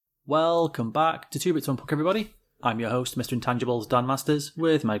Welcome back to 2 Bits on Puck, everybody. I'm your host, Mr. Intangibles, Dan Masters,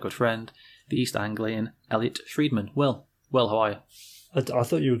 with my good friend, the East Anglian, Elliot Friedman. Will, how are you? I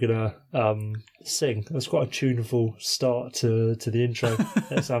thought you were going to sing. That's quite a tuneful start to the intro.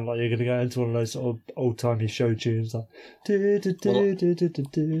 It sounded like you're going to go into one of those sort of old-timey show tunes. Like, you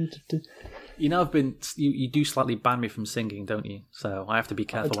know, you do slightly ban me from singing, don't you? So I have to be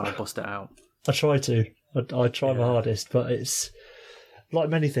careful when I bust it out. I try to. I try my hardest, but it's like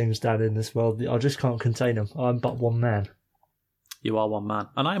many things, Dan, in this world. I just can't contain them. I'm but one man. You are one man,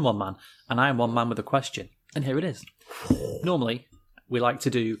 and I am one man, and I am one man with a question. And here it is. Normally, we like to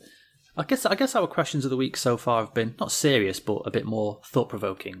do. I guess our questions of the week so far have been not serious, but a bit more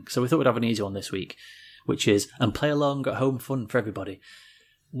thought-provoking. So we thought we'd have an easy one this week, which is and play along at home fun for everybody.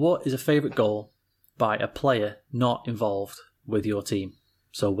 What is a favourite goal by a player not involved with your team?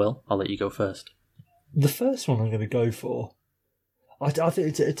 So, Will, I'll let you go first. The first one I'm going to go for. I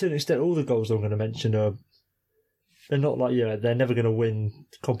think to an extent all the goals I'm going to mention are. They're not like, they're never going to win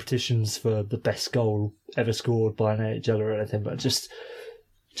competitions for the best goal ever scored by an AHL or anything, but just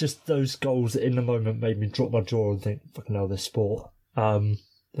those goals that in the moment made me drop my jaw and think, fucking hell, this sport. The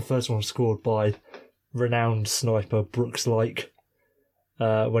first one was scored by renowned sniper Brooks Laich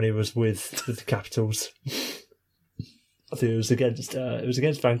when he was with the Capitals. I think it was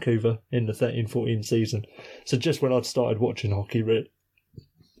against Vancouver in the 13-14 season. So just when I'd started watching hockey,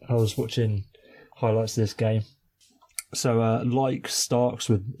 I was watching highlights of this game. So Laich starts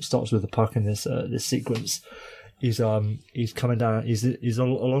with the puck in this sequence. He's coming down. He's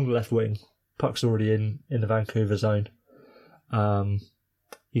along the left wing. Puck's already in the Vancouver zone.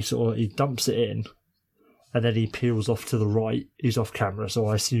 He dumps it in, and then he peels off to the right. He's off camera, so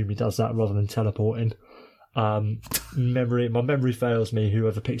I assume he does that rather than teleporting. My memory fails me.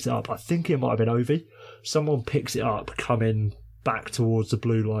 Whoever picks it up, I think it might have been Ovi. Someone picks it up, coming back towards the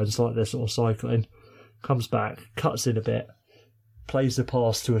blue lines like they're sort of cycling. Comes back, cuts in a bit, plays the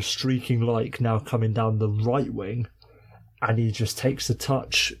pass to a streaking Laich now coming down the right wing, and he just takes a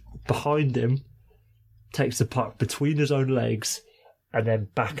touch behind him, takes the puck between his own legs, and then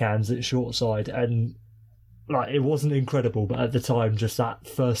backhands it short side. And it wasn't incredible, but at the time, just that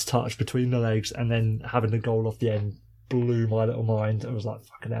first touch between the legs and then having the goal off the end blew my little mind. I was like,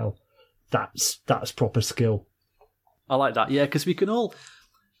 fucking hell, that's proper skill. I like that, yeah, because we can all.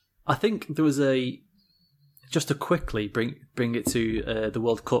 I think there was just to quickly bring it to the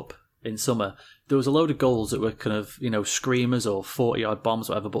World Cup in summer, there was a load of goals that were kind of, screamers or 40-yard bombs,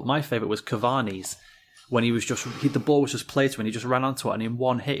 whatever, but my favourite was Cavani's, when the ball was just played to him and he just ran onto it, and in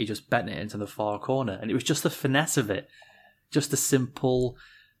one hit he just bent it into the far corner, and it was just the finesse of it, just a simple,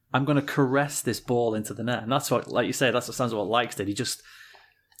 I'm going to caress this ball into the net, and that's what, like you say, that's what sounds what Laich did. He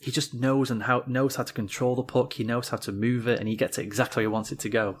just knows how to control the puck. He knows how to move it, and he gets it exactly where he wants it to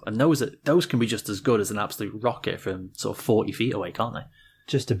go. And those can be just as good as an absolute rocket from sort of 40 feet away, can't they?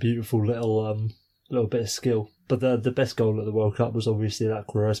 Just a beautiful little bit of skill. But the best goal at the World Cup was obviously that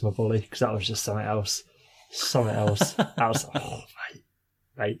Quaresma volley, because that was just something else. I was like,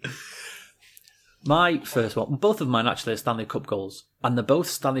 mate. My first one, both of mine actually are Stanley Cup goals, and they're both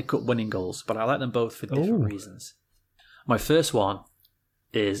Stanley Cup winning goals, but I like them both for different reasons. My first one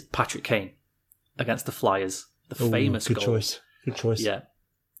is Patrick Kane against the Flyers. The famous good goal. Good choice. Yeah.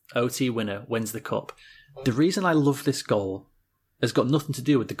 OT winner, wins the cup. The reason I love this goal has got nothing to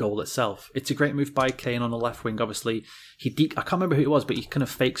do with the goal itself. It's a great move by Kane on the left wing, obviously. I can't remember who it was, but he kind of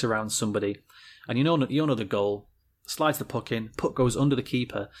fakes around somebody. And you know the goal. Slides the puck in. Puck goes under the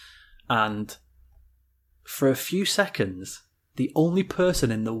keeper. And for a few seconds, the only person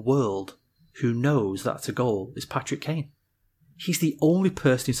in the world who knows that's a goal is Patrick Kane. He's the only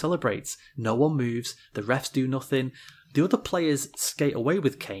person who celebrates. No one moves. The refs do nothing. The other players skate away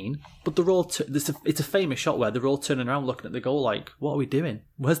with Kane, but they're all. It's a famous shot where they're all turning around looking at the goal like, what are we doing?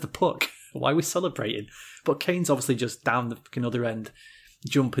 Where's the puck? Why are we celebrating? But Kane's obviously just down the fucking other end,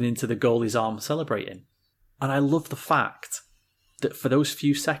 jumping into the goalie's arm celebrating. And I love the fact that for those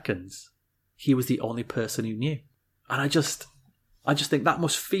few seconds, he was the only person who knew. And I just think that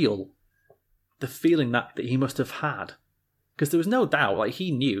must feel the feeling that he must have had. Because there was no doubt,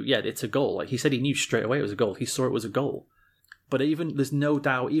 he knew, it's a goal. He said he knew straight away it was a goal. He saw it was a goal. But there's no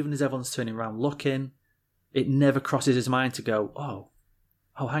doubt, even as everyone's turning around looking, it never crosses his mind to go,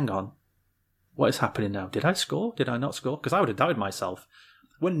 oh, hang on. What is happening now? Did I score? Did I not score? Because I would have doubted myself.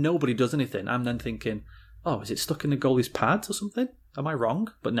 When nobody does anything, I'm then thinking, is it stuck in the goalie's pads or something? Am I wrong?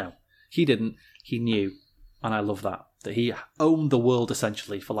 But no, he didn't. He knew. And I love that he owned the world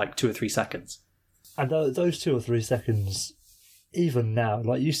essentially for 2 or 3 seconds. And those 2 or 3 seconds, even now,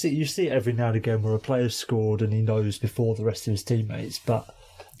 you see it every now and again where a player's scored and he knows before the rest of his teammates, but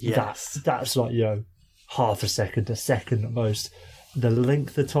Yes. That's like, half a second at most. The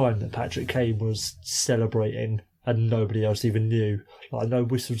length of time that Patrick Kane was celebrating and nobody else even knew. Like, no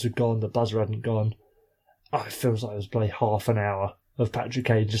whistles had gone, the buzzer hadn't gone. Oh, it feels like it was playing half an hour of Patrick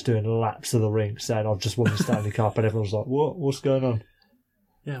Kane just doing laps of the rink saying, I've just won the Stanley Cup, and everyone's like, what? What's going on?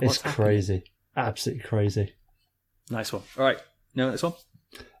 Yeah, it's crazy. Absolutely crazy. Nice one. All right. Next one?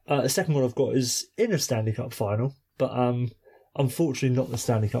 The second one I've got is in a Stanley Cup final, but unfortunately not the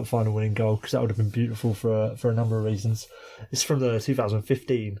Stanley Cup final winning goal, because that would have been beautiful for a number of reasons. It's from the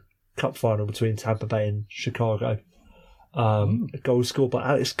 2015 Cup final between Tampa Bay and Chicago. A goal scored by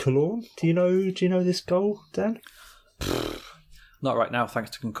Alex Killorn. Do you know this goal, Dan? Not right now, thanks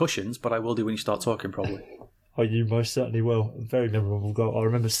to concussions, but I will do when you start talking, probably. Oh, you most certainly will. A very memorable goal. I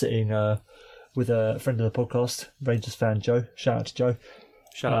remember sitting with a friend of the podcast, Rangers fan Joe. Shout out to Joe.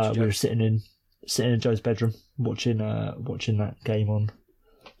 Shout out to Joe. We were sitting in Joe's bedroom watching that game on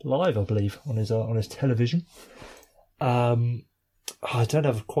live, I believe, on his television. I don't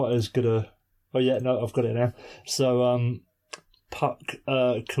have quite as good a. Oh yeah, no, I've got it now. So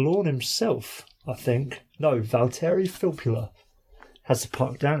Killorn himself, I think. No, Valtteri Filppula has the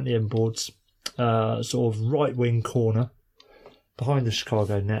puck down at the end boards, sort of right wing corner behind the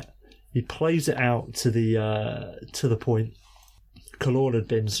Chicago net. He plays it out to the point. Killorn had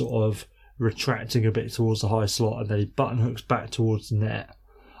been sort of retracting a bit towards the high slot, and then he button hooks back towards the net.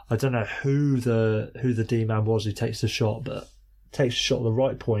 I don't know who the D man was who takes the shot, but takes a shot at the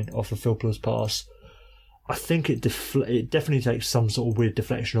right point off of Filppula's pass. I think it definitely takes some sort of weird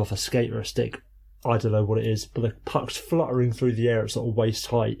deflection off a skate or a stick. I don't know what it is, but the puck's fluttering through the air at sort of waist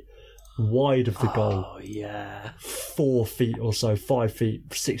height, wide of the goal. Oh, yeah. 4 feet or so, 5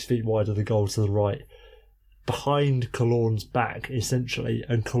 feet, 6 feet wide of the goal to the right. Behind Killorn's back, essentially,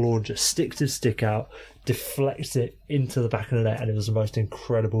 and Killorn just sticks his stick out, deflects it into the back of the net, and it was the most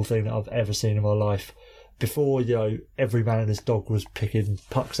incredible thing that I've ever seen in my life. Before, every man and his dog was picking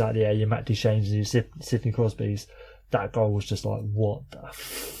pucks out of the air, your Matt Duchene's and your Sidney Crosby's, that goal was just like, what the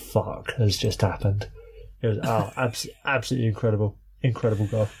fuck has just happened? It was absolutely incredible. Incredible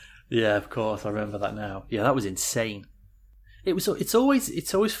goal. Yeah, of course, I remember that now. Yeah, that was insane. It's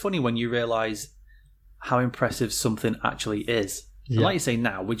always funny when you realise how impressive something actually is. Yeah. And like you say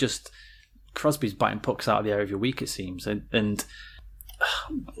now, Crosby's batting pucks out of the air every week, it seems. And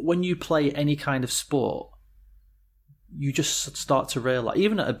when you play any kind of sport, you just start to realise,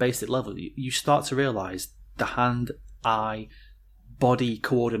 even at a basic level, you start to realise the hand-eye body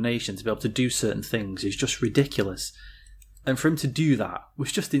coordination to be able to do certain things is just ridiculous. And for him to do that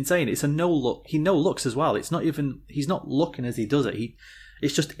was just insane. It's a no-look. He no-looks as well. It's not even... He's not looking as he does it.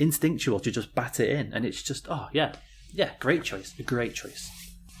 It's just instinctual to just bat it in. And it's just... Oh, yeah. Yeah, great choice. A great choice.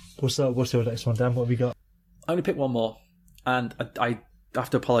 What's your next one, Dan? What have we got? I only picked one more. And I have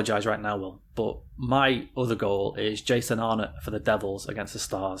to apologise right now, Will. But my other goal is Jason Arnott for the Devils against the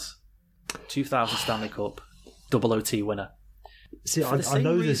Stars. 2000 Stanley Cup. Double OT winner. See, I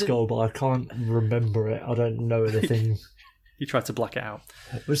know this goal, but I can't remember it. I don't know anything. You tried to black it out.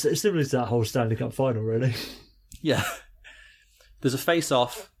 It's similar to that whole Stanley Cup final, really. Yeah. There's a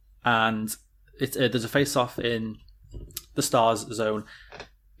face-off, and there's a face-off in the Stars zone.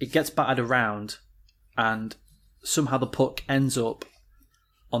 It gets battered around, and somehow the puck ends up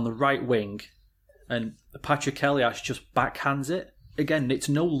on the right wing, and Patrick Elias just backhands it. Again, it's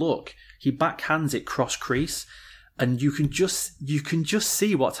no look. He backhands it cross crease, and you can just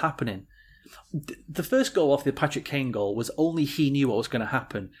see what's happening. The first goal off the Patrick Kane goal was only he knew what was going to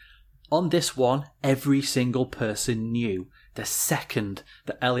happen. On this one, every single person knew. The second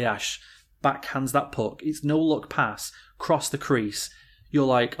that Elias backhands that puck, it's no look pass, cross the crease, you're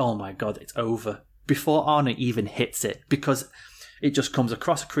like, oh my god, it's over. Before Arnott even hits it, because it just comes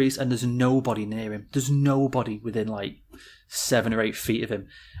across a crease and there's nobody near him. There's nobody within like 7 or 8 feet of him.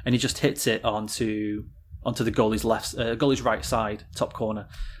 And he just hits it onto the goalie's right side, top corner.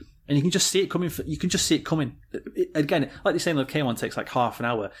 And you can just see it coming. Again, like they're saying, the K1 takes like half an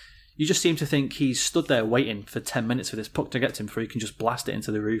hour. You just seem to think he's stood there waiting for 10 minutes for this puck to get to him before he can just blast it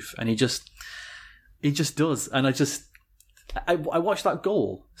into the roof. And he just does. And I watched that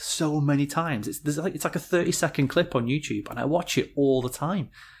goal so many times. It's like a 30-second clip on YouTube, and I watch it all the time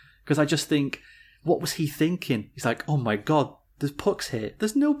because I just think, what was he thinking? He's like, oh my god, there's pucks here.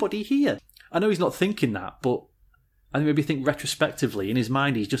 There's nobody here. I know he's not thinking that, but I maybe think retrospectively in his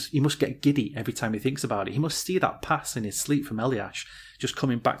mind, he must get giddy every time he thinks about it. He must see that pass in his sleep from Elias just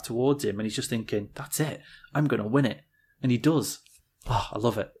coming back towards him, and he's just thinking, that's it, I'm going to win it. And he does. Oh, I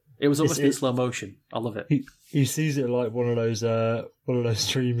love it. It was almost in slow motion. I love it. He sees it like one of those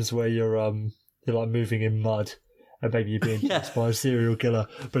dreams where you're like moving in mud, and maybe you're being chased by a serial killer,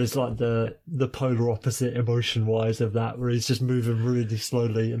 but it's like the polar opposite emotion-wise of that, where he's just moving really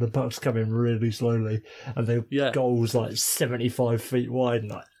slowly and the puck's coming really slowly, and the goal's like 75 feet wide,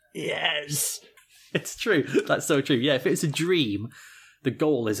 and like, yes! It's true. That's so true. Yeah, if it's a dream, the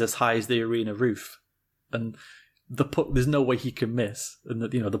goal is as high as the arena roof, and the puck, there's no way he can miss, and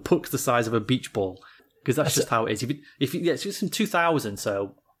the puck's the size of a beach ball, because that's just how it is. It's just from 2000,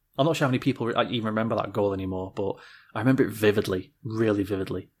 so I'm not sure how many people even remember that goal anymore, but I remember it vividly, really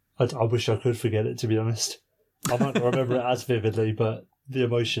vividly. I wish I could forget it, to be honest. I might not remember it as vividly, but the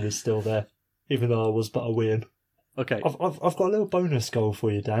emotion is still there, even though I was but a wee. Okay, I've got a little bonus goal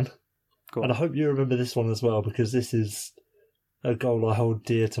for you, Dan, and I hope you remember this one as well, because this is a goal I hold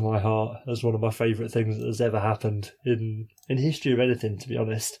dear to my heart as one of my favourite things that has ever happened in history of anything, to be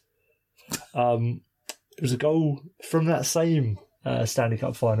honest. It was a goal from that same Stanley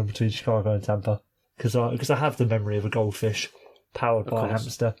Cup final between Chicago and Tampa, because I have the memory of a goldfish powered by a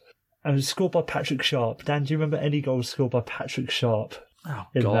hamster. And it was scored by Patrick Sharp. Dan, do you remember any goals scored by Patrick Sharp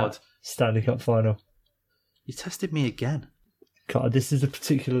in that Stanley Cup final? You tested me again. God, this is a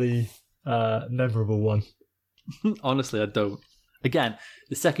particularly memorable one. Honestly, I don't. Again,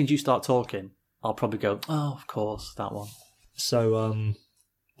 the second you start talking, I'll probably go, oh, of course, that one. So,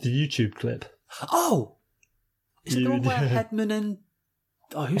 the YouTube clip. Oh! Is it the one where Hedman and...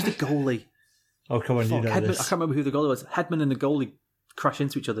 Oh, who's the goalie? Oh, come on, you know Hedman, this. I can't remember who the goalie was. Hedman and the goalie crash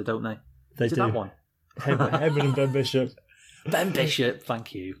into each other, don't they? They do. That one? Hedman and Ben Bishop. Ben Bishop,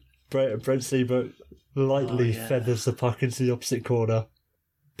 thank you. Brent Seabrook lightly feathers the puck into the opposite corner.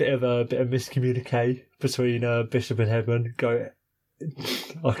 Bit of miscommunique between Bishop and Hedman.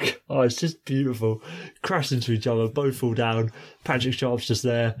 It's just beautiful. Crash into each other, both fall down. Patrick Sharp's just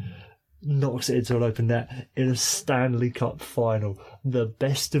there, knocks it into an open net in a Stanley Cup final. The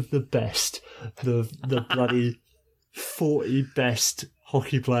best of the best. The bloody 40 best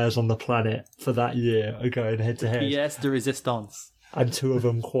hockey players on the planet for that year are going head to head. Yes, the resistance. And two of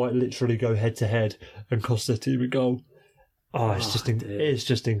them quite literally go head to head and cost their team a goal. Oh, it's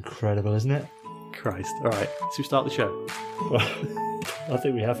just incredible, isn't it? Christ. All right, so we start the show. Well, I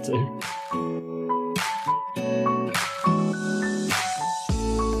think we have to.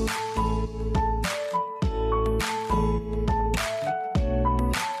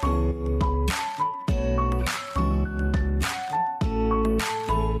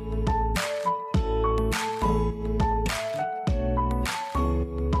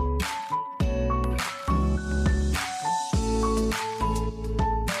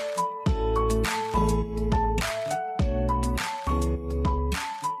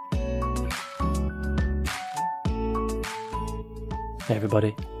 Hey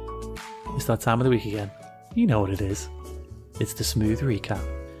everybody, it's that time of the week again. You know what it is. It's the Smooth Recap.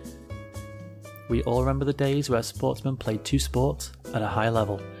 We all remember the days where sportsmen played two sports at a high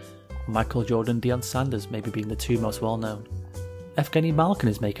level. Michael Jordan and Deion Sanders maybe being the two most well known. Evgeny Malkin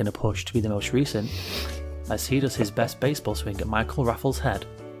is making a push to be the most recent, as he does his best baseball swing at Michael Raffles' head,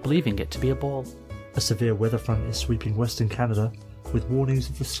 believing it to be a ball. A severe weather front is sweeping Western Canada, with warnings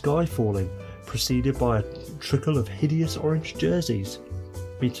of the sky falling, preceded by a trickle of hideous orange jerseys.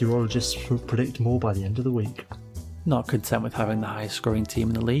 Meteorologists predict more by the end of the week. Not content with having the highest scoring team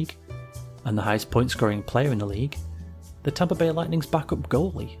in the league, and the highest point scoring player in the league, the Tampa Bay Lightning's backup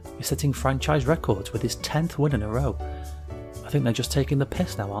goalie is setting franchise records with his 10th win in a row. I think they're just taking the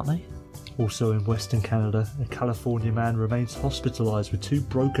piss now, aren't they? Also in Western Canada, a California man remains hospitalised with 2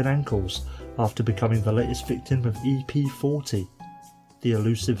 broken ankles after becoming the latest victim of EP40. The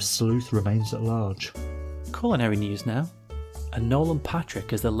elusive sleuth remains at large. Culinary news now. And Nolan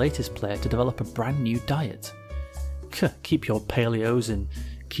Patrick is the latest player to develop a brand new diet. Keep your paleos and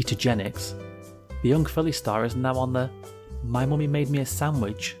ketogenics. The young Philly star is now on the "my mummy made me a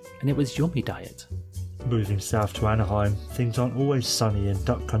sandwich and it was yummy" diet. Moving south to Anaheim, things aren't always sunny in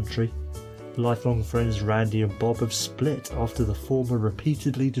Duck Country. Lifelong friends Randy and Bob have split after the former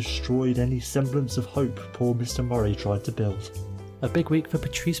repeatedly destroyed any semblance of hope poor Mr. Murray tried to build. A big week for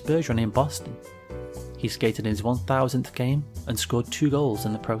Patrice Bergeron in Boston. He skated in his 1000th game and scored 2 goals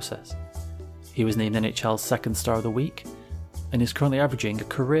in the process. He was named NHL's second star of the week and is currently averaging a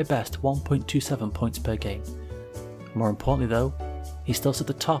career best 1.27 points per game. More importantly though, he's still at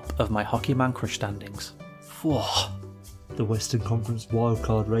the top of my Hockey Man Crush standings. Whoa. The Western Conference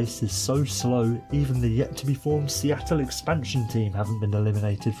wildcard race is so slow, even the yet-to-be-formed Seattle expansion team haven't been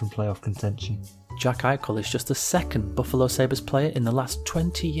eliminated from playoff contention. Jack Eichel is just the second Buffalo Sabres player in the last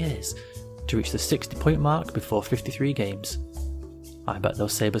 20 years to reach the 60-point mark before 53 games. I bet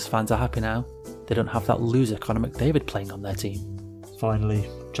those Sabres fans are happy now. They don't have that loser Connor McDavid playing on their team. Finally,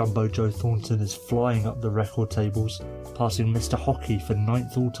 Jumbo Joe Thornton is flying up the record tables, passing Mr. Hockey for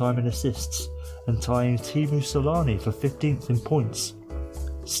 9th all-time in assists and tying Timu Solani for 15th in points.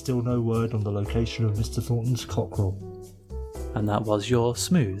 Still no word on the location of Mr. Thornton's cockerel. And that was your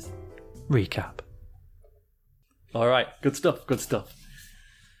smooth recap. All right, good stuff, good stuff.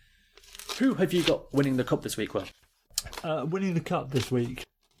 Who have you got winning the cup this week, Will? Winning the cup this week,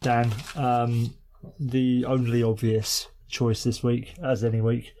 Dan, the only obvious choice this week, as any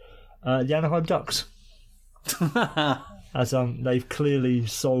week, the Anaheim Ducks. As they've clearly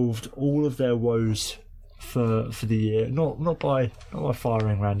solved all of their woes for the year, not by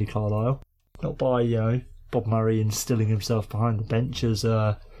firing Randy Carlyle, not by Bob Murray instilling himself behind the bench as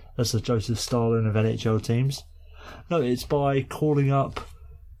the Joseph Stalin of NHL teams. No, it's by calling up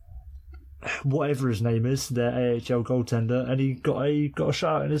whatever his name is, their AHL goaltender, and he got a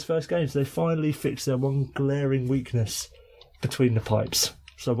shot in his first game. So they finally fixed their one glaring weakness between the pipes.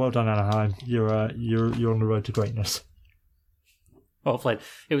 So well done, Anaheim. You're on the road to greatness. Well played.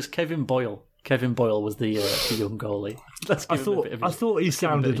 It was Kevin Boyle. Kevin Boyle was the young goalie. I thought he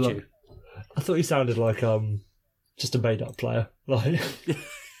sounded like just a made up player. Like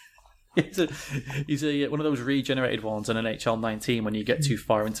he's one of those regenerated ones in NHL 19 when you get too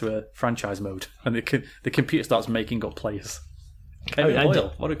far into a franchise mode and the computer starts making up players. Kevin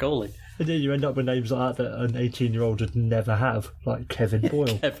Boyle, what a goalie. And then you end up with names like that an 18-year-old would never have, like Kevin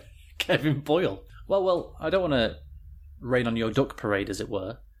Boyle. Kevin Boyle. Well, I don't want to rain on your duck parade, as it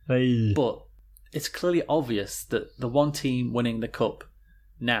were, hey. But it's clearly obvious that the one team winning the cup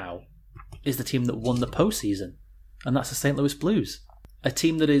now is the team that won the postseason, and that's the St. Louis Blues, a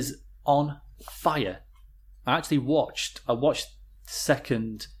team that is on fire. I watched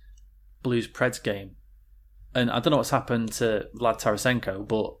second Blues Preds game, and I don't know what's happened to Vlad Tarasenko,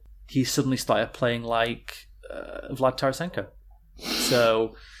 but he suddenly started playing like Vlad Tarasenko.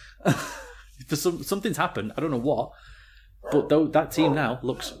 So something's happened. I don't know what, but though that team now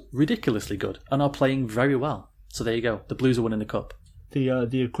looks ridiculously good and are playing very well. So there you go. The Blues are winning the cup.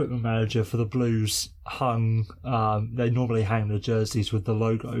 The equipment manager for the Blues hung. They normally hang the jerseys with the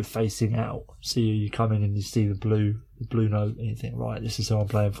logo facing out, so you come in and you see the blue note, and you think, right, this is who I'm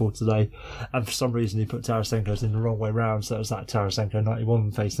playing for today. And for some reason, he put Tarasenko's in the wrong way round, so it was that Tarasenko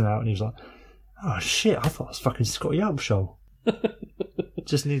 91 facing out, and he was like, "Oh shit, I thought it was fucking Scotty Upshaw."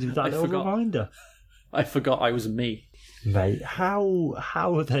 Just needed that little reminder. I forgot I was me. Mate, how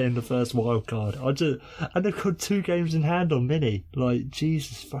are they in the first wild card? And they've got 2 games in hand on Mini. Like,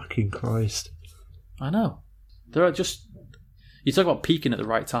 Jesus fucking Christ. I know. There are just... You talk about peaking at the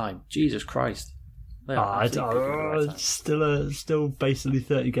right time. Jesus Christ. Still basically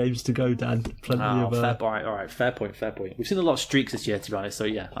 30 games to go, Dan. Plenty of... Fair point. All right, fair point. We've seen a lot of streaks this year, to be honest, so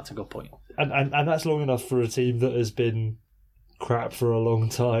yeah, that's a good point. And that's long enough for a team that has been crap for a long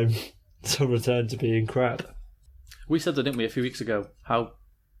time to return to being crap. We said that, didn't we, a few weeks ago, how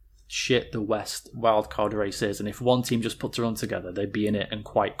shit the West wildcard race is, and if one team just puts a run together, they'd be in it and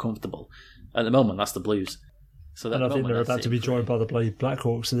quite comfortable. At the moment, that's the Blues. So and I think they're about to be joined by the bloody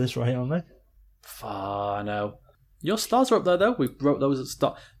Blackhawks at this rate, aren't they? I know. Your Stars are up there, though. We wrote those at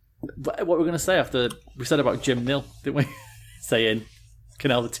start. What we're going to say after we said about Jim Nill, didn't we? Saying,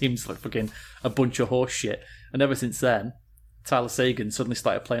 the team's like fucking a bunch of horse shit. And ever since then, Tyler Seguin suddenly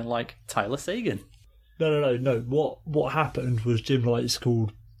started playing like Tyler Seguin. No. What happened was Jim Lights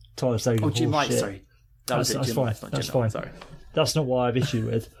called Tyler Seguin. Oh, Jim Lights, shit. Sorry. That's fine. That's fine. Sorry. That's not what I have issue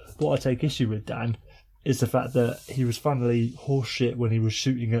with. What I take issue with, Dan, is the fact that he was funnily horseshit when he was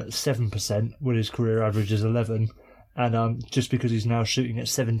shooting at 7% when his career average is 11, and just because he's now shooting at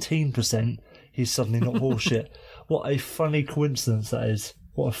 17%, he's suddenly not horseshit. What a funny coincidence that is.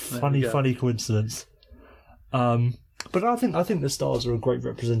 What a funny coincidence. But I think the Stars are a great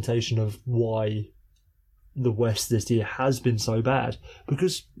representation of why the West this year has been so bad,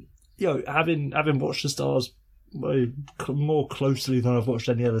 because having watched the Stars more closely than I've watched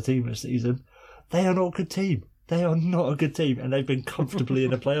any other team this season, they are not a good team. They are not a good team, and they've been comfortably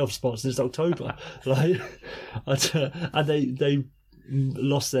in a playoff spot since October. And they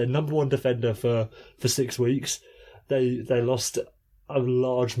lost their number one defender for 6 weeks. They lost a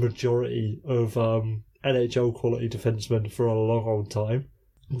large majority of NHL quality defensemen for a long old time.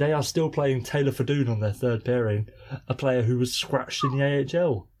 They are still playing Taylor Fadoon on their third pairing, a player who was scratched in the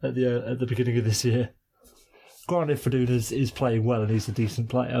AHL at the beginning of this year. Granted, Fadoon is playing well and he's a decent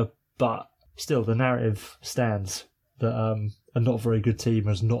player, but still the narrative stands that a not very good team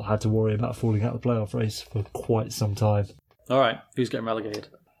has not had to worry about falling out of the playoff race for quite some time. All right, who's getting relegated?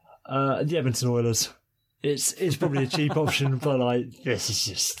 The Edmonton Oilers. It's probably a cheap option, but like this is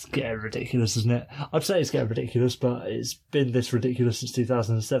just getting ridiculous, isn't it? I'd say it's getting ridiculous, but it's been this ridiculous since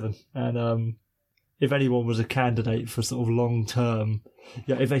 2007. And if anyone was a candidate for sort of long term,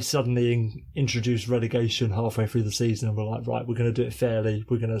 if they suddenly introduce relegation halfway through the season and we're like, right, we're going to do it fairly,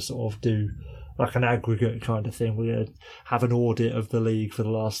 we're going to sort of do like an aggregate kind of thing, we're going to have an audit of the league for the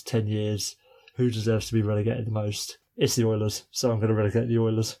last 10 years, who deserves to be relegated the most? It's the Oilers, so I'm going to relegate the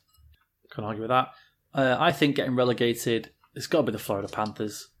Oilers. Can't argue with that. I think getting relegated, it's got to be the Florida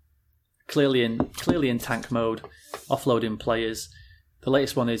Panthers. Clearly in tank mode, offloading players. The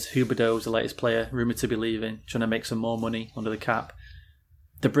latest one is Huberdeau's the latest player, rumoured to be leaving, trying to make some more money under the cap.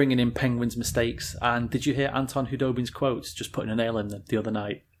 They're bringing in Penguins' mistakes. And did you hear Anton Hudobin's quotes, just putting a nail in them the other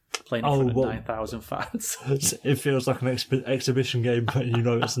night, playing in front of 9,000 fans? It feels like an exhibition game, but you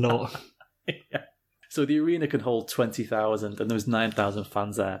know it's not. Yeah. So the arena can hold 20,000 and there was 9,000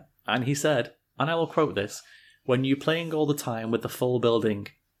 fans there. And he said, and I will quote this, when you're playing all the time with the full building,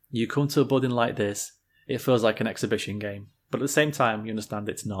 you come to a building like this, it feels like an exhibition game. But at the same time, you understand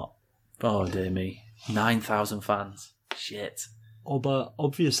it's not. Oh, dear me. 9,000 fans. Shit. Oh, but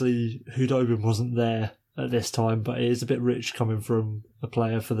obviously Hudobin wasn't there at this time, but it is a bit rich coming from a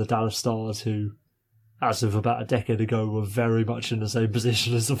player for the Dallas Stars who, as of about a decade ago, were very much in the same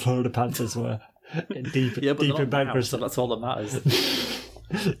position as the Florida Panthers were. Deep in bankruptcy. So that's all that matters.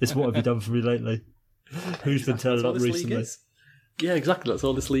 It's what have you done for me lately? Who's been turning up recently? Yeah, exactly. That's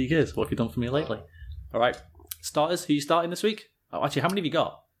all this league is. What have you done for me lately? All right. Starters, who are you starting this week? Oh, actually, how many have you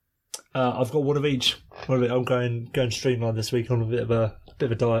got? I've got one of each. I'm going streamline this week on a bit of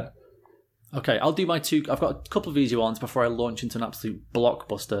a diet. Okay, I'll do my two. I've got a couple of easy ones before I launch into an absolute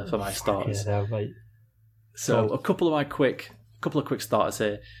blockbuster for my starters. Yeah, mate. So a couple of quick starters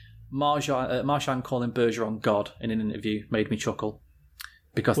here. Marchand calling Bergeron God in an interview made me chuckle.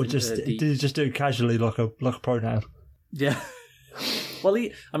 Because did he just do it casually like a pronoun? Yeah. Well,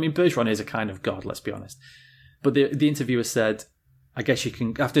 Bergeron is a kind of god, let's be honest. But the interviewer said, I guess you can,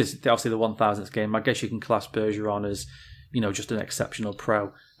 after obviously the 1000th game, I guess you can class Bergeron as, just an exceptional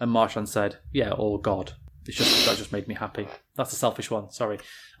pro. And Marchand said, yeah, or god. That just made me happy. That's a selfish one, sorry.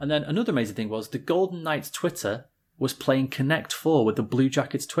 And then another amazing thing was the Golden Knights Twitter was playing Connect 4 with the Blue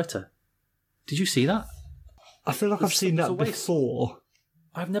Jackets Twitter. Did you see that? I feel like I've seen that before.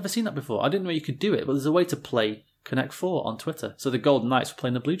 I've never seen that before. I didn't know you could do it, but there's a way to play Connect 4 on Twitter. So the Golden Knights were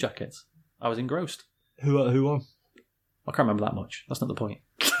playing the Blue Jackets. I was engrossed. Who won? I can't remember that much. That's not the point.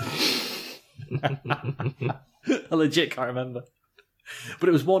 I legit can't remember. But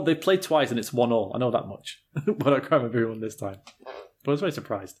it was one. They played twice and it's 1-1. I know that much. But I can't remember who won this time. But I was very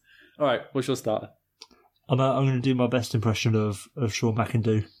surprised. All right, what's your starter? I'm going to do my best impression of Sean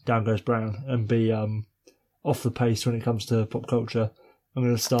McIndoe, Down Goes Brown, and be off the pace when it comes to pop culture. I'm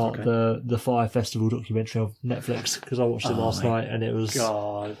going to start the Fire Festival documentary on Netflix because I watched it last night and it was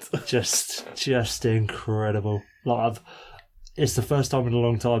just incredible. Like it's the first time in a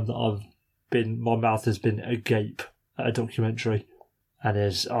long time that my mouth has been agape at a documentary, and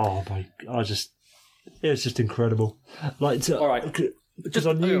it was just incredible. All right. Because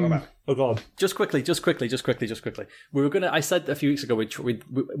I knew. Oh God! Just quickly. We were gonna. I said a few weeks ago.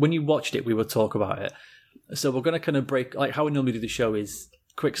 When you watched it, we would talk about it. So we're gonna kind of break. Like how we normally do the show is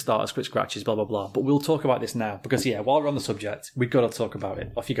quick starters, quick scratches, blah blah blah. But we'll talk about this now because while we're on the subject, we've got to talk about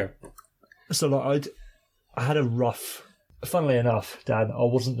it. Off you go. So I had a rough. Funnily enough, Dan, I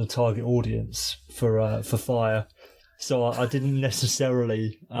wasn't the target audience for Fire, so I didn't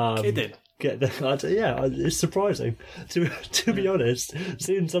necessarily. Kidding. It's surprising. To be honest,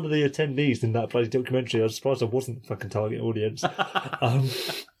 seeing some of the attendees in that bloody documentary, I was surprised I wasn't the fucking target audience.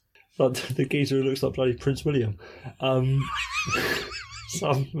 Like the geezer who looks like bloody Prince William.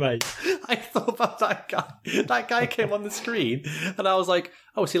 Mate. I thought about that guy. That guy came on the screen, and I was like,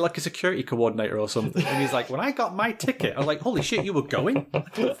 "Oh, is he like a security coordinator or something?" And he's like, "When I got my ticket, I was like, holy shit, you were going?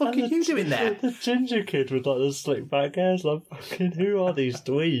 What the fuck are you doing there?" The ginger kid with like the slick back hair, like, fucking, who are these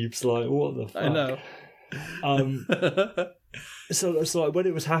dweebs? Like, what the fuck? I know. So like when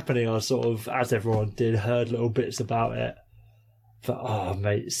it was happening, I sort of, as everyone did, heard little bits about it. But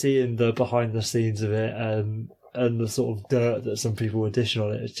mate, seeing the behind the scenes of it and the sort of dirt that some people were dishing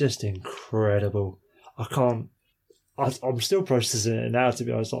on it, it's just incredible. I'm still processing it now, to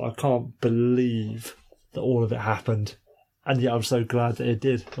be honest. Like, I can't believe that all of it happened, and yet I'm so glad that it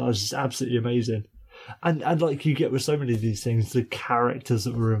did. Like, it was just absolutely amazing. And like you get with so many of these things, the characters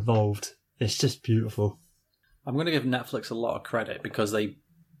that were involved, it's just beautiful. I'm going to give Netflix a lot of credit because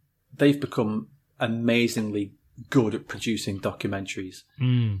they've become amazingly good at producing documentaries.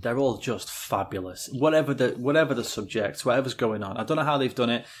 They're all just fabulous. Whatever the subject, whatever's going on. I don't know how they've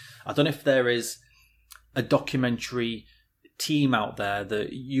done it. I don't know if there is a documentary team out there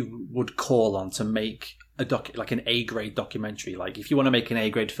that you would call on to make like an A-grade documentary. Like if you want to make an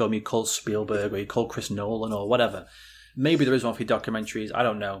A-grade film, you call Spielberg or you call Chris Nolan or whatever. Maybe there is one for documentaries, I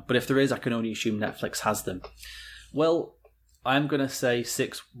don't know. But if there is, I can only assume Netflix has them. Well, I'm going to say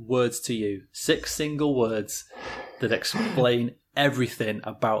 6 words to you. 6 single words that explain everything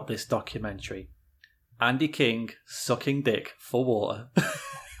about this documentary. Andy King sucking dick for water.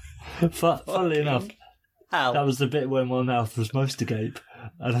 Funnily enough, hell. that was the bit where my mouth was most agape,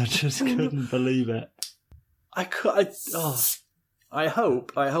 and I just couldn't believe it. I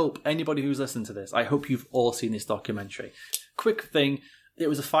hope anybody who's listened to this, I hope you've all seen this documentary. Quick thing, it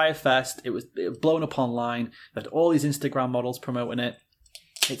was a Fyre Fest, it was blown up online, they had all these Instagram models promoting it.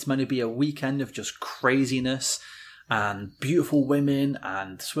 It's meant to be a weekend of just craziness and beautiful women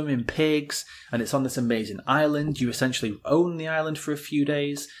and swimming pigs, and it's on this amazing island. You essentially own the island for a few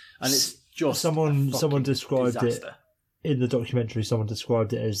days, and it's just someone described disaster. It in the documentary. Someone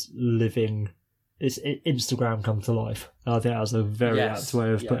described it as living. It's Instagram come to life. And I think that was a very apt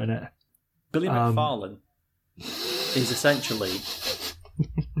way of putting it. Billy McFarlane is essentially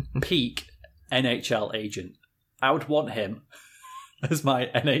peak NHL agent. I would want him as my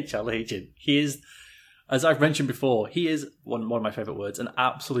NHL agent. He is, as I've mentioned before, he is one of my favourite words, an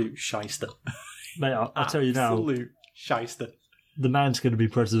absolute shyster. Mate, I'll tell you now. Absolute shyster. The man's going to be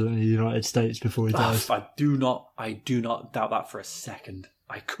president of the United States before he dies. I do not doubt that for a second.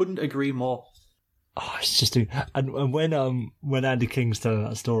 I couldn't agree more. Oh, it's just and when Andy King's telling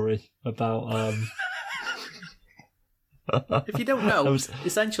that story about if you don't know,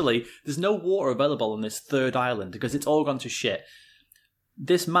 essentially there's no water available on this third island because it's all gone to shit.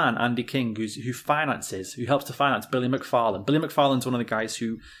 This man, Andy King, who helps to finance Billy McFarlane. Billy McFarlane's one of the guys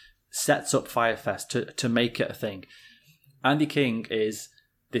who sets up Fyre Fest to make it a thing. Andy King is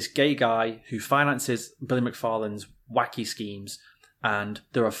this gay guy who finances Billy McFarlane's wacky schemes. And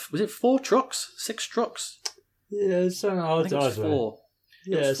there are, was it 4 trucks? 6 trucks? Yeah, it's I think it was 4.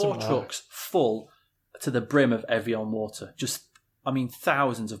 Yeah, it was 4 trucks full to the brim of Evian water. Just, I mean,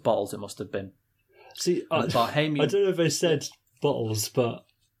 thousands of bottles it must have been. See, I don't know if they said bottles, but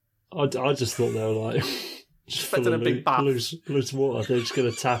I just thought they were like just full of a big bath. loose water. They're just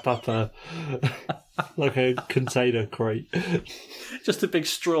going to tap up like a container crate. Just a big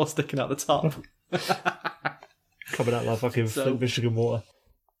straw sticking out the top. Coming out like fucking Flint, Michigan water.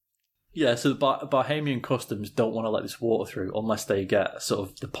 Yeah, so the Bahamian customs don't want to let this water through unless they get sort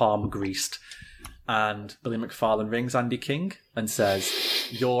of the palm greased. And Billy McFarlane rings Andy King and says,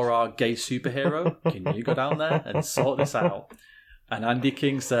 "You're our gay superhero. Can you go down there and sort this out?" And Andy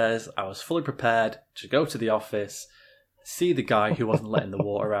King says, "I was fully prepared to go to the office, see the guy who wasn't letting the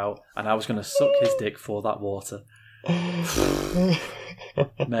water out, and I was going to suck his dick for that water."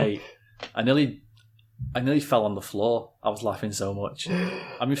 Mate, I nearly fell on the floor. I was laughing so much.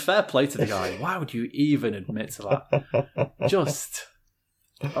 I mean, fair play to the guy. Why would you even admit to that? Just,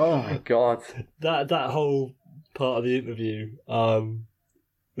 oh my god. That whole part of the interview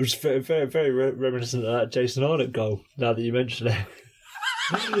was very, very, very reminiscent of that Jason Arnott goal, now that you mention it.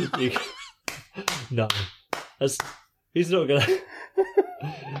 No. He's not going to...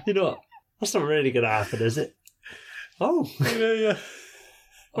 You know what? That's not really going to happen, is it? Oh. Yeah.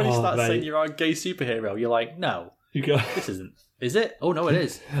 When you start saying you're our gay superhero, you're like, no, you go. This isn't. Is it? Oh, no, it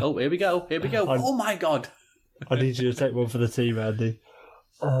is. Oh, here we go. Oh, my God. I need you to take one for the team, Andy.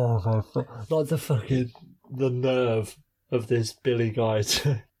 Oh, my... Like the nerve of this Billy guy.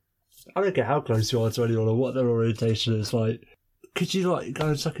 I don't care how close you are to anyone or what their orientation is. Like, could you, like, go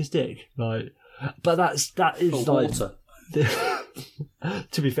and suck his dick? Like, but that is for like... water.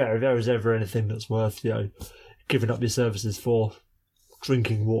 To be fair, if there is ever anything that's worth, giving up your services for,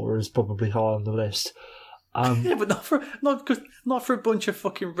 drinking water is probably high on the list. Yeah, but not for a bunch of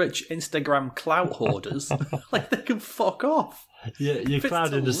fucking rich Instagram clout hoarders. Like, they can fuck off. Yeah, you're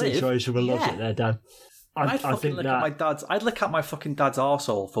clouding the situation with logic there, Dan. I'd lick out my fucking dad's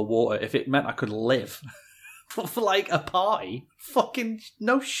arsehole for water if it meant I could live. But for like a party, fucking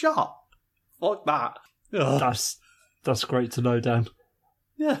no shot. Fuck that. Ugh. That's great to know, Dan.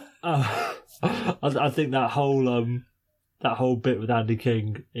 Yeah. I think that whole bit with Andy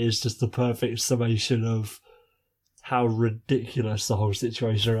King is just the perfect summation of how ridiculous the whole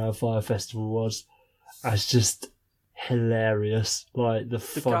situation around Fyre Festival was. It's just hilarious. Like the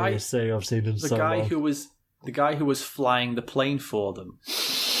funniest thing I've seen in so long. The guy who was flying the plane for them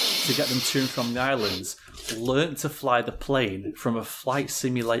to get them to and from the islands learnt to fly the plane from a flight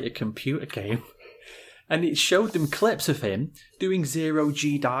simulator computer game. And it showed them clips of him doing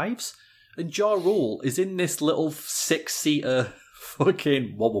 0G dives. And Ja Rule is in this little 6-seater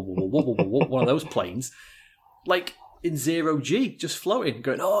fucking one of those planes, like in 0G, just floating,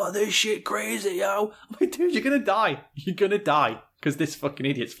 going, "Oh, this shit crazy, yo!" I'm like, dude, you're gonna die. You're gonna die because this fucking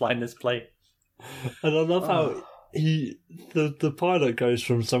idiot's flying this plane. And I love how the pilot goes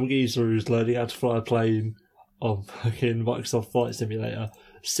from some geezer who's learning how to fly a plane on fucking Microsoft Flight Simulator.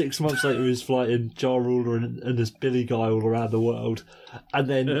 6 months later, he's flying Ja Rule and this Billy guy all around the world. And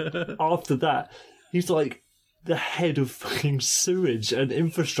then after that, he's like the head of fucking sewage and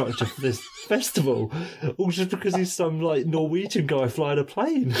infrastructure for this festival. All just because he's some like Norwegian guy flying a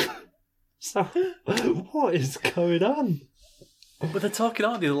plane. So, what is going on? But they're talking,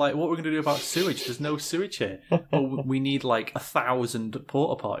 aren't they? They're like, what we're going to do about sewage? There's no sewage here. Oh, we need like 1,000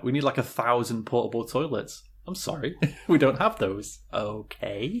 porta-potties. We need like 1,000 portable toilets. I'm sorry, we don't have those.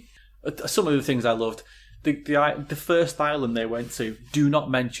 Okay. Some of the things I loved. The first island they went to, do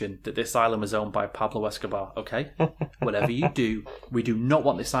not mention that this island was owned by Pablo Escobar, okay? Whatever you do, we do not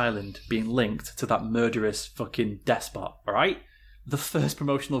want this island being linked to that murderous fucking despot, alright? The first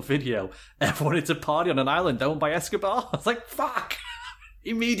promotional video, everyone wanted to party on an island owned by Escobar. I was like, fuck!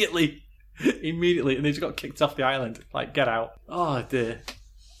 Immediately, and they just got kicked off the island. Like, get out. Oh, dear.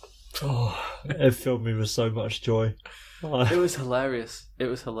 Oh, it filled me with so much joy. It was hilarious.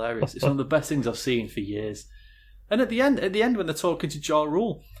 It's one of the best things I've seen for years. And at the end, when they're talking to Ja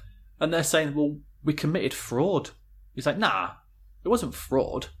Rule, and they're saying, "Well, we committed fraud." He's like, "Nah, it wasn't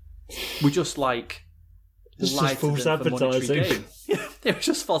fraud. We just like it's lied just false to them for monetary advertising." gain." It was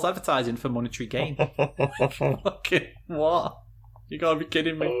just false advertising for monetary gain. Fucking what? You gotta be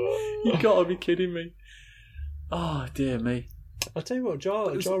kidding me! Oh dear me. I'll tell you what, Ja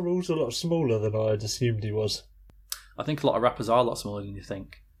Rule's a lot smaller than I had assumed he was. I think a lot of rappers are a lot smaller than you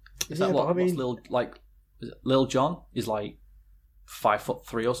think. Is that what? What's Lil Jon is like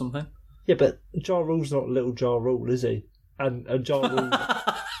 5'3" or something? Yeah, but Ja Rule's not little Ja Rule, is he? And Ja Rule,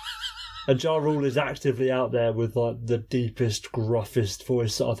 and Ja Rule is actively out there with like the deepest, gruffest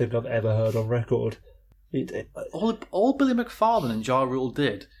voice that I think I've ever heard on record. All Billy McFarlane and Ja Rule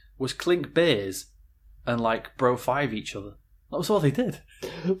did was clink beers and like bro five each other. That was all they did.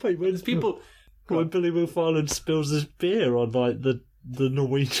 Wait, when Billy McFarlane spills his beer on like the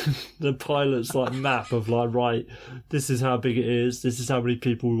Norwegian the pilot's like map of like, right, this is how big it is, this is how many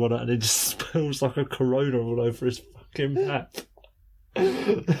people we want it, and it just spills like a Corona all over his fucking map.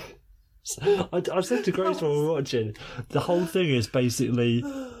 I said to Grace while we were watching, the whole thing is basically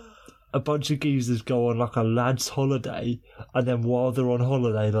a bunch of geezers go on like a lad's holiday, and then while they're on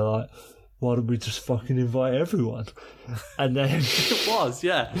holiday they're like, why don't we just fucking invite everyone? And then it was,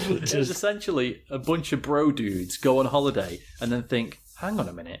 yeah. It was essentially a bunch of bro dudes go on holiday and then think, hang on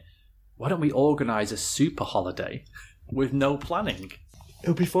a minute, why don't we organise a super holiday with no planning?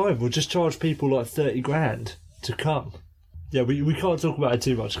 It'll be fine. We'll just charge people like 30 grand to come. Yeah, we can't talk about it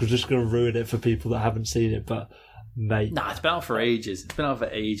too much because we're just going to ruin it for people that haven't seen it, but mate. Nah, it's been out for ages. Has it been out for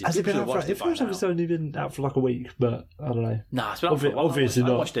ages? It feels like it's only been out for like a week, but I don't know. Nah, it's been out for a while. Obviously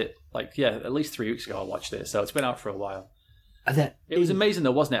not. I watched it at least 3 weeks ago I watched it, so it's been out for a while. And then, it was amazing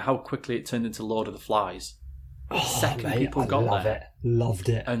though, wasn't it, how quickly it turned into Lord of the Flies. The second people got there. Loved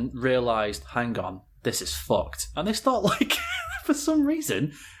it. And realised, hang on, this is fucked. And they start like, for some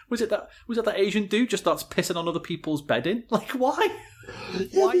reason, was it that Asian dude just starts pissing on other people's bedding? Like, why?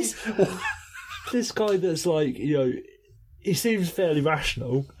 Yeah, why? This guy that's like, you know, he seems fairly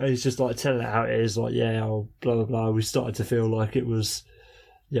rational, and he's just like telling it how it is, like, yeah, oh, blah, blah, blah. We started to feel like it was,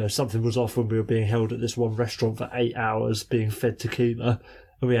 you know, something was off when we were being held at this one restaurant for 8 hours being fed tequila,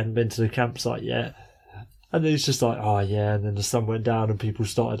 and we hadn't been to the campsite yet. And then he's just like, oh yeah, and then the sun went down and people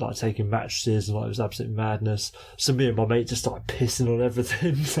started like taking mattresses and like it was absolute madness. So me and my mate just started pissing on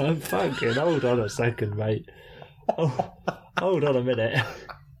everything. So I'm fucking, hold on a second, mate. Oh, hold on a minute.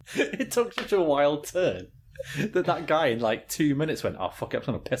 It took such a wild turn that guy in like 2 minutes went, oh fuck it, I'm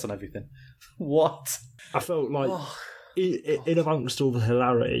going to piss on everything. What? I felt like in amongst all the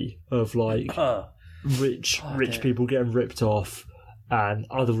hilarity of like rich people getting ripped off and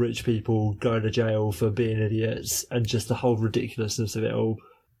other rich people going to jail for being idiots and just the whole ridiculousness of it all,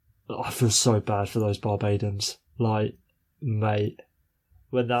 I feel so bad for those Barbadians. Like, mate,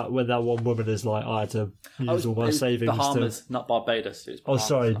 when that one woman is like, I had to use all my savings. Bahamas, not Barbados. It was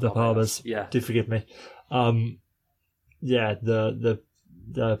Bahamas, the Bahamas. Yeah, do forgive me. Yeah, the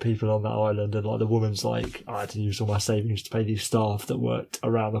people on that island, and like the woman's like, I had to use all my savings to pay these staff that worked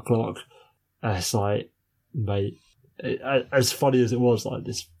around the clock. And it's like, mate, as funny as it was, like,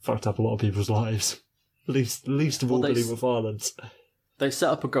 this fucked up a lot of people's lives. Least of all Billy McFarlane's. They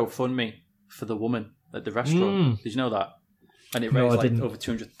set up a GoFundMe for the woman at the restaurant. Did you know that? And it raised over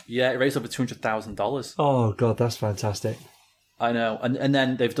 $200,000. Oh god, that's fantastic. I know. And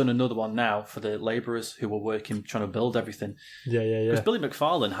then they've done another one now for the labourers who were working, trying to build everything. Yeah. Because Billy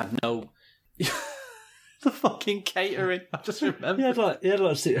McFarlane had no... the fucking catering. I just remember. He had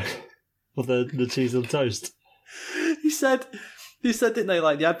the cheese on toast. He said, didn't they,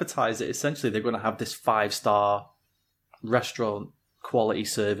 like, they advertised it, essentially they're going to have this 5-star restaurant quality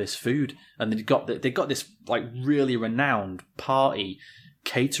service food, and they got this, like, really renowned party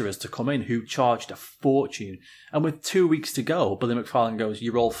caterers to come in who charged a fortune, and with 2 weeks to go, Billy McFarlane goes,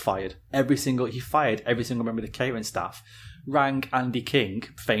 "You're all fired." He fired every single member of the catering staff, rang Andy King,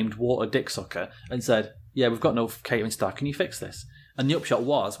 famed water dick sucker, and said, "Yeah, we've got no catering staff, can you fix this?" And the upshot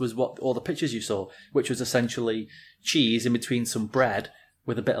was what all the pictures you saw, which was essentially cheese in between some bread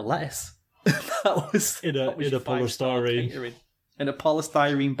with a bit of lettuce. that was in a polystyrene. In a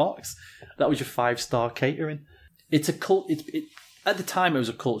polystyrene box. That was your 5-star catering. It's a at the time, it was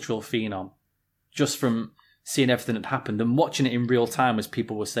a cultural phenom, just from seeing everything that happened and watching it in real time as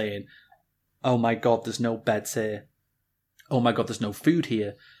people were saying, "Oh my God, there's no beds here. Oh my God, there's no food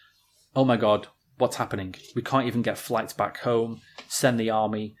here. Oh my God, what's happening? We can't even get flights back home. Send the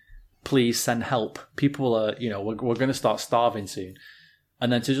army. Please send help. People are, we're going to start starving soon."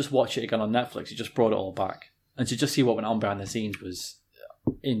 And then to just watch it again on Netflix, it just brought it all back. And to just see what went on behind the scenes was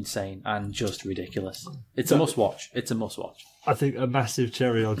insane and just ridiculous. It's a must-watch. I think a massive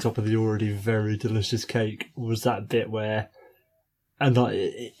cherry on top of the already very delicious cake was that bit where, and like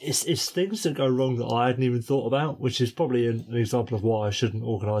it's things that go wrong that I hadn't even thought about, which is probably an example of why I shouldn't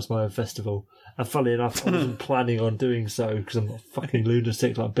organise my own festival. And funnily enough, I wasn't planning on doing so because I'm not a fucking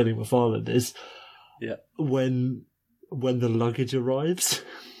lunatic like Billy McFarlane is. Yeah. When the luggage arrives,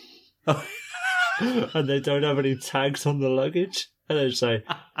 and they don't have any tags on the luggage, and they say,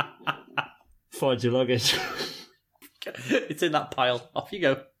 "Find your luggage." It's in that pile. Off you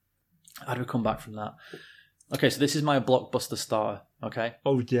go. How do we come back from that? Okay, so this is my blockbuster starter, okay?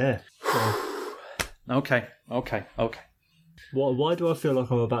 Oh, yeah. Okay. Why do I feel like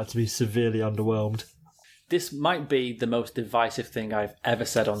I'm about to be severely underwhelmed? This might be the most divisive thing I've ever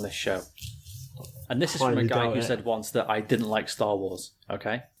said on this show. And this is from a guy who said once that I didn't like Star Wars,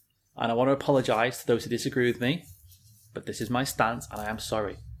 okay? And I want to apologise to those who disagree with me, but this is my stance and I am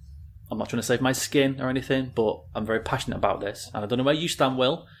sorry. I'm not trying to save my skin or anything, but I'm very passionate about this. And I don't know where you stand,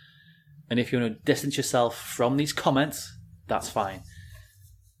 Will. And if you want to distance yourself from these comments, that's fine.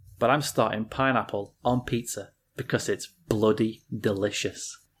 But I'm starting pineapple on pizza because it's bloody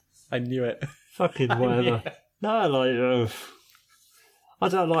delicious. I knew it. Fucking whatever. No, like, I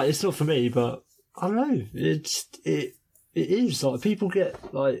don't like. It's not for me, but I don't know. It is like people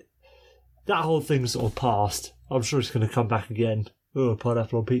get like that whole thing sort of passed. I'm sure it's going to come back again. Oh,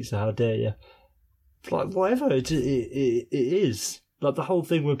 pineapple on pizza! How dare you? Like whatever. It is. Like the whole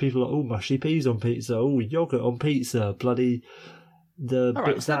thing where people are like, "Oh, mushy peas on pizza. Oh, yogurt on pizza. Bloody the all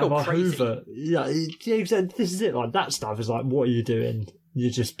right, bits out of my Hoover." Yeah, exactly. This is it. Like that stuff is like, what are you doing?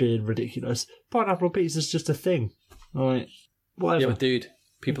 You're just being ridiculous. Pineapple on pizza is just a thing. Like whatever. Yeah, but dude,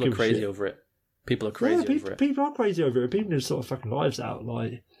 people are crazy over it. People are crazy over it. People are crazy over it. People are sort of fucking lives out.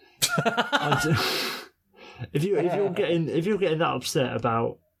 Like if you're getting that upset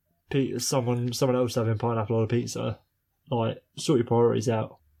about someone else having pineapple on a pizza, like sort your priorities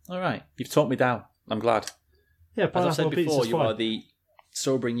out. All right, you've talked me down. I'm glad. Yeah, as I've said before, you are the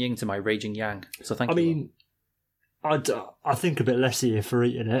sobering yin to my raging yang. So thank you. I mean, I think a bit less of you for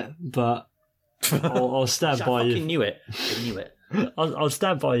eating it, but I'll stand by you. I knew it. I knew it. I'll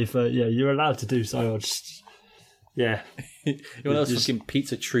stand by you for you're allowed to do so. I'll just you're one of those fucking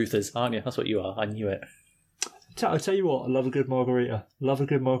pizza truthers, aren't you? That's what you are. I knew it. I'll tell you what, I love a good margarita. Love a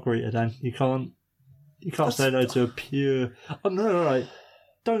good margarita, Dan. You can't say no to a pure. Oh, no.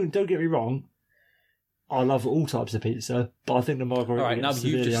 Don't get me wrong. I love all types of pizza, but I think the margarita. All right, now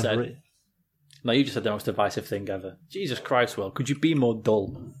you just said. No, you just said the most divisive thing ever. Jesus Christ, Will, could you be more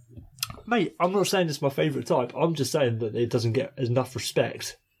dull? Mate, I'm not saying it's my favourite type. I'm just saying that it doesn't get enough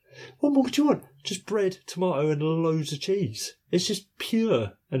respect. What more do you want? Just bread, tomato, and loads of cheese. It's just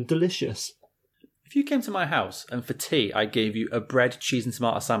pure and delicious. If you came to my house and for tea I gave you a bread, cheese and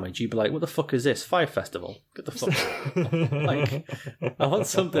tomato sandwich, you'd be like, what the fuck is this? Fire Festival? Get the fuck out. Like, I want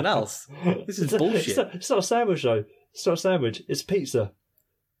something else. This is bullshit. It's not a sandwich though. It's not a sandwich. It's pizza.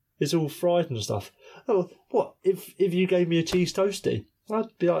 It's all fried and stuff. Oh, what? If you gave me a cheese toastie,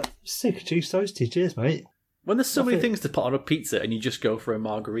 I'd be like, sick cheese toastie. Cheers, mate. When there's so many things to put on a pizza and you just go for a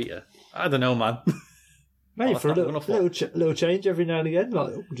margarita, I don't know, man. Mate, for a little change every now and again,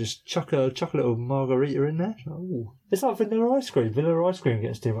 like just chuck a little margarita in there. Ooh. It's like vanilla ice cream. Vanilla ice cream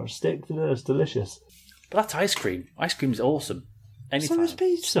gets too much stick. Vanilla's delicious. But that's ice cream. Ice cream's awesome. Anytime. So is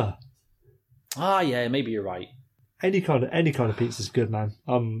pizza. Ah, yeah, maybe you're right. any kind of pizza is good, man.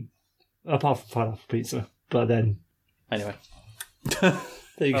 Apart from pineapple pizza, but then anyway.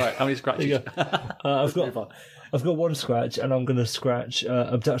 There you go. All right, how many scratches? There you go. I've got one scratch, and I'm going to scratch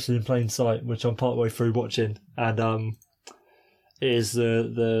Abducted in Plain Sight, which I'm partway through watching, and it is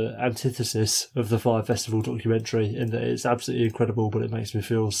the antithesis of the Fire Festival documentary in that it's absolutely incredible, but it makes me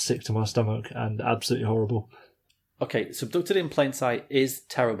feel sick to my stomach and absolutely horrible. Okay, so Abducted in Plain Sight is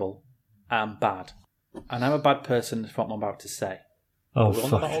terrible and bad, and I'm a bad person for what I'm about to say. Oh, we're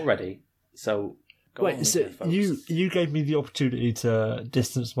fuck. on that already, so... Wait, so you gave me the opportunity to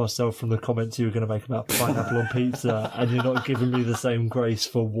distance myself from the comments you were going to make about pineapple on pizza, and you're not giving me the same grace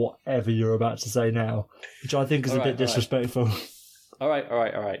for whatever you're about to say now, which I think is a bit disrespectful. All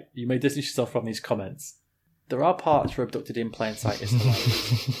right. You may distance yourself from these comments. There are parts where Abducted in Plain Sight is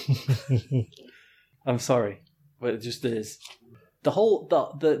hilarious. I'm sorry, but it just is.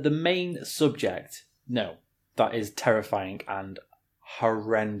 The main subject, no, that is terrifying and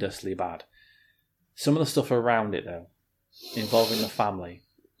horrendously bad. Some of the stuff around it, though, involving the family,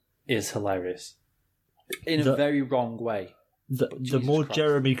 is hilarious. In a very wrong way. The more Christ.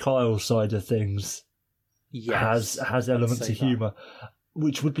 Jeremy Kyle side of things has elements of humour,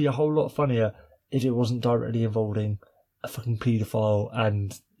 which would be a whole lot funnier if it wasn't directly involving a fucking paedophile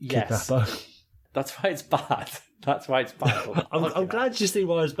and kidnapper. That's why it's bad. I'm glad you see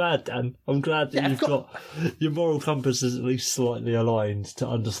why it's bad, Dan. I'm glad that you've got your moral compass is at least slightly aligned to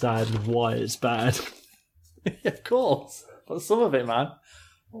understand why it's bad. Of course. But some of it, man.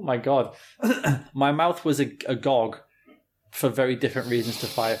 Oh my God. My mouth was agog for very different reasons to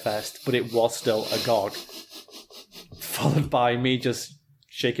Firefest, but it was still agog. Followed by me just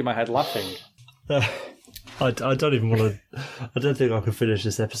shaking my head laughing. I don't even want to... I don't think I can finish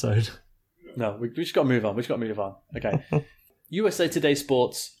this episode. No, we just got to move on. Okay. USA Today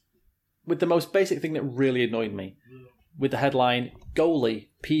Sports, with the most basic thing that really annoyed me, with the headline, goalie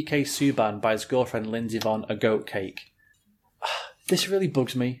PK Subban buys girlfriend Lindsey Vonn a goat cake. This really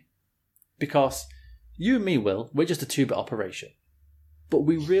bugs me, because you and me, Will, we're just a two-bit operation. But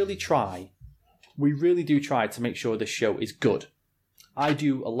we really do try to make sure this show is good. I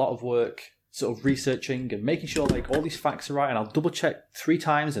do a lot of work sort of researching and making sure like all these facts are right, and I'll double check 3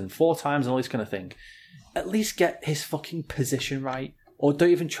 times and 4 times and all this kind of thing. At least get his fucking position right, or don't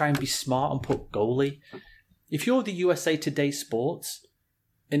even try and be smart and put goalie. If you're the USA Today Sports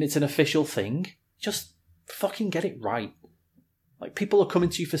and it's an official thing, just fucking get it right. Like, people are coming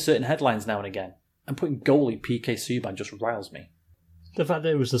to you for certain headlines now and again, and putting goalie PK Subban just riles me. The fact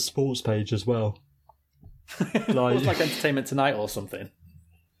that it was a sports page as well. like Entertainment Tonight or something.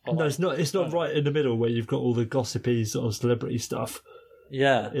 No, it's not. It's not right in the middle where you've got all the gossipy sort of celebrity stuff.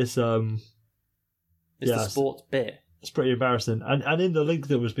 Yeah, it's the sports bit. It's pretty embarrassing. And in the link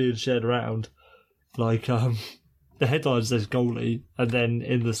that was being shared around, like the headline says goalie, and then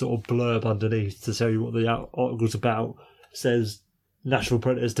in the sort of blurb underneath to tell you what the article's about says Nashville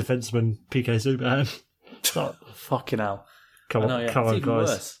Predators defenseman PK Subban. Oh, fucking hell! Come on, guys,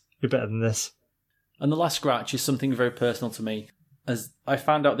 worse. You're better than this. And the last scratch is something very personal to me. As I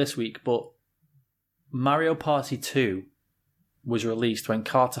found out this week, but Mario Party 2 was released when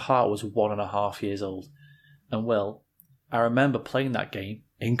Carter Hart was 1.5 years old. And well, I remember playing that game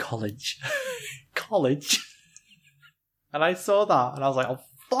in college. And I saw that and I was like, oh,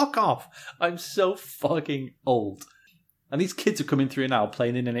 fuck off. I'm so fucking old. And these kids are coming through now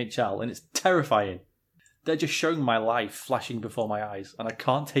playing in NHL, and it's terrifying. They're just showing my life flashing before my eyes, and I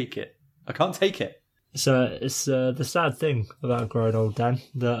can't take it. So it's the sad thing about growing old, Dan,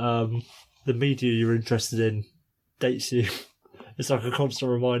 that the media you're interested in dates you. It's like a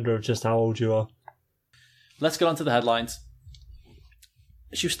constant reminder of just how old you are. Let's get on to the headlines.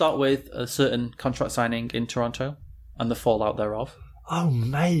 Should we start with a certain contract signing in Toronto and the fallout thereof? Oh,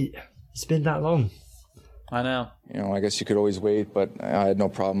 mate, it's been that long. I know. I guess you could always wait, but I had no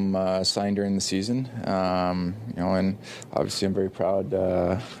problem signing during the season. And obviously I'm very proud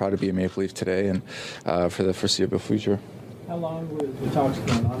to be a Maple Leaf today and for the foreseeable future. How long were the talks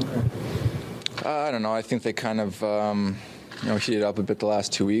going on for? I don't know. I think they kind of heated up a bit the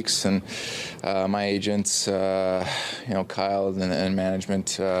last 2 weeks, and my agents, Kyle and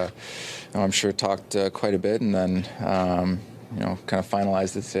management, I'm sure talked quite a bit, and then. Kind of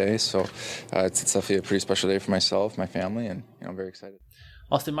finalized it today. So it's definitely a pretty special day for myself, my family, and I'm very excited.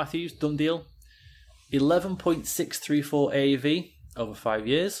 Austin Matthews, done deal. 11.634 AAV over 5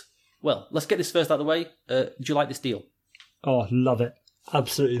 years. Well, let's get this first out of the way. Do you like this deal? Oh, love it.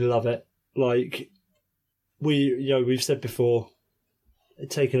 Absolutely love it. Like, we've said before,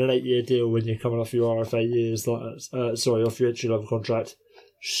 taking an 8-year deal when you're coming off your RFA years, off your entry-level contract,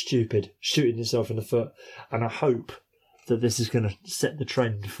 stupid, shooting yourself in the foot. And I hope that this is going to set the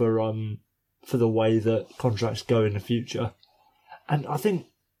trend for the way that contracts go in the future. And I think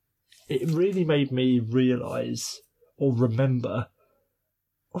it really made me realise or remember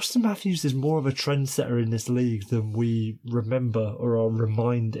Austin Matthews is more of a trendsetter in this league than we remember or are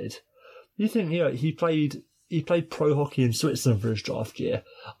reminded. You think, he played pro hockey in Switzerland for his draft year.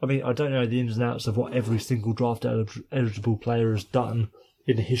 I mean, I don't know the ins and outs of what every single draft eligible player has done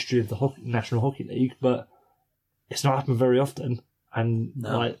in the history of the National Hockey League, but it's not happened very often. And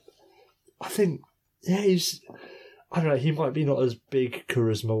I think, I don't know, he might be not as big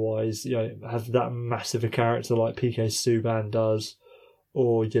charisma-wise, have that massive a character like PK Subban does,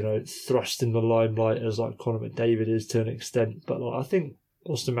 or, thrust in the limelight as like Connor McDavid is to an extent. But I think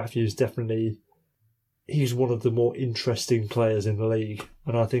Austin Matthews definitely, he's one of the more interesting players in the league.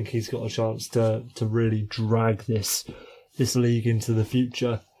 And I think he's got a chance to really drag this league into the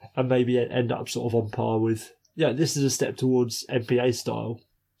future and maybe end up sort of on par with, this is a step towards NBA style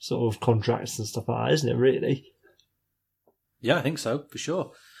sort of contracts and stuff like that, isn't it, really? Yeah, I think so, for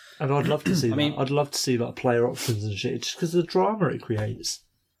sure. And I'd love to see that. I'd love to see like player options and shit, just because of the drama it creates.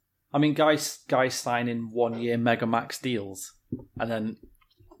 I mean, guys signing 1 year mega max deals, and then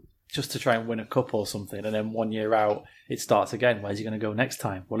just to try and win a cup or something, and then 1 year out, it starts again. Where's he going to go next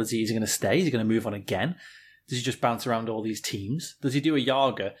time? What is he? Is he going to stay? Is he going to move on again? Does he just bounce around all these teams? Does he do a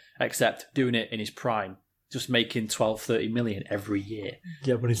Yager, except doing it in his prime? Just making 12-30 million every year.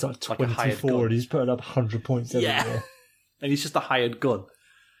 Yeah, when he's like 24 and he's putting up 100 points every year. And he's just a hired gun.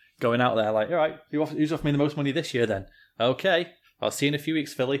 Going out there like, all right, who's offering me the most money this year then? Okay, I'll see you in a few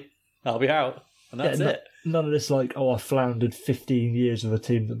weeks, Philly. I'll be out. And that's it. None of this like, I floundered 15 years with a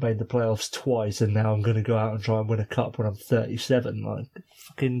team that made the playoffs twice and now I'm going to go out and try and win a cup when I'm 37. Like,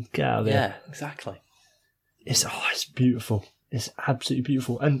 fucking get out of there. Yeah, exactly. It's beautiful. It's absolutely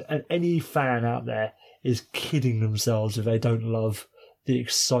beautiful. And any fan out there is kidding themselves if they don't love the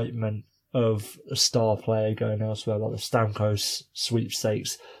excitement of a star player going elsewhere, like the Stamkos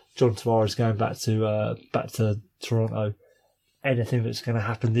sweepstakes, John Tavares going back to Toronto. Anything that's going to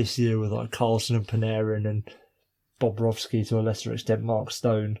happen this year with like Carlson and Panarin and Bobrovsky, to a lesser extent Mark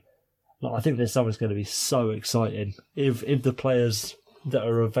Stone, like, I think there's something's going to be so exciting if the players that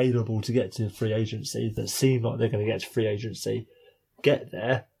are available to get to free agency, that seem like they're going to get to free agency, get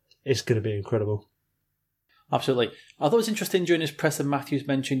there. It's going to be incredible. Absolutely. I thought it was interesting during his presser, Matthews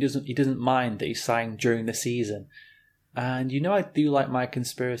mentioned he doesn't mind that he signed during the season. And I do like my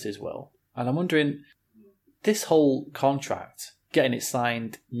conspiracies, Will. And I'm wondering, this whole contract, getting it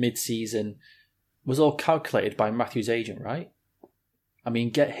signed mid-season, was all calculated by Matthews' agent, right? I mean,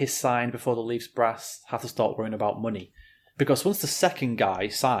 get his signed before the Leafs brass have to start worrying about money. Because once the second guy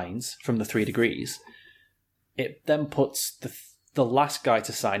signs from the 3 degrees, it then puts the last guy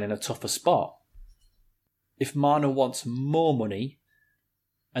to sign in a tougher spot. If Marner wants more money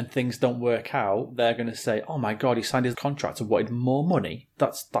and things don't work out, they're going to say, oh my God, he signed his contract and wanted more money.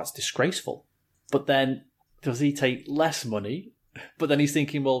 That's disgraceful. But then, does he take less money? But then he's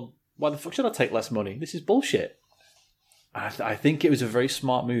thinking, well, why the fuck should I take less money? This is bullshit. I think it was a very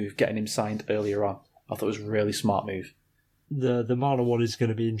smart move getting him signed earlier on. I thought it was a really smart move. The Marner one is going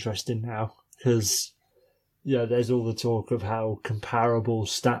to be interesting now because, there's all the talk of how comparable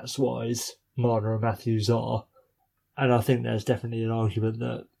stats-wise Marner and Matthews are. And I think there's definitely an argument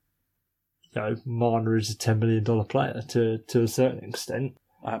that, Marner is a $10 million player to a certain extent.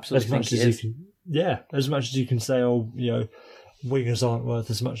 I absolutely think he is. As much as you can say, wingers aren't worth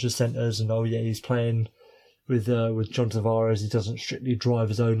as much as centres, and he's playing with John Tavares, he doesn't strictly drive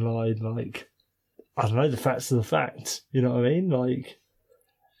his own line. Like, I don't know, the facts are the facts. You know what I mean? Like,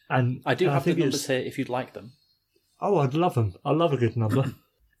 and I do have the numbers here if you'd like them. Oh, I'd love them. I love a good number.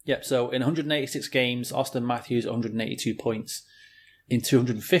 Yep, so in 186 games, Austin Matthews 182 points. In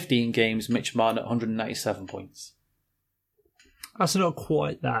 215 games, Mitch Marner 197 points. That's not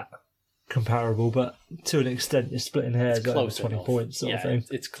quite that comparable, but to an extent, it's splitting hairs. It's close 20 enough. points sort of thing.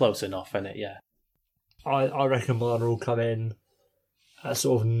 It's close enough, isn't it? Yeah. I reckon Marner will come in at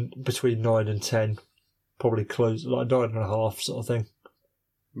sort of between 9 and 10, probably close, like 9.5 sort of thing.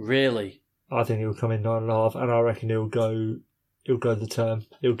 Really? I think he'll come in 9.5, and I reckon he'll go the term.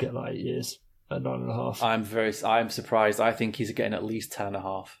 He'll get like 8 years at 9.5. I'm surprised. I think he's getting at least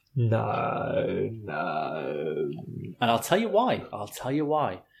 10.5. No. And I'll tell you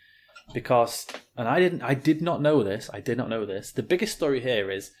why. Because, and I did not know this. The biggest story here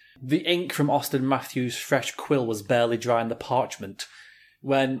is the ink from Austin Matthews' fresh quill was barely dry on the parchment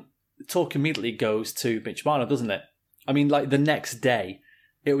when talk immediately goes to Mitch Marner, doesn't it? I mean, like the next day,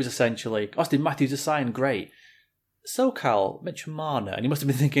 it was essentially, Austin Matthews is signed, great. so Cal, Mitch Marner, and he must have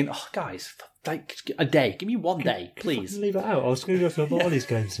been thinking, oh, guys, like a day. Give me 1 day, please. Leave it out. I was going to go to a Marlies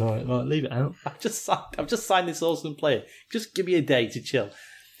game tonight. Like, leave it out. I've just signed this awesome player. Just give me a day to chill.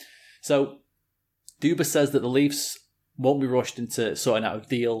 So, Dubas says that the Leafs won't be rushed into sorting out a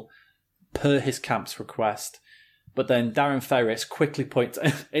deal per his camp's request. But then Darren Ferris quickly points,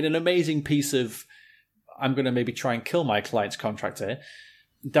 in an amazing piece of, I'm going to maybe try and kill my client's contract here,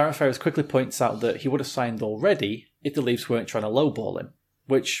 Darren Ferris quickly points out that he would have signed already if the Leafs weren't trying to lowball him,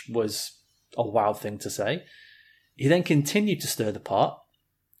 which was a wild thing to say. He then continued to stir the pot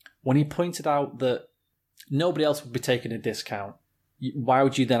when he pointed out that nobody else would be taking a discount. Why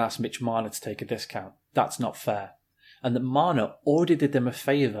would you then ask Mitch Marner to take a discount? That's not fair. And that Marner already did them a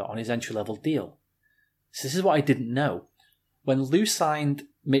favour on his entry-level deal. So this is what I didn't know. When Lou signed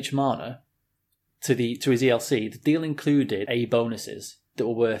Mitch Marner to his ELC, the deal included A bonuses that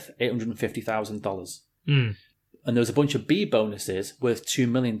were worth $850,000. And there was a bunch of B bonuses worth $2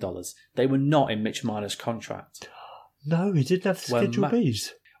 million. They were not in Mitch Marner's contract. No, he didn't have the Schedule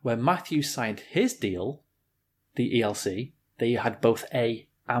Bs. When Matthews signed his deal, the ELC, they had both A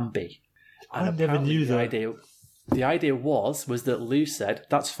and B. And I never knew that. The idea was that Lou said,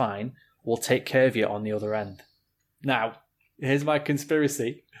 that's fine, we'll take care of you on the other end. Now, here's my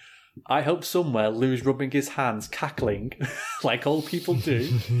conspiracy. I hope somewhere Lou's rubbing his hands, cackling, like old people do,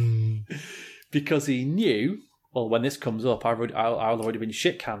 because he knew, well, when this comes up, I'll already been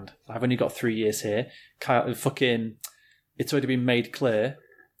shit-canned. I've only got 3 years here. It's already been made clear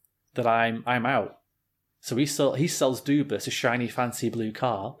that I'm out. So he sells Dubas a shiny, fancy blue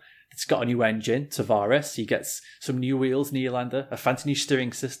car. It's got a new engine, Tavares. He gets some new wheels, Nylander, a fancy new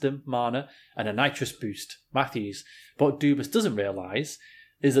steering system, Marner, and a nitrous boost, Matthews. But what Dubas doesn't realise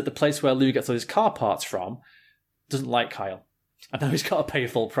is that the place where Lou gets all his car parts from doesn't like Kyle. And now he's got to pay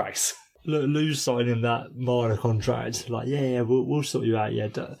full price. Lou's signing that Marner contract. Like, we'll sort you out,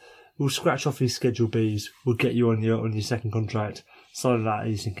 we'll scratch off his Schedule Bs, we'll get you on your second contract. Signing that,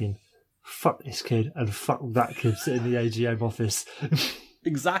 he's thinking, fuck this kid, and fuck that kid sitting in the AGM office.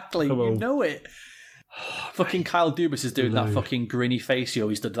 Exactly, you know it. Fucking Kyle Dubas is doing that fucking grinny face he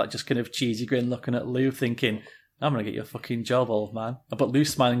always did, that just kind of cheesy grin looking at Lou thinking, I'm going to get your fucking job, old man. But Lou's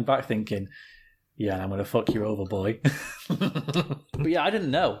smiling back thinking, yeah, I'm going to fuck you over, boy. But yeah, I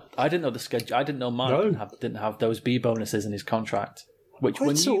didn't know. I didn't know the schedule. I didn't know Mark didn't have those B bonuses in his contract. Which,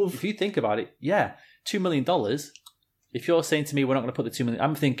 if you think about it, yeah, $2 million. If you're saying to me we're not going to put the $2 million,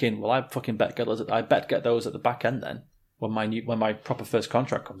 I'm thinking, well, I fucking bet get those. I bet get those at the back end then when my proper first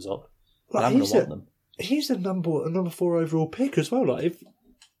contract comes up. Like, I'm going to want them. He's a number 4 overall pick as well. Like, if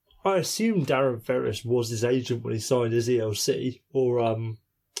I assume Darren Ferris was his agent when he signed his ELC, or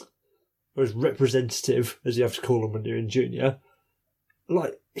his representative, as you have to call him when you're in junior.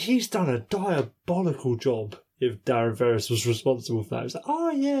 Like, he's done a diabolical job. If Darren Ferris was responsible for that, it's like,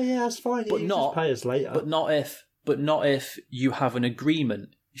 oh yeah, that's fine. But just pay us later. But not if you have an agreement.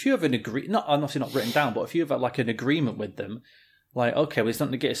 If you have an agreement, obviously not written down, but if you have like an agreement with them, like, okay, well, he's not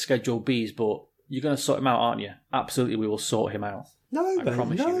going to get his Schedule Bs, but you're going to sort him out, aren't you? Absolutely, we will sort him out. No.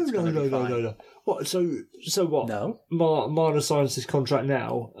 What? So what? No. Marner signs his contract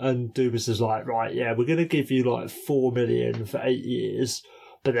now, and Dubas is like, right, yeah, we're going to give you like $4 million for 8 years,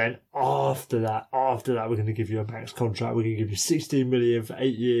 but then after that, we're going to give you a max contract. We're going to give you $16 million for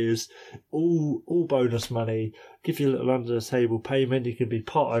 8 years, all bonus money. Give you a little under the table payment. You can be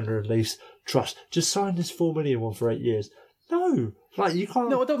part owner at least. Trust. Just sign this $4 million one for 8 years. No. Like, you can't.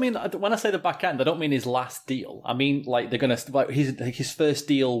 No, I don't mean, when I say the back end, I don't mean his last deal. I mean, like, they're going to, like, his first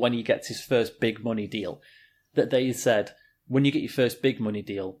deal when he gets his first big money deal. That they said, when you get your first big money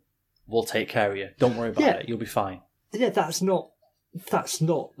deal, we'll take care of you. Don't worry about it. You'll be fine. Yeah, that's not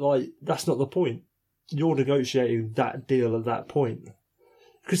the point. You're negotiating that deal at that point.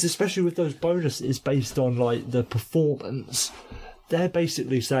 Because especially with those bonuses based on, like, the performance, they're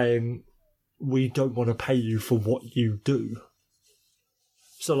basically saying, we don't want to pay you for what you do.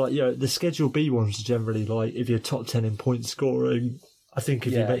 So, like, the Schedule B ones are generally, like, if you're top 10 in point scoring, I think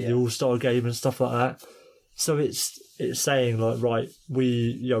if you make the All-Star game and stuff like that. So it's saying, like, right,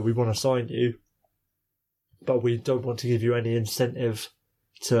 we want to sign you, but we don't want to give you any incentive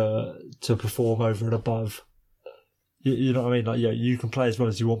to perform over and above. You know what I mean? Like, you can play as well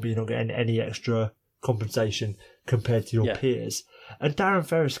as you want, but you're not getting any extra compensation compared to your peers. And Darren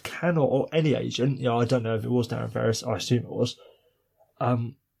Ferris cannot, or any agent, I don't know if it was Darren Ferris, I assume it was,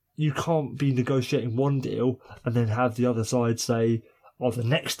 you can't be negotiating one deal and then have the other side say, oh, the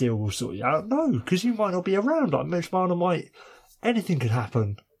next deal will sort you out. No, because you might not be around. Like, Mitch Marner anything could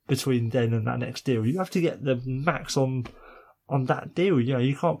happen between then and that next deal. You have to get the max on that deal.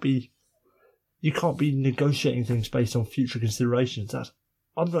 You can't be You can't be negotiating things based on future considerations.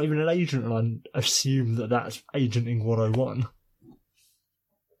 I'm not even an agent, and I assume that that's agenting 101.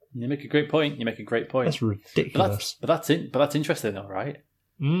 You make a great point. That's ridiculous. But that's interesting, though, right?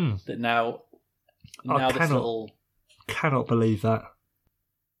 That now cannot believe that.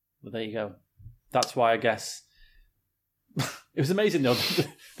 Well, there you go. That's why I guess it was amazing, though,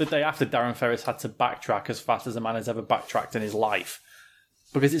 the day after Darren Ferris had to backtrack as fast as a man has ever backtracked in his life.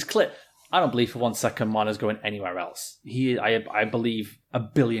 Because it's clear, I don't believe for 1 second Marner's going anywhere else. I believe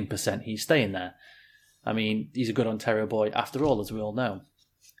 1,000,000,000% he's staying there. I mean, he's a good Ontario boy after all, as we all know.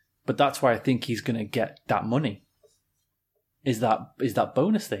 But that's why I think he's going to get that money. Is that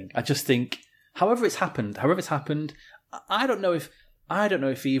bonus thing? I just think, however it's happened, I don't know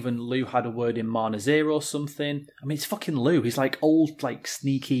if even Lou had a word in Marner's ear or something. I mean, it's fucking Lou. He's like old, like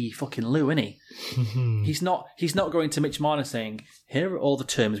sneaky fucking Lou, isn't he? He's not going to Mitch Marner saying, "Here are all the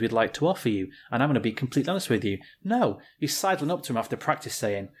terms we'd like to offer you, and I'm going to be completely honest with you." No, he's sidling up to him after practice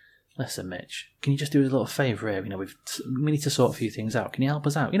saying, "Listen, Mitch, can you just do us a little favour here? You know, we need to sort a few things out. Can you help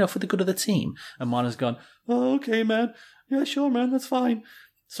us out? You know, for the good of the team." And Marner's gone, "Oh, okay, man. Yeah, sure, man. That's fine."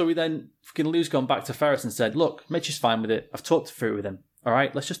 So fucking Lou's gone back to Ferris and said, "Look, Mitch is fine with it. I've talked through it with him. All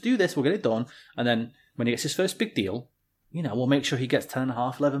right, let's just do this. We'll get it done. And then when he gets his first big deal, you know, we'll make sure he gets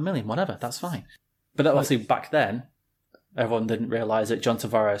 10.5, 11 million, whatever. That's fine." But obviously back then, everyone didn't realise that John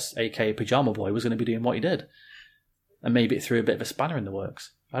Tavares, a.k.a. Pajama Boy, was going to be doing what he did. And maybe it threw a bit of a spanner in the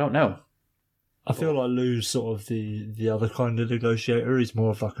works. I don't know. I feel like Lou's sort of the other kind of negotiator. He's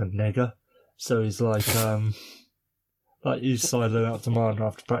more of like a negger. So he's like you sidling out to Marner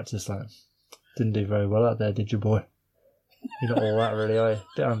after practice, like, "Didn't do very well out there, did you, boy? You're not all that really, are you?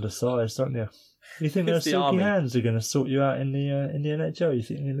 Bit undersized, aren't you? You think those silky hands are going to sort you out in the NHL? You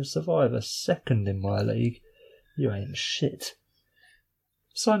think you're going to survive a second in my league? You ain't shit."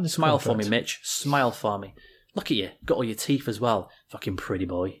 Sign the Smile contract. for me, Mitch. Smile for me. Look at you. Got all your teeth as well. Fucking pretty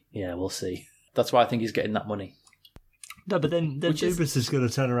boy. Yeah, we'll see. That's why I think he's getting that money. No, but then Dubas is going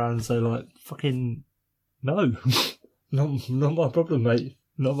to turn around and say, like, "Fucking no." Not my problem, mate.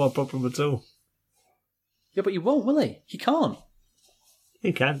 Not my problem at all. Yeah, but he won't, will he? He can't.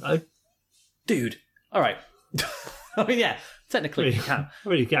 He can, though. Dude. All right. I mean, yeah, technically he can.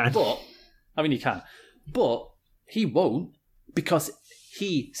 Well, you can. He can. But he won't, because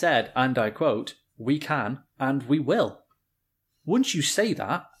he said, and I quote, "We can and we will." Once you say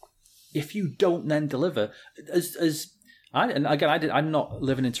that, if you don't then deliver, I'm not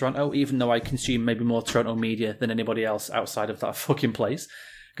living in Toronto, even though I consume maybe more Toronto media than anybody else outside of that fucking place,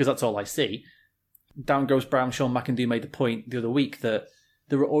 because that's all I see. Down goes Brown. Sean McIndoe made the point the other week that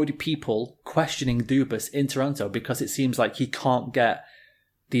there were already people questioning Dubas in Toronto because it seems like he can't get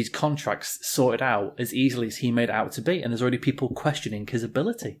these contracts sorted out as easily as he made it out to be, and there's already people questioning his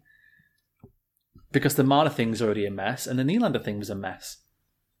ability. Because the Marner thing's already a mess, and the Nylander thing was a mess.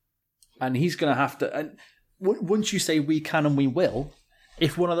 And he's going to have to... And once you say "we can and we will,"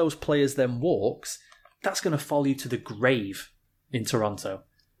 if one of those players then walks, that's going to follow you to the grave in Toronto.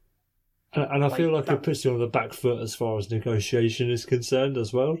 And I feel like it puts you on the back foot as far as negotiation is concerned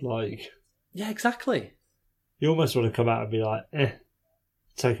as well. Like, yeah, exactly. You almost want to come out and be like,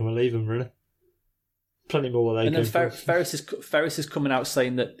 take them or leave them, really. Plenty more where they and go. And then Ferris is coming out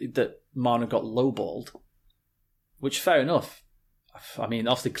saying that Marner got lowballed, which fair enough. I mean,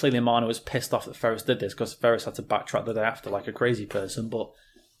 obviously, clearly Marner was pissed off that Ferris did this because Ferris had to backtrack the day after like a crazy person, but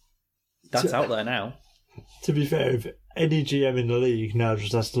that's out there now. To be fair, if any GM in the league now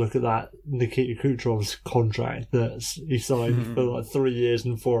just has to look at that Nikita Kucherov's contract that he signed for like 3 years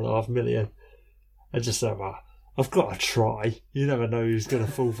and $4.5 million and just say, "Well, I've got to try." You never know who's going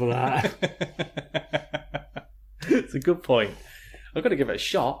to fall for that. It's a good point. I've got to give it a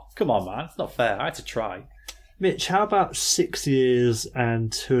shot. Come on, man. It's not fair. I had to try. Mitch, how about 6 years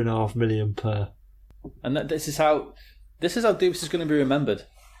and $2.5 million per? And this is how Dubas is going to be remembered.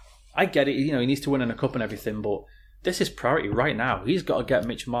 I get it, you know, he needs to win in a cup and everything, but this is priority right now. He's got to get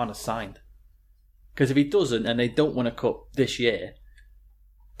Mitch Marner signed. Because if he doesn't, and they don't win a cup this year,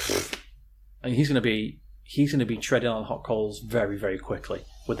 I mean, he's going to be treading on hot coals very, very quickly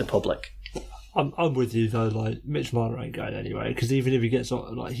with the public. I'm with you though. Like, Mitch Marner ain't going anywhere because even if he gets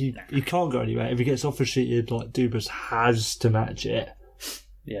like he can't go anywhere. If he gets offer sheeted, like Dubas has to match it.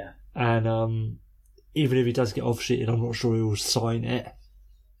 Yeah. And even if he does get offer sheeted, I'm not sure he will sign it.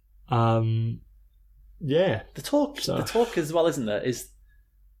 Yeah. The talk as well, isn't there? Is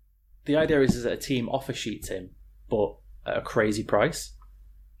the idea is that a team offer sheets him, but at a crazy price.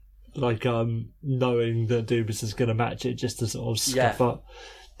 Like knowing that Dubas is going to match it just to sort of scuff up.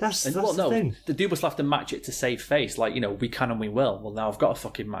 That's the thing. The Dubas will have to match it to save face. Like, you know, we can and we will. Well, now I've got to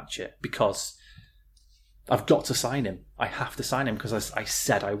fucking match it because I've got to sign him. I have to sign him because I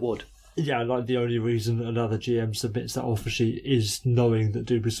said I would. Yeah, like the only reason another GM submits that offer sheet is knowing that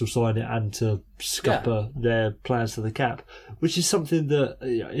Dubas will sign it and to scupper their plans for the cap, which is something that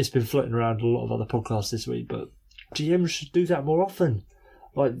it's been floating around a lot of other podcasts this week, but GMs should do that more often.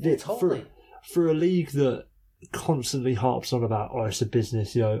 Like Totally. for a league that constantly harps on about, it's a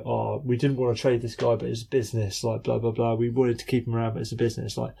business, we didn't want to trade this guy, but it's a business, like blah, blah, blah. We wanted to keep him around, but it's a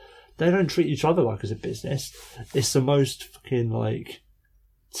business. Like, they don't treat each other like it's a business. It's the most fucking, like,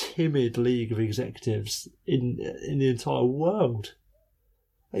 timid league of executives in the entire world.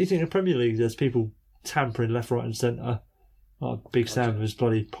 You think in the Premier League there's people tampering left, right and centre, like Big Sam with his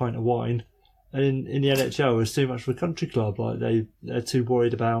bloody pint of wine, and in the NHL it's too much for a country club. Like they're too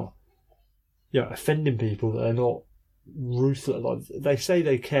worried about offending people that they're not ruthless. Like they say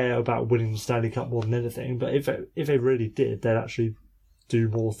they care about winning the Stanley Cup more than anything, but if they really did, they'd actually do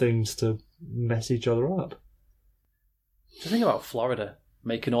more things to mess each other up. Just think about Florida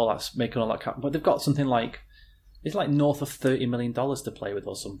making all that cap, but they've got something like it's like north of $30 million to play with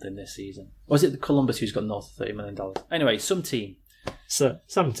or something this season. Or is it the Columbus who's got north of $30 million? Anyway, some team. So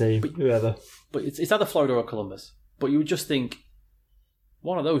some team, whoever. But it's either Florida or Columbus. But you would just think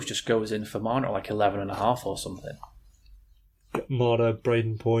one of those just goes in for Marner at like 11.5 or something. Marner,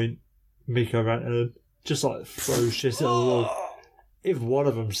 Braden Point, Mikko Rantanen, just like throw shit at the wall. If one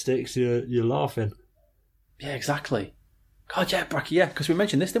of them sticks, you're laughing. Yeah, exactly. God, yeah, Bracky, yeah, because we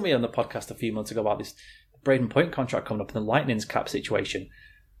mentioned this, didn't we, on the podcast a few months ago about this Braden Point contract coming up and the Lightning's cap situation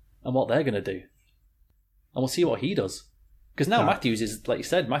and what they're going to do. And we'll see what he does. Because now Matthews is, like you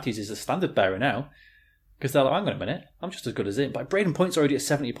said, Matthews is a standard bearer now. Because they're like, hang on a minute, I'm just as good as him. But Braden Point's already at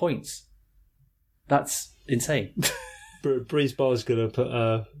 70 points. That's insane. Breeze Bar's going to put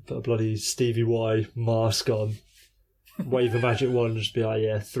a bloody Stevie Y mask on, wave a magic wand and just be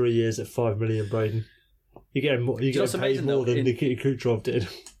like, 3 years at $5 million, Braden. You're getting paid more than Nikita Kucherov did.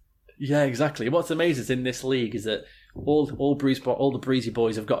 Yeah, exactly. What's amazing is in this league is that all the Breezy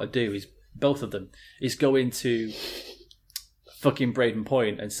boys have got to do is, both of them, is go into fucking Braden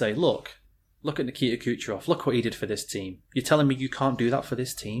Point and say, look at Nikita Kucherov, look what he did for this team. You're telling me you can't do that for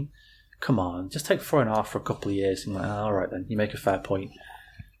this team? Come on, just take 4.5 for a couple of years. And all right then, you make a fair point.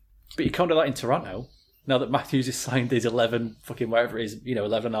 But you can't do that in Toronto. Now that Matthews has signed his 11 fucking whatever it is,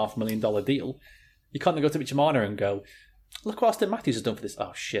 $11.5 million deal. You can't go to Mitch Marner and go, look what Austin Matthews has done for this.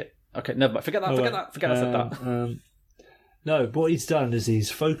 Oh, shit. Okay, never mind. Forget that. Forget I said that. No, what he's done is he's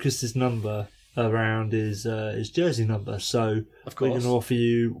focused his number around his jersey number. So we're going to offer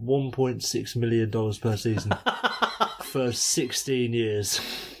you $1.6 million per season for 16 years.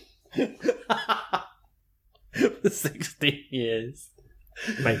 For 16 years.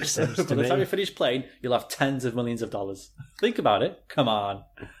 Makes sense to me. By the time you finish playing, you'll have tens of millions of dollars. Think about it. Come on.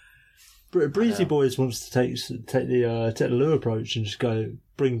 Breezy Boys wants to take the Lou approach and just go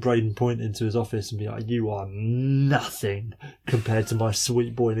bring Braden Point into his office and be like, you are nothing compared to my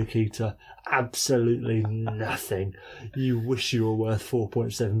sweet boy Nikita. Absolutely nothing. You wish you were worth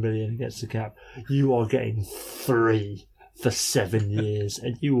 4.7 million against the cap. You are getting 3 for 7 years,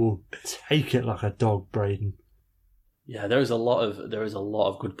 and you will take it like a dog, Braden. Yeah, there is a lot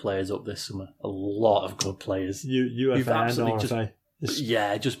of good players up this summer. A lot of good players. UFA and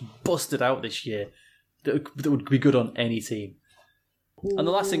RFA. Just busted out this year. That would be good on any team. Ooh. And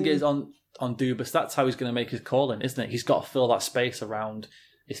the last thing is on Dubas, that's how he's going to make his call in, isn't it? He's got to fill that space around,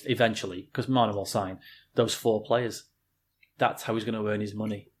 eventually, because Marner will sign those 4 players. That's how he's going to earn his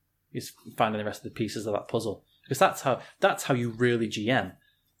money. He's finding the rest of the pieces of that puzzle. Because that's how you really GM.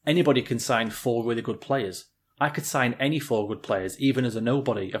 Anybody can sign 4 really good players. I could sign any 4 good players, even as a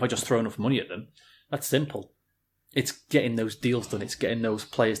nobody, if I just throw enough money at them. That's simple. It's getting those deals done. It's getting those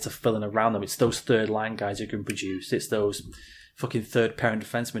players to fill in around them. It's those third line guys who can produce. It's those fucking third pair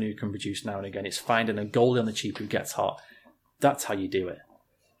defensemen who can produce now and again. It's finding a goalie on the cheap who gets hot. That's how you do it.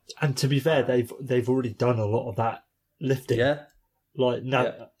 And to be fair, they've already done a lot of that lifting. Yeah. Like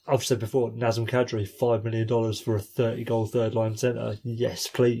I've said before, Nazem Kadri, $5 million for a 30-goal third-line centre. Yes,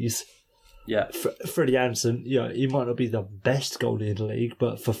 please. Yeah. Freddie Anderson, he might not be the best goalie in the league,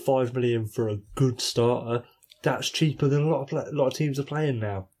 but for $5 million for a good starter, that's cheaper than a lot of teams are paying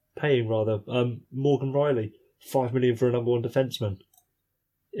now. Morgan Riley, $5 million for a number 1 defenseman.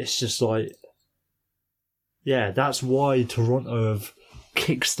 It's just like, that's why Toronto have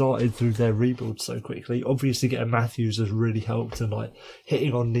kick-started through their rebuild so quickly. Obviously, getting Matthews has really helped, and like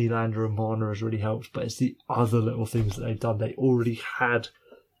hitting on Nylander and Marner has really helped. But it's the other little things that they've done. They already had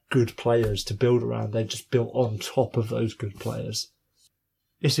good players to build around. They just built on top of those good players.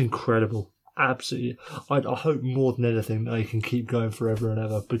 It's incredible. Absolutely. I hope more than anything they can keep going forever and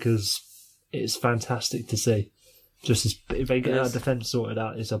ever, because it's fantastic to see. Just if they get that defence sorted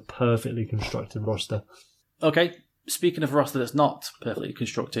out, it's a perfectly constructed roster. Okay, speaking of a roster that's not perfectly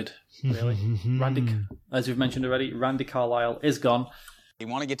constructed, really, as we've mentioned already, Randy Carlyle is gone. We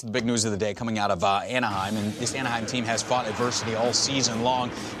want to get to the big news of the day coming out of Anaheim, and this Anaheim team has fought adversity all season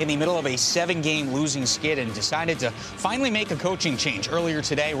long in the middle of a 7-game losing skid and decided to finally make a coaching change. Earlier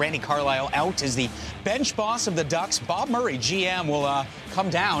today, Randy Carlyle out as the bench boss of the Ducks. Bob Murray, GM, will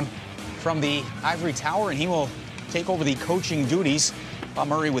come down from the ivory tower, and he will take over the coaching duties. Bob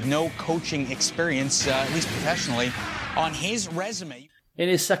Murray with no coaching experience, at least professionally, on his resume. In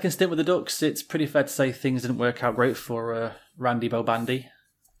his second stint with the Ducks, it's pretty fair to say things didn't work out great for Randy Bobandy.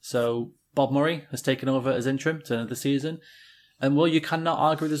 So Bob Murray has taken over as interim to end the season. And, well, you cannot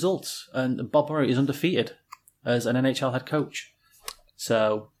argue with results. And Bob Murray is undefeated as an NHL head coach.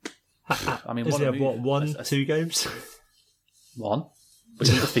 So, I mean... Is he one, 2 games? One. But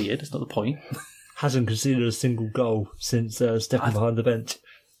he's undefeated. That's not the point. Hasn't conceded a single goal since stepping behind the bench.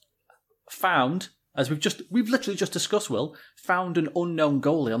 Found... As we've literally just discussed, Will, found an unknown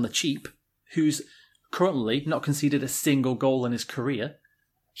goalie on the cheap who's currently not conceded a single goal in his career.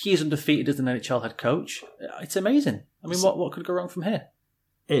 He is undefeated as an NHL head coach. It's amazing. I mean, what could go wrong from here?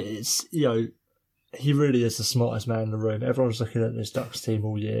 It's, he really is the smartest man in the room. Everyone's looking at this Ducks team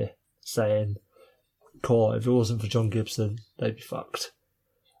all year saying, "Cool, if it wasn't for John Gibson, they'd be fucked."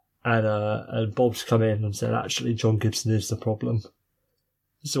 And Bob's come in and said, actually, John Gibson is the problem.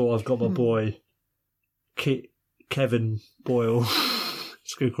 So I've got my boy... Kevin Boyle.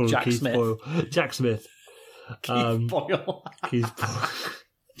 It's going to call him Jack Keith Smith. Boyle. Jack Smith. Keith Boyle. Keith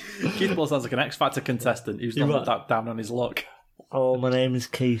Boyle. Keith Boyle sounds like an X Factor contestant who's not that down on his luck. Oh, my name is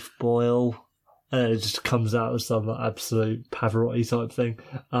Keith Boyle. And it just comes out as some absolute Pavarotti type thing.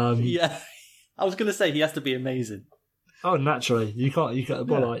 Yeah. I was going to say he has to be amazing. Oh, naturally. You can't,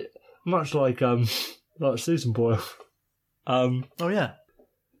 well, like, much like Susan Boyle. Oh, yeah.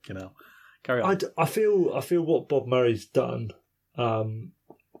 Carry on. I feel what Bob Murray's done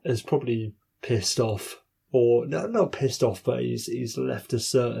has probably pissed off, or not pissed off, but he's left a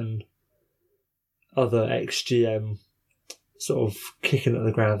certain other ex-GM sort of kicking at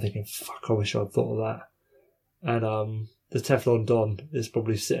the ground, thinking, "Fuck, I wish I'd thought of that." And the Teflon Don is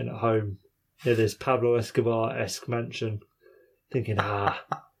probably sitting at home in this Pablo Escobar-esque mansion, thinking,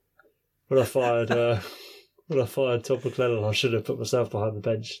 when I fired Todd McClellan, I should have put myself behind the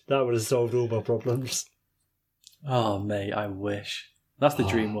bench. That would have solved all my problems. Oh, mate, I wish. That's the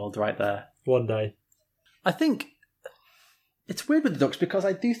dream world right there. One day. I think it's weird with the Ducks because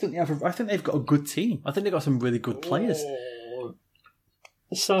I do think I think they've got a good team. I think they've got some really good players.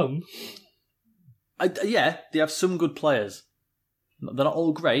 Some. Yeah, they have some good players. They're not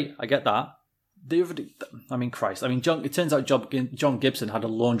all great, I get that. It turns out John Gibson had a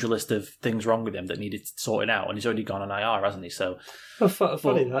laundry list of things wrong with him that needed sorting out, and he's already gone on IR, hasn't he? So,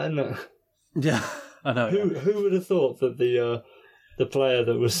 funny that, isn't it? Yeah, I know. Who would have thought that the player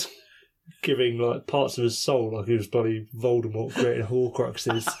that was giving like parts of his soul, like he was bloody Voldemort creating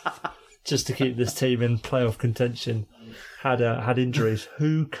Horcruxes just to keep this team in playoff contention, had injuries?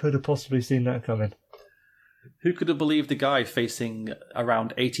 Who could have possibly seen that coming? Who could have believed the guy facing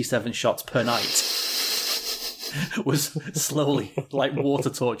around 87 shots per night was slowly, like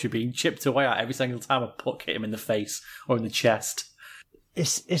water torture, being chipped away at every single time a puck hit him in the face or in the chest?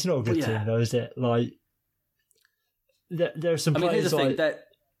 It's not a good team, though, is it? Like, there are some players. Here's the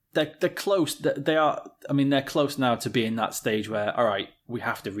thing: they're close. They are. I mean, they're close now to being that stage where, all right, we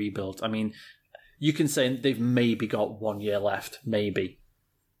have to rebuild. I mean, you can say they've maybe got 1 year left, maybe.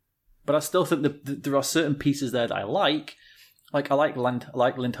 But I still think that there are certain pieces there that I like. Like I like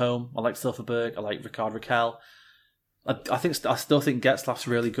Lindholm, I like Silfverberg, I like Rickard Rakell. I still think Getzlaf's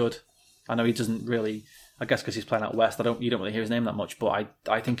really good. I know he doesn't really. I guess because he's playing out west, you don't really hear his name that much. But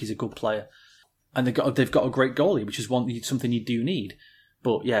I think he's a good player, and they've got a great goalie, which is something you do need.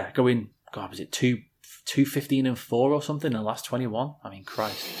 But yeah, was it 2-15-4 or something in the last 21? I mean,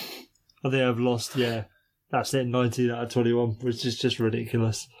 Christ. I think I've lost. Yeah, that's it. 19 out of 21, which is just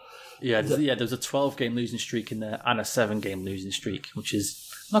ridiculous. Yeah, there's a 12-game losing streak in there and a 7-game losing streak, which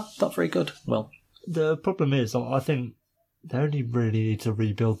is not very good. Well, the problem is, I think they only really need to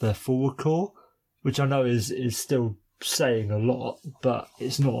rebuild their forward core, which I know is still saying a lot, but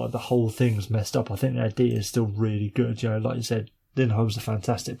it's not like the whole thing's messed up. I think their D is still really good. Like you said, Lindholm's a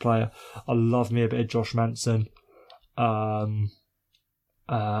fantastic player. I love me a bit of Josh Manson. Who's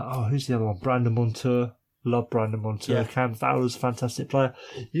the other one? Brandon Montour. Love Brandon Montour. Yeah. Cam Fowler's a fantastic player.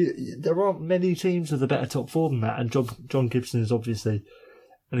 There aren't many teams with a better top four than that, and John Gibson is obviously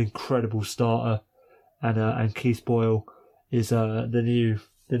an incredible starter, and Keith Boyle is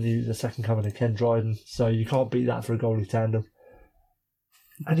the the second coming of Ken Dryden. So you can't beat that for a goalie tandem.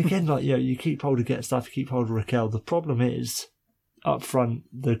 And again, you keep hold of Getzlaf, you keep hold of Raquel. The problem is, up front,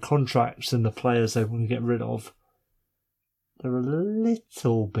 the contracts and the players they want to get rid of, they're a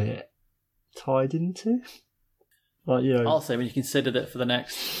little bit tied into. Also, when you consider that for the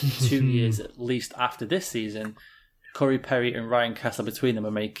next 2 years, at least after this season, Corey Perry and Ryan Kessler between them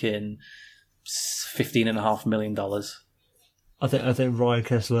are making $15.5 million. I think Ryan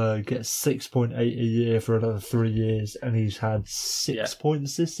Kessler gets 6.8 a year for another 3 years, and he's had 6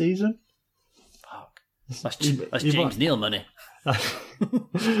 points this season. Fuck. That's James Neal money.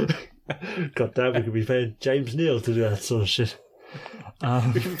 God damn, we could be paying James Neal to do that sort of shit.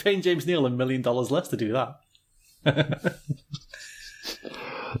 We could be paying James Neal $1 million less to do that.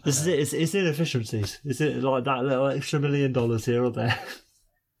 This is it. It's inefficiencies. Is it like that little extra $1 million here or there?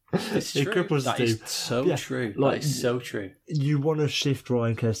 It's true. That is so true. That is so true. You want to shift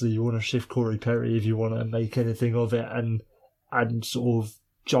Ryan Kessler, you want to shift Corey Perry if you want to make anything of it and sort of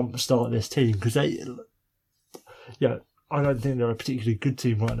jumpstart this team, because I don't think they're a particularly good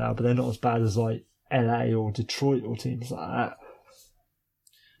team right now, but they're not as bad as like LA or Detroit or teams like that.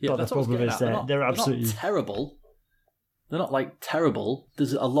 Yeah, but the problem is they're absolutely not terrible. They're not like terrible.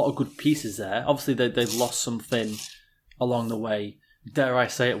 There's a lot of good pieces there. Obviously, they've lost something along the way. Dare I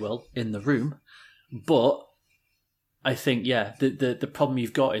say it, Will, in the room. But I think, the problem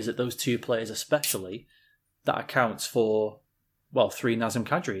you've got is that those two players especially, that accounts for, 3 Nazem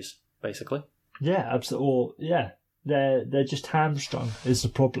Kadris, basically. Yeah, absolutely. Or, they're just hamstrung is the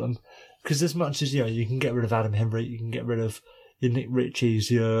problem. Because as much as, you can get rid of Adam Henry, you can get rid of your Nick Ritchies,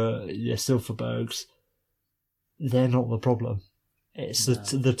 your Silverbergs, they're not the problem. It's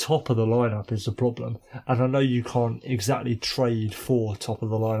the top of the lineup is the problem. And I know you can't exactly trade for top of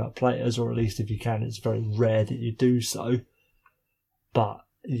the lineup players, or at least if you can, it's very rare that you do so. But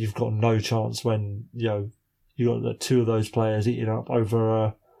you've got no chance when, you got the two of those players eating up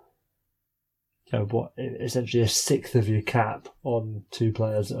over essentially a sixth of your cap on two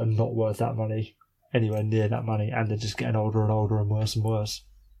players that are not worth that money, anywhere near that money, and they're just getting older and older and worse and worse.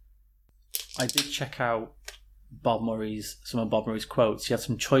 I did check out some of Bob Murray's quotes. He had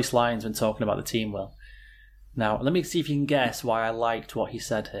some choice lines when talking about the team, Will. Now, let me see if you can guess why I liked what he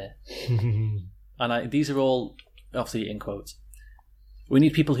said here. And these are all, obviously, in quotes. We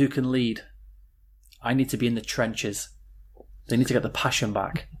need people who can lead. I need to be in the trenches. They need to get the passion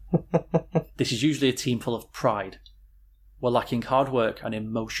back. This is usually a team full of pride. We're lacking hard work and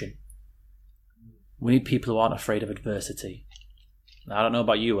emotion. We need people who aren't afraid of adversity. Now, I don't know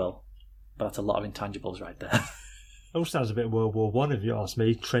about you, Will, but that's a lot of intangibles right there. It all sounds a bit World War One, if you ask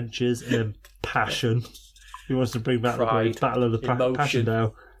me. Trenches and passion. He wants to bring back pride, the Battle of the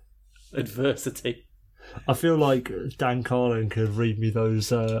Passchendaele. Adversity. I feel like Dan Carlin could read me those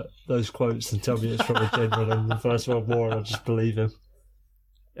quotes and tell me it's from a general in the First World War, and I'll just believe him.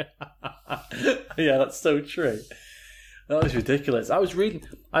 Yeah, that's so true. That was ridiculous. I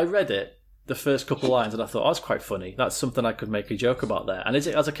read it, the first couple of lines, and I thought, that's quite funny. That's something I could make a joke about there. And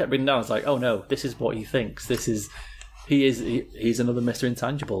as I kept reading down, I was like, oh no, this is what he thinks. He's another Mr.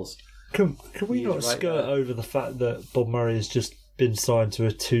 Intangibles. Can we not skirt over the fact that Bob Murray has just been signed to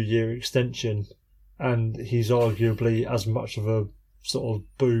a 2-year extension, and he's arguably as much of a sort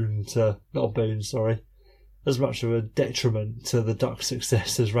of as much of a detriment to the Ducks'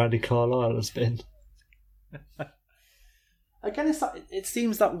 success as Randy Carlyle has been? Again, it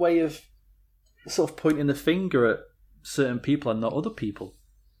seems that way of sort of pointing the finger at certain people and not other people.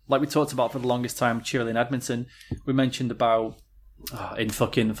 Like we talked about for the longest time, Cheerlean Edmondson. We mentioned about in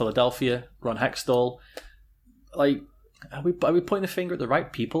fucking Philadelphia, Ron Hextall. Like, are we pointing the finger at the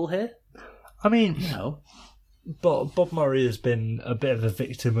right people here? I mean, but Bob Murray has been a bit of a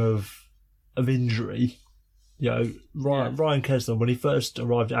victim of injury. Ryan Kessler, when he first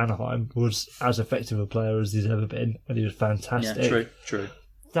arrived at Anaheim, was as effective a player as he's ever been, and he was fantastic. Yeah, true.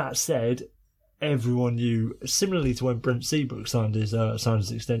 That said, everyone knew, similarly to when Brent Seabrook signed his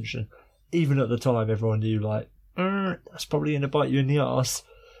extension, even at the time, everyone knew, that's probably going to bite you in the arse.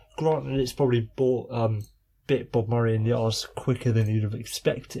 Granted, it's probably bit Bob Murray in the arse quicker than he'd have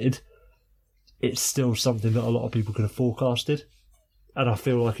expected. It's still something that a lot of people could have forecasted. And I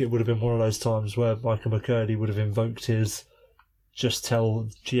feel like it would have been one of those times where Michael McCurdy would have invoked his just tell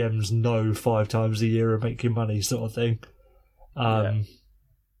GMs no 5 times a year and make you money sort of thing. I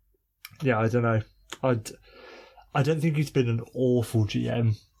don't know. I don't think he's been an awful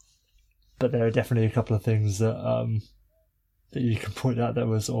GM, but there are definitely a couple of things that you can point out that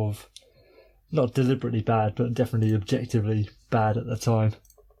were sort of not deliberately bad, but definitely objectively bad at the time.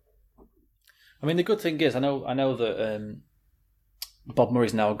 I mean, the good thing is, I know that Bob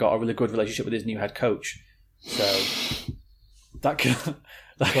Murray's now got a really good relationship with his new head coach. So that can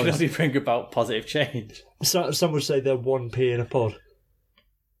only bring about positive change. So, some would say they're 1p in a pod.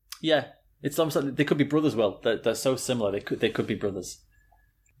 Yeah, it's almost like they could be brothers. Well, they're so similar. They could be brothers.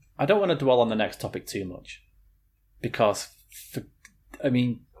 I don't want to dwell on the next topic too much because,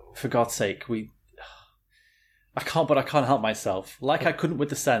 for God's sake, I can't help myself. Like I couldn't with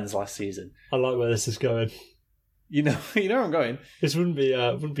the Sens last season. I like where this is going. You know where I'm going. This wouldn't be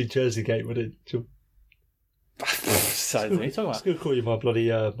Jerseygate, would it? What are you talking about? I was going to call you my bloody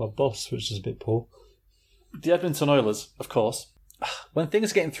my boss, which is a bit poor. The Edmonton Oilers, of course. When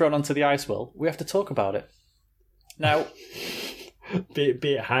things are getting thrown onto the ice, Will, we have to talk about it. Now, be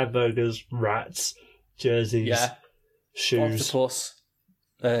it hamburgers, rats, jerseys, shoes, octopus,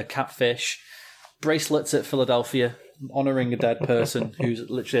 catfish, bracelets at Philadelphia, honouring a dead person who's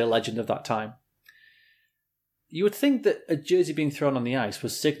literally a legend of that time. You would think that a jersey being thrown on the ice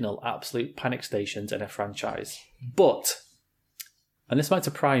would signal absolute panic stations in a franchise. But, and this might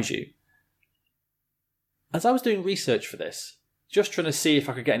surprise you, as I was doing research for this, just trying to see if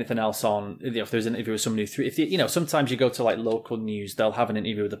I could get anything else on, if there was an interview with somebody who threw it. Sometimes you go to like local news, they'll have an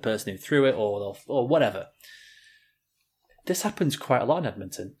interview with the person who threw it or whatever. This happens quite a lot in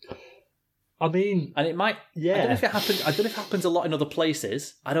Edmonton. I mean, and it might. Yeah. I don't know if it happens a lot in other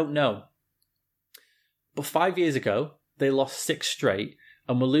places. I don't know. But 5 years ago, they lost 6 straight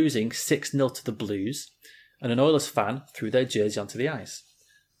and were losing 6-0 to the Blues, and an Oilers fan threw their jersey onto the ice.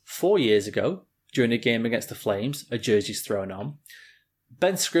 4 years ago, during a game against the Flames, a jersey's thrown on.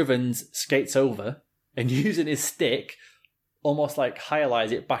 Ben Scrivens skates over and using his stick, almost like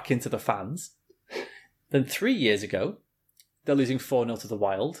highlights it back into the fans. Then 3 years ago, they're losing 4-0 to the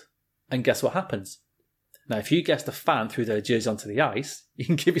Wild, and guess what happens? Now, if you guess the fan threw their jersey onto the ice, you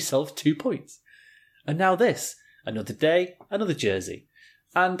can give yourself 2 points. And now this. Another day, another jersey.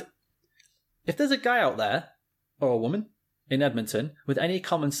 And if there's a guy out there, or a woman, in Edmonton, with any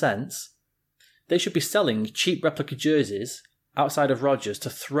common sense, they should be selling cheap replica jerseys outside of Rogers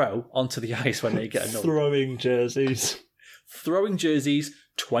to throw onto the ice when they get another. Throwing jerseys. Throwing jerseys,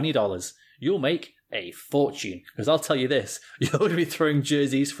 $20. You'll make a fortune. Because I'll tell you this, you're going to be throwing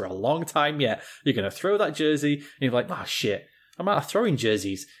jerseys for a long time yet. You're going to throw that jersey, and you're like, oh shit, I'm out of throwing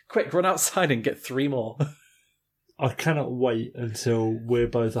jerseys. Quick, run outside and get 3 more. I cannot wait until we're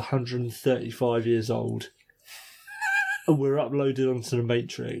both 135 years old and we're uploaded onto the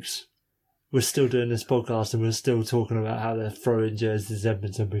Matrix. We're still doing this podcast and we're still talking about how they're throwing jerseys in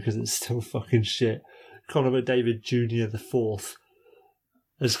Edmonton because it's still fucking shit. Connor McDavid Jr. the 4th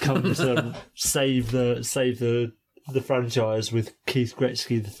has come to save the franchise with Keith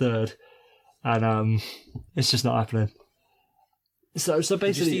Gretzky the 3rd, and it's just not happening. So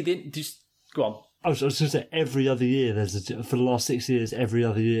basically, go on. I was going to say every other year for the last 6 years, every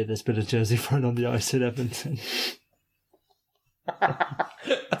other year there's been a jersey thrown on the ice in Edmonton.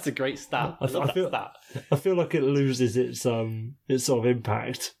 That's a great stat. I feel like it loses its sort of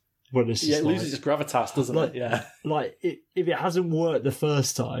impact when it's just it loses its gravitas, doesn't it? Yeah. Like if it hasn't worked the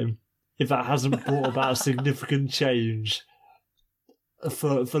first time, if that hasn't brought about a significant change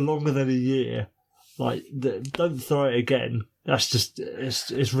for longer than a year, like don't throw it again. That's just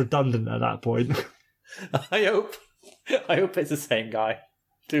it's redundant at that point. I hope it's the same guy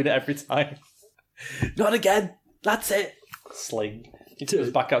doing it every time. Not again. That's it. Sling. He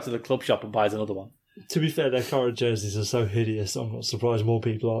goes back out to the club shop and buys another one. To be fair, their current jerseys are so hideous. I'm not surprised more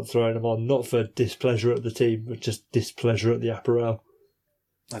people aren't throwing them on. Not for displeasure at the team, but just displeasure at the apparel.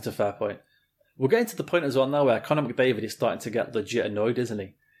 That's a fair point. We're getting to the point as well now where Connor McDavid is starting to get legit annoyed, isn't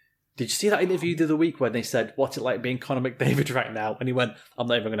he? Did you see that interview the other week when they said, what's it like being Connor McDavid right now? And he went, I'm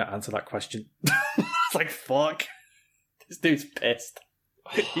not even going to answer that question. It's like, fuck. This dude's pissed.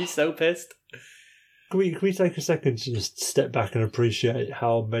 He's so pissed. Can we take a second to just step back and appreciate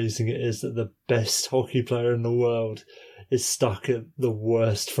how amazing it is that the best hockey player in the world is stuck at the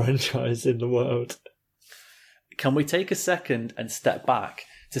worst franchise in the world? Can we take a second and step back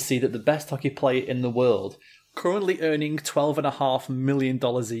to see that the best hockey player in the world, currently earning $12.5 million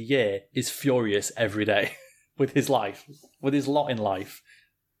a year, is furious every day with his life, with his lot in life.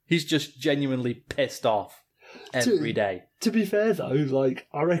 He's just genuinely pissed off every day. To be fair, though, like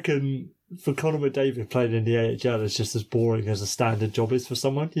I reckon for Connor McDavid playing in the AHL is just as boring as a standard job is for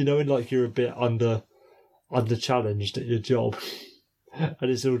someone. You know, and like you're a bit under challenged at your job, and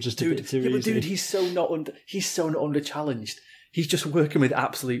it's all just a bit too easy. But dude, he's so not under challenged. He's just working with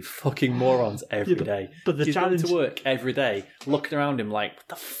absolute fucking morons every day. But he's challenge... going to work every day, looking around him like, what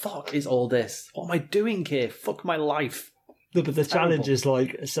the fuck is all this? What am I doing here? Fuck my life. No, but the challenge terrible. is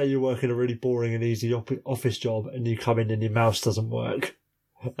like, say you're working a really boring and easy office job and you come in and your mouse doesn't work.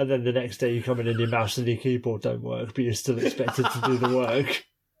 And then the next day you come in and your mouse and your keyboard don't work, but you're still expected to do the work.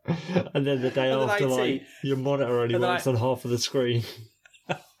 And then the day And then after, IT. like, your monitor only And then works on half of the screen.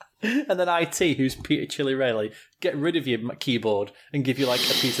 And then IT, who's Peter Chilirelli, get rid of your keyboard and give you like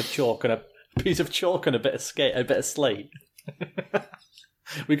a piece of chalk and a bit of slate.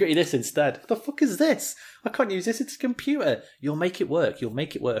 We got you this instead. What the fuck is this? I can't use this. It's a computer. You'll make it work.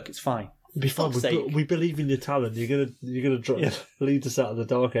 It's fine. It'll be fine. Fuck's sake. We believe in your talent. You're gonna lead us out of the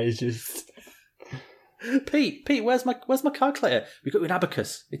dark ages. Pete, where's my calculator? We got you an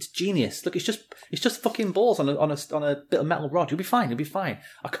abacus. It's genius. Look, it's just fucking balls on a bit of metal rod. You'll be fine.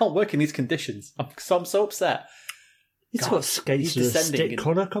 I can't work in these conditions. I'm so upset. He's God, got skates he's with a descending stick, in-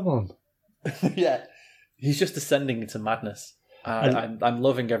 Connor. Come on. Yeah, he's just descending into madness. I'm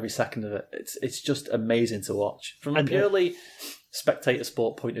loving every second of it. It's just amazing to watch from a purely spectator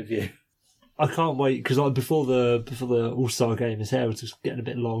sport point of view. I can't wait because before the All-Star game, his hair was just getting a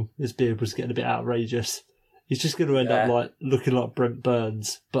bit long. His beard was getting a bit outrageous. He's just going to end up like looking like Brent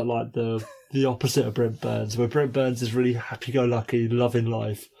Burns, but like the opposite of Brent Burns, where Brent Burns is really happy-go-lucky, loving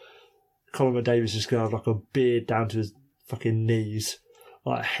life. Conor McDavid's just going to have like a beard down to his fucking knees,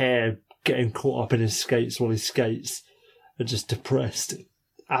 like hair getting caught up in his skates while he skates, and just depressed,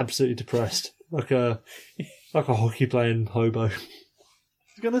 absolutely depressed, like a hockey playing hobo. I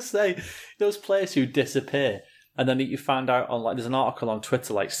was going to say, those players who disappear, and then you find out on, like, there's an article on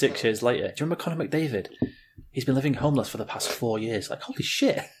Twitter, like, 6 years later. Do you remember Conor McDavid? He's been living homeless for the past 4 years. Like, holy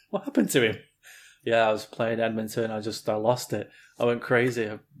shit, what happened to him? Yeah, I was playing Edmonton, I lost it. I went crazy.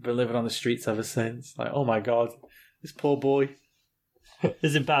 I've been living on the streets ever since. Like, oh my God, this poor boy.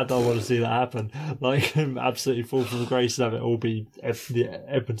 Is it bad that I want to see that happen? Like, him absolutely fall from grace and have it all be the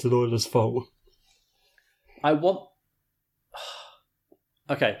Edmonton Oilers' fault.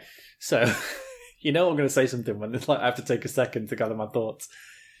 Okay, so I'm going to say something when it's like I have to take a second to gather my thoughts.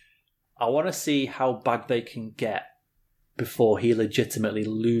 I want to see how bad they can get before he legitimately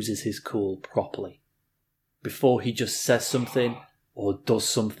loses his cool properly. Before he just says something or does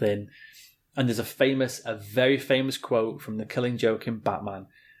something. And there's a very famous quote from The Killing Joke in Batman,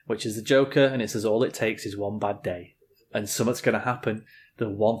 which is the Joker, and it says all it takes is one bad day. And something's going to happen. The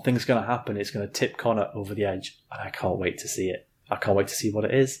one thing's going to happen. It's going to tip Connor over the edge. And I can't wait to see it. I can't wait to see what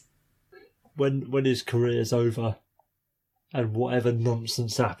it is. When his career's over and whatever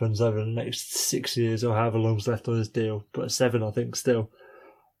nonsense happens over the next 6 years or however long's left on his deal, but 7 I think still,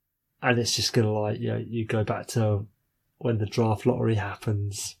 and it's just going to you go back to when the draft lottery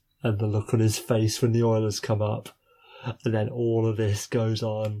happens and the look on his face when the Oilers come up, and then all of this goes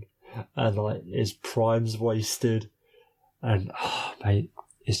on and like his prime's wasted, and mate,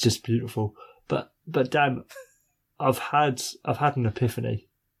 it's just beautiful. But Dan, I've had an epiphany.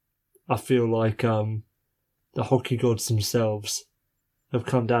 I feel like the hockey gods themselves have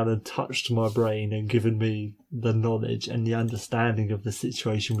come down and touched my brain and given me the knowledge and the understanding of the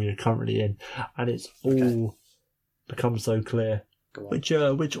situation we are currently in, and it's all become so clear. Which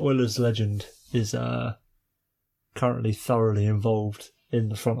Oilers legend is currently thoroughly involved in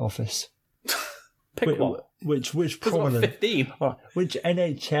the front office? Pick one. Which prominent? 15. Which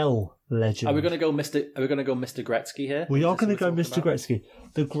NHL legend? Are we going to go Mr. Gretzky here? We are going to go Mr. Gretzky,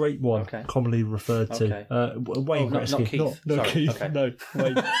 the great one, commonly referred to. Wayne Gretzky, not Keith. not Sorry. Keith. Okay. No,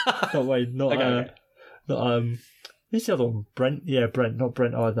 Wayne, not Wayne, not who's the other one? Brent. Yeah, Brent, not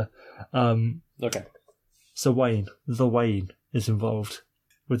Brent either. Okay. So Wayne is involved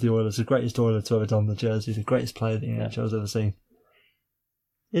with the Oilers, the greatest Oiler to ever don the jersey, the greatest player the NHL's ever seen.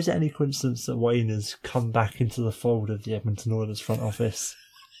 Is it any coincidence that Wayne has come back into the fold of the Edmonton Oilers front office,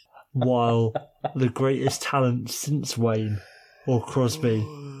 while the greatest talent since Wayne or Crosby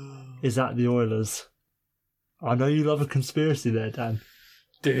is at the Oilers? I know you love a conspiracy there, Dan.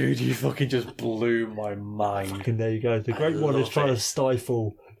 Dude, you fucking just blew my mind. And there you go. The great one is trying to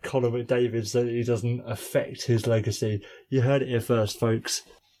stifle Conor McDavid so that he doesn't affect his legacy. You heard it here first, folks.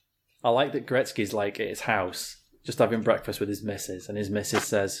 I like that Gretzky's like at his house, just having breakfast with his missus, and his missus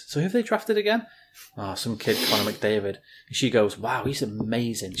says, "So who have they drafted again?" "Oh, some kid, Conor McDavid." And she goes, "Wow, he's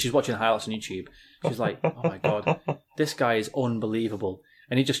amazing." She's watching highlights on YouTube. She's like, "Oh my God, this guy is unbelievable."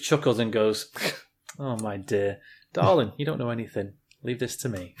 And he just chuckles and goes, "Oh my dear, darling, you don't know anything. Leave this to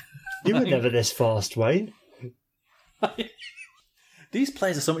me." You were never this fast, Wayne. These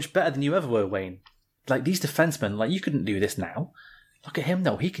players are so much better than you ever were, Wayne. Like, these defensemen, like, you couldn't do this now. Look at him,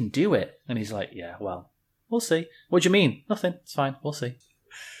 though. He can do it. And he's like, "Yeah, well, we'll see." "What do you mean?" "Nothing. It's fine. We'll see."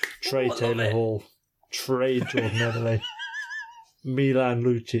 Trade Taylor Hall. Trade Jordan Eberle. Milan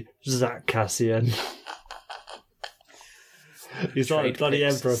Lucic. Zach Cassian. He's like bloody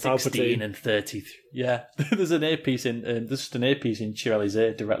Emperor 16 Palpatine. and 33. Yeah, there's an earpiece in. There's just an earpiece in Chiarelli's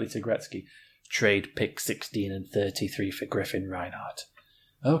ear directly to Gretzky. Trade pick 16 and 33 for Griffin Reinhardt.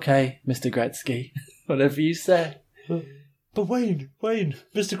 Okay, Mr. Gretzky, whatever you say. But Wayne,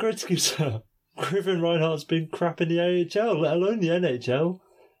 Mr. Gretzky, sir. Griffin Reinhardt's been crap in the AHL, let alone the NHL.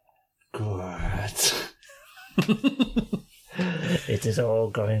 Good. It is all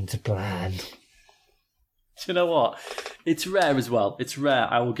going to plan. Do you know what? It's rare as well. It's rare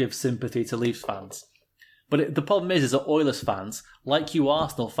I will give sympathy to Leafs fans. But the problem is that Oilers fans, like you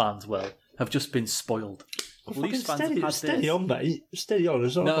Arsenal fans will, have just been spoiled. Leafs fans have had steady this. on, mate. Steady on.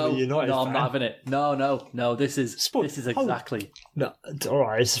 It's not No, a United no, I'm fan. not having it. No. This is exactly. No, all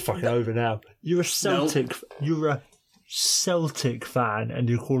right, it's fucking over now. You're a Celtic. You're a Celtic fan, and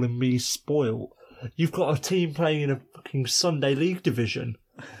you're calling me spoiled. You've got a team playing in a fucking Sunday League division,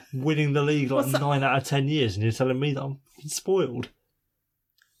 winning the league like 9 out of 10 years, and you're telling me that I'm spoiled.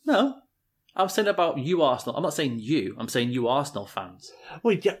 No, I'm saying about you Arsenal. I'm not saying you. I'm saying you Arsenal fans.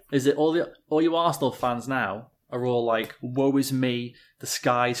 Well, yeah, Is it all you Arsenal fans now are all like, woe is me, the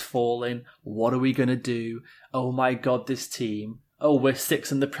sky's falling, what are we going to do? Oh my God, this team. Oh, we're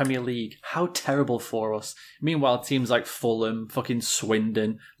 6th in the Premier League. How terrible for us. Meanwhile, teams like Fulham, fucking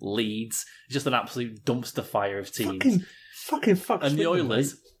Swindon, Leeds, just an absolute dumpster fire of teams. fucking fuck. And the Swindon,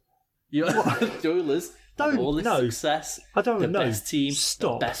 Oilers, mate. the Oilers, Don't- all this no. success, I don't the know. best team,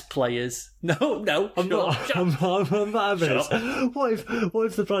 Stop. the best players. No, I'm not having this. Shut What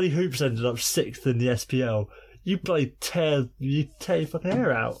if the bloody Hoops ended up 6th in the SPL? You tear your fucking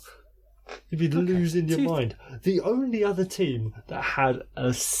hair out. You'd be losing your mind. The only other team that had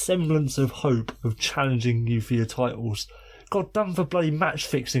a semblance of hope of challenging you for your titles got done for bloody match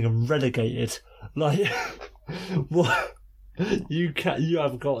fixing and relegated. Like, what? You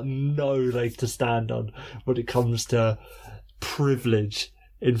have got no leg to stand on when it comes to privilege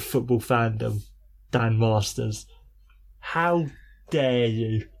in football fandom, Dan Masters. How dare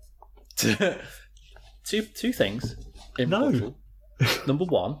you? Two things in No. rebuttal. Number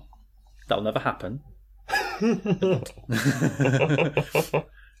one, that'll never happen.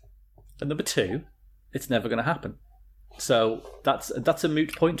 And number two, it's never going to happen. So that's a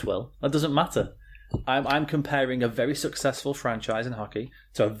moot point, Will. That doesn't matter. I'm comparing a very successful franchise in hockey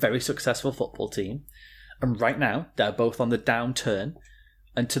to a very successful football team, and right now they're both on the downturn.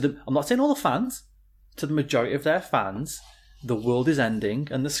 And I'm not saying all the fans, to the majority of their fans, the world is ending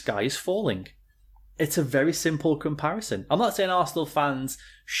and the sky is falling. It's a very simple comparison. I'm not saying Arsenal fans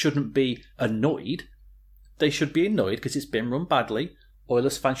shouldn't be annoyed. They should be annoyed because it's been run badly.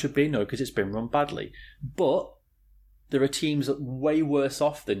 Oilers fans should be annoyed because it's been run badly. But there are teams that are way worse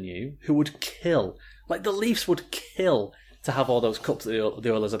off than you who would kill. Like the Leafs would kill to have all those cups that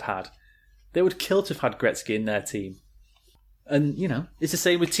the Oilers had. They would kill to have had Gretzky in their team. And, you know, it's the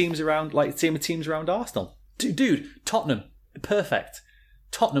same with teams around Arsenal. Dude, Tottenham, perfect.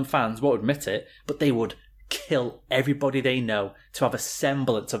 Tottenham fans won't admit it, but they would kill everybody they know to have a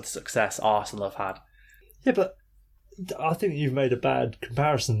semblance of the success Arsenal have had. Yeah, but I think you've made a bad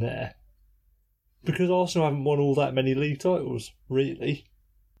comparison there. Because Arsenal haven't won all that many league titles, really.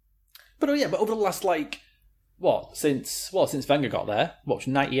 But over the last, since Wenger got there,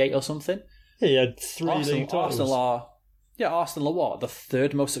 98 or something? Yeah, you had 3 league titles. Arsenal are what? The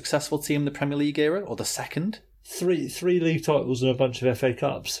third most successful team in the Premier League era? Or the second? Three league titles and a bunch of FA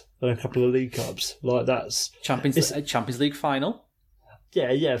Cups and a couple of league cups. Like, that's... Champions League final?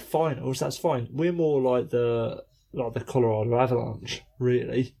 Yeah, finals, that's fine. We're more like the Colorado Avalanche,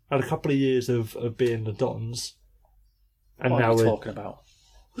 really. Had a couple of years of being the Dons. And What now are you we're... talking about?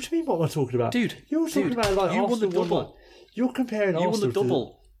 What do you mean, what am I talking about? Dude, you're talking about, like, you Arsenal won the double. like, you're comparing You won Arsenal the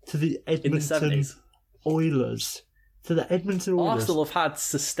double to the in the Edmonton 70s. Oilers. To the Edmonton Oilers. Arsenal have had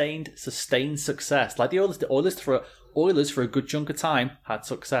sustained success. Like the Oilers for a good chunk of time had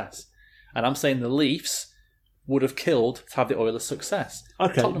success. And I'm saying the Leafs would have killed to have the Oilers' success.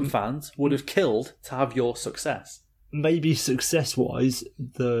 Okay. Tottenham fans would have killed to have your success. Maybe success-wise,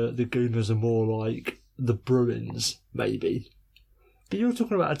 the Gooners are more like the Bruins, maybe. But you're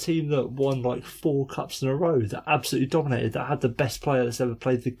talking about a team that won like 4 cups in a row, that absolutely dominated, that had the best player that's ever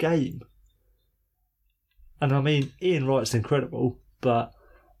played the game. And I mean, Ian Wright's incredible, but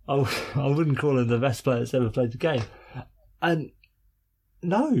I wouldn't call him the best player that's ever played the game. And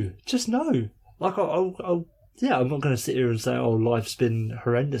no, just no. Like, I'm not going to sit here and say, oh, life's been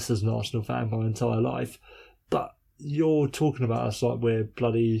horrendous as an Arsenal fan my entire life. But you're talking about us like we're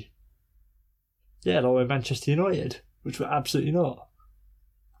bloody... Yeah, like we're Manchester United, which we're absolutely not.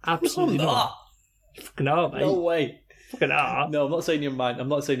 Absolutely not. You fucking are, mate. No way. Fucking are. No, I'm not saying you're mine. I'm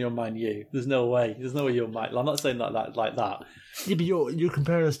not saying you're mine. You. There's no way. There's no way you're mine. I'm not saying like that. Yeah, but you're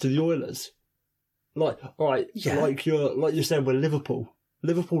comparing us to the Oilers. Like, all right, Yeah. like you're saying we're Liverpool.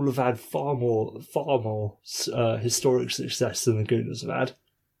 Liverpool have had far more historic success than the Gooners have had.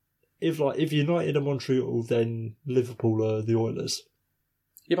 If United are Montreal, then Liverpool are the Oilers.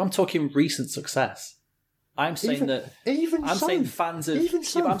 Yeah, but I'm talking recent success. I'm saying I'm saying fans of. Even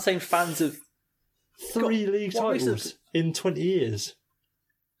so. Yeah, but I'm saying fans of 3 league what titles recent- in 20 years.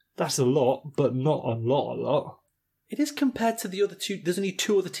 That's a lot, but not a lot. It is compared to the other two. There's only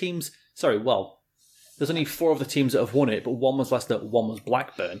 2 other teams. Sorry, well, there's only 4 of the teams that have won it, but one was Leicester, one was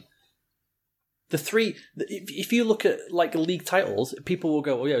Blackburn. The 3, if you look at like league titles, people will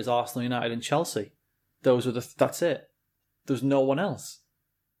go, "Oh yeah, it was Arsenal, United, and Chelsea." Those were that's it. There's no one else.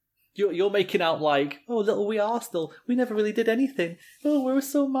 You're making out like, "Oh, little wee Arsenal, we never really did anything. Oh, we were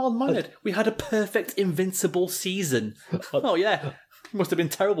so mild-mannered. We had a perfect invincible season." Oh yeah, must have been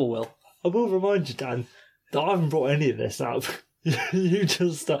terrible, Will. I will remind you, Dan, that I haven't brought any of this up. You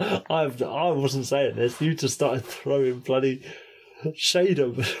just, I wasn't saying this. You just started throwing bloody shade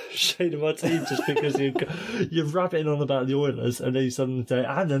of my team just because you're rabbiting on about the Oilers, and then you suddenly say,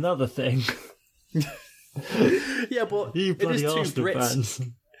 and another thing. Yeah, but You it is bloody 2 Arsenal Brits. fans.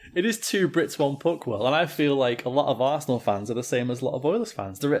 It is 2 Brits, 1 puck, Will, and I feel like a lot of Arsenal fans are the same as a lot of Oilers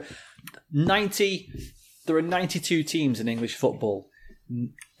fans. There are 92 teams in English football.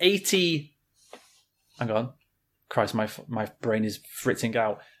 80. Hang on, Christ, my brain is fritzing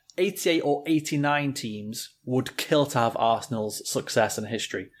out. 88 or 89 teams would kill to have Arsenal's success and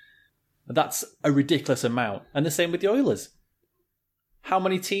history. That's a ridiculous amount, and the same with the Oilers. How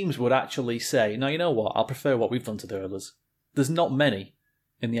many teams would actually say, "No, you know what? I'll prefer what we've done to the Oilers"? There's not many.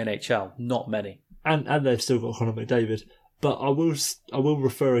 In the NHL, not many. And they've still got Conor McDavid. But I will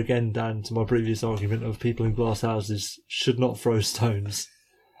refer again, Dan, to my previous argument of people in glass houses should not throw stones.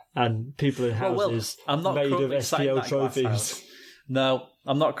 And people in houses I'm not made of currently sat in SPL that glass trophies. house. No,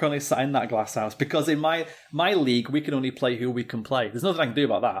 I'm not currently sat in that glass house because in my league, we can only play who we can play. There's nothing I can do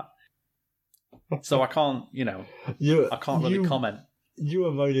about that. So I can't, I can't really comment. You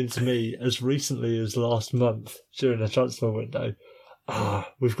were moaning to me as recently as last month during the transfer window.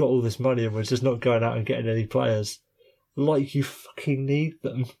 We've got all this money and we're just not going out and getting any players. Like you fucking need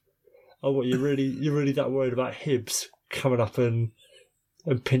them. Oh, what, you're really that worried about Hibs coming up and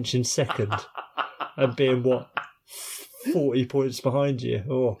pinching second and being 40 points behind you?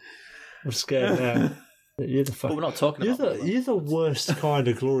 Oh, I'm scared now. You're the But we're not talking about that. You're the worst kind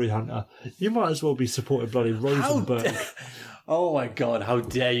of glory hunter. You might as well be supporting bloody Rosenberg. Oh my God, how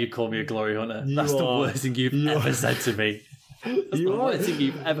dare you call me a glory hunter? That's the worst thing you've ever said to me. That's the worst thing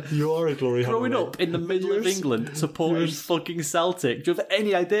you've ever... You are a glory hunter. Growing up in the middle of England supporting fucking Celtic, do you have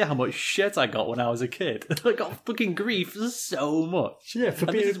any idea how much shit I got when I was a kid? I got fucking grief so much. Yeah, for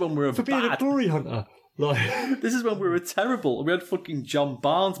this is when we were being a bad. glory hunter. Like, This is when we were terrible. We had fucking John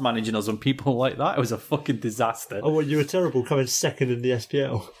Barnes managing us and people like that. It was a fucking disaster. oh, well, you were terrible coming second in the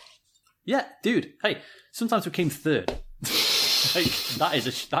SPL. Yeah, dude. Hey, sometimes we came third. Like, that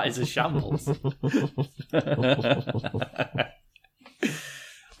is a shambles.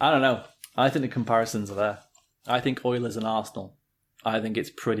 I don't know. I think the comparisons are there. I think Oilers and Arsenal. I think it's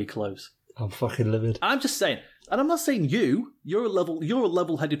pretty close. I'm fucking livid. I'm just saying, and I'm not saying you're a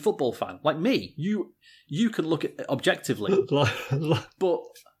level-headed football fan like me. You can look at it objectively, but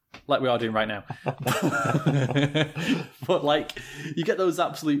like we are doing right now. But like, you get those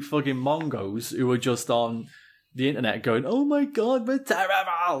absolute fucking mongos who are just on the internet going, "Oh my God, we're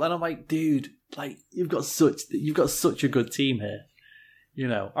terrible," and I'm like, dude, like you've got such a good team here.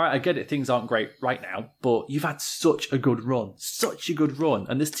 All right, I get it, things aren't great right now, but you've had such a good run,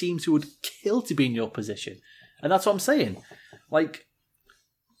 and there's teams who would kill to be in your position, and that's what I'm saying. Like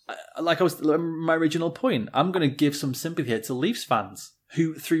I was my original point. I'm going to give some sympathy here to Leafs fans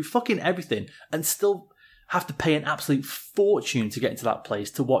who, through fucking everything, and still have to pay an absolute fortune to get into that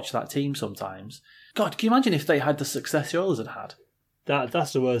place to watch that team sometimes. God, can you imagine if they had the success the Oilers had had?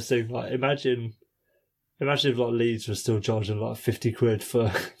 That's the worst thing. Like, imagine if like Leeds was still charging like 50 quid for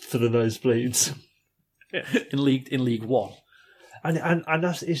the nosebleeds. in League One. And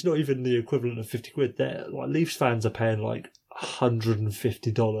that's, it's not even the equivalent of 50 quid. They're, like, Leafs fans are paying like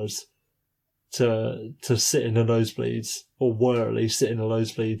 $150 to sit in the nosebleeds, or were at least sit in the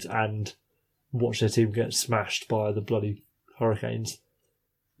nosebleeds and watch their team get smashed by the bloody Hurricanes.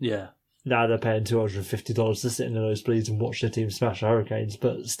 Yeah. Now they're paying $250 to sit in the nosebleeds and watch their team smash the Hurricanes,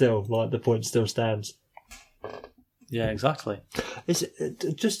 but still, like, the point still stands. Yeah, exactly. It's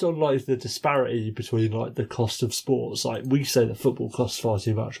just on like the disparity between like the cost of sports. Like, we say that football costs far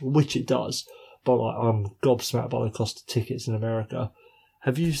too much, which it does, but like, I'm gobsmacked by the cost of tickets in America.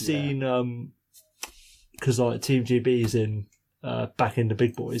 Have you seen? Because like Team GB is in back in the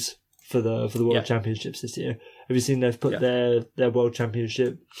big boys for the World Championships this year. Have you seen they've put their World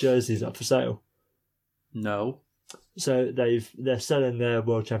Championship jerseys up for sale? No. So they're selling their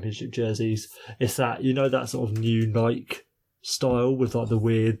World Championship jerseys. It's that, you know, that sort of new Nike style with like the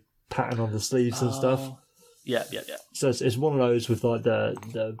weird pattern on the sleeves and stuff. Yeah. So it's one of those with like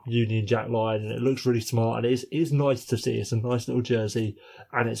the Union Jack line, and it looks really smart, and it is nice to see. It's a nice little jersey,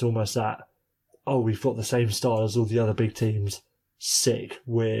 and it's almost that, oh, we've got the same style as all the other big teams. Sick,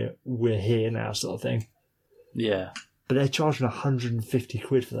 we're here now, sort of thing. Yeah. But they're charging 150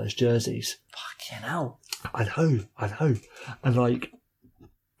 quid for those jerseys. Fucking hell. I know. And like,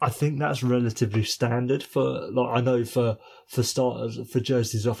 I think that's relatively standard for, like, I know for starters, for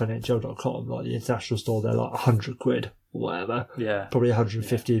jerseys off NHL.com, like the international store, they're like 100 quid or whatever. Yeah. Probably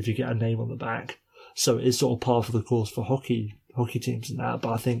 150 if you get a name on the back. So it's sort of par for the course for hockey teams and that.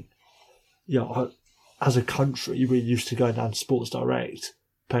 But I think, as a country, we're used to going down to Sports Direct,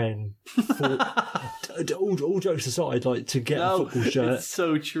 paying all jokes aside, like to get a football shirt. It's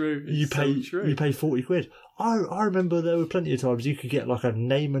so true. You pay 40 quid. I remember there were plenty of times you could get like a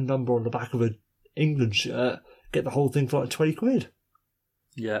name and number on the back of an England shirt, get the whole thing for like 20 quid.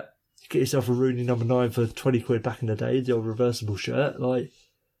 Yeah. Get yourself a Rooney number 9 for 20 quid back in the day, the old reversible shirt. Like,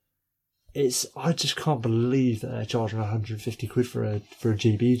 I just can't believe that they're charging 150 quid for a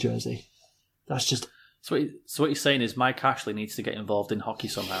GB jersey. That's just. So what you're saying is Mike Ashley needs to get involved in hockey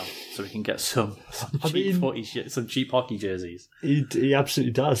somehow, so we can get some cheap hockey jerseys. He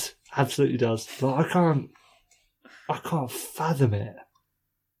absolutely does. Absolutely does. Like, I can't fathom it.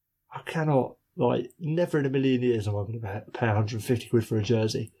 I cannot. Like, never in a million years am I going to pay 150 quid for a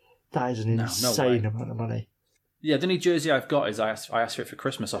jersey. That is an insane amount of money. Yeah, the only jersey I've got is I asked for it for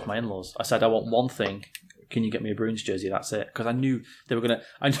Christmas off my in-laws. I said, I want one thing. Can you get me a Bruins jersey? That's it. Because I knew they were going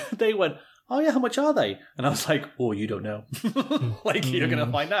to. They went, oh yeah, how much are they? And I was like, oh, you don't know. You're going to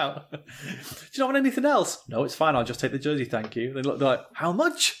find out. Do you not want anything else? No, it's fine. I'll just take the jersey, thank you. They're like, how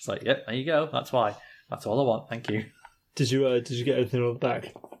much? It's like, yeah, there you go. That's why. That's all I want. Thank you. Did you get anything on the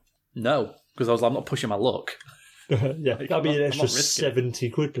back? No, because I was like, I'm not pushing my luck. Yeah, that'd be an extra 70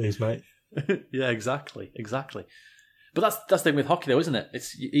 quid, please, mate. Yeah, exactly. But that's the thing with hockey, though, isn't it?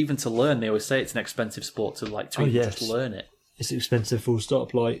 It's even to learn. They always say it's an expensive sport to just learn it. It's expensive, full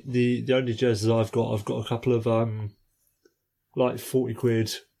stop. Like the only jerseys I've got a couple of 40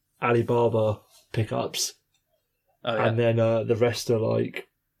 quid Alibaba pickups, and then the rest are like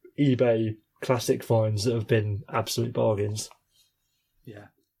eBay classic finds that have been absolute bargains. Yeah.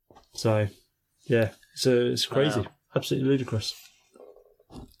 So it's crazy, absolutely ludicrous.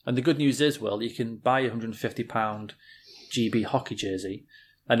 And the good news is, Will, you can buy a £150 GB hockey jersey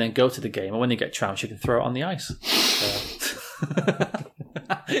and then go to the game, and when you get trounced, you can throw it on the ice.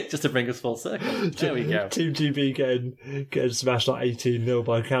 Just to bring us full circle. There we go. Team GB getting smashed like 18-0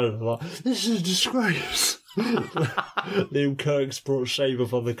 by Canada. Like, this is a disgrace. Liam Kirk's brought shame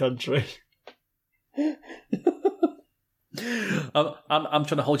upon the country. I'm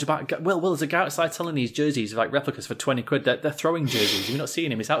trying to hold you back. Will, there's a guy outside selling these jerseys, like replicas, for 20 quid. They're throwing jerseys. You're not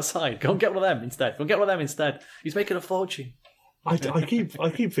seeing him. He's outside. Go and get one of them instead. He's making a fortune. I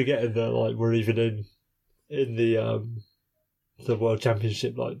keep forgetting that like we're even in the World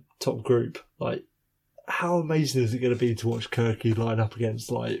Championship like top group. Like, how amazing is it going to be to watch Kirky line up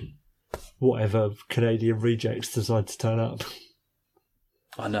against like whatever Canadian rejects decide to turn up?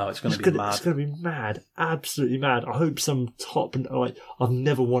 I know, it's going to be mad. It's going to be mad, absolutely mad. I hope some top, like, I've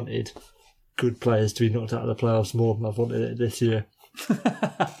never wanted good players to be knocked out of the playoffs more than I've wanted it this year. Do you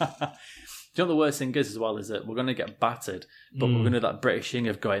know what the worst thing is as well, is that we're going to get battered, but we're going to do that British thing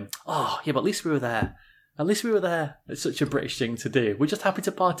of going, oh, yeah, but at least we were there. It's such a British thing to do. We're just happy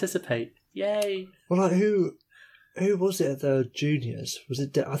to participate. Yay. Well, like, who was it at the juniors? Was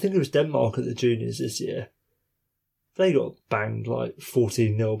it? I think it was Denmark at the juniors this year. They got banged like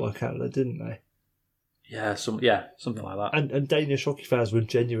 14-0 by Canada, didn't they? Yeah, something like that. And Danish hockey fans were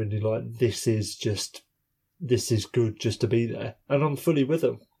genuinely like, this is good just to be there. And I'm fully with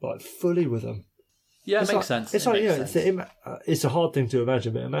them. Yeah, it makes sense. It's it's a hard thing to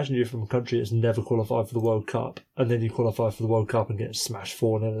imagine, but imagine you're from a country that's never qualified for the World Cup, and then you qualify for the World Cup and get smashed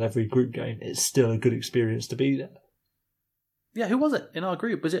 4-0 in every group game. It's still a good experience to be there. Yeah, who was it in our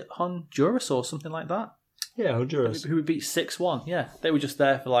group? Was it Honduras or something like that? Yeah, Honduras. Who we beat 6-1. Yeah, they were just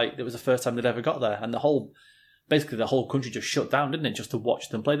there for like, it was the first time they'd ever got there, and the whole country just shut down, didn't it, just to watch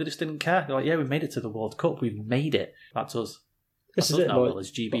them play. They just didn't care. They're like, yeah, we made it to the World Cup. We've made it. That's us. That's us now, Will,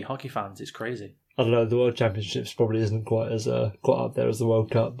 as GB hockey fans. It's crazy. I don't know, the World Championships probably isn't quite up there as the World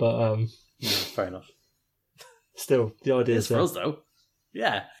Cup, but Yeah, fair enough. Still, the idea It's is for there. us, though.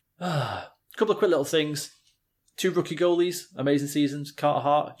 Yeah. A couple of quick little things. 2 rookie goalies, amazing seasons. Carter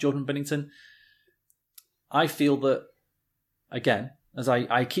Hart, Jordan Binnington. I feel that, again, as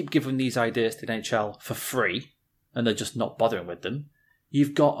I keep giving these ideas to the NHL for free, and they're just not bothering with them,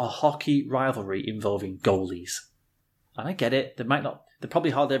 you've got a hockey rivalry involving goalies. And I get it. They're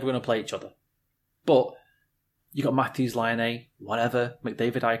probably hardly ever going to play each other. But you got Matthews Laine, whatever.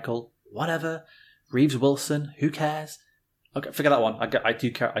 McDavid Eichel, whatever. Reeves Wilson, who cares? Okay, forget that one. I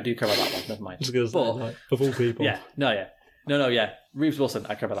do care about that one. Never mind. Just gonna say, But, like, of all people. yeah. Reeves Wilson,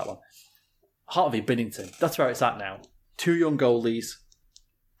 I care about that one. Harvey Binnington, that's where it's at now. 2 young goalies.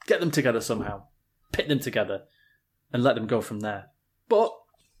 Get them together somehow. Pit them together. And let them go from there. But,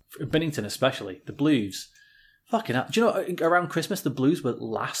 for Binnington especially, the Blues. Fucking hell. Do you know, around Christmas, the Blues were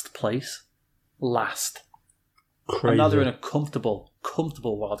last place. Last. Crazy. And now they're in a comfortable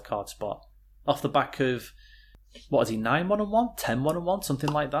wildcard spot. Off the back of, what is he, 9-1-1? 10-1-1?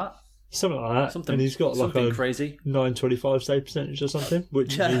 Something like that? Something like that. Something, and he's got like a crazy. 925 save percentage or something,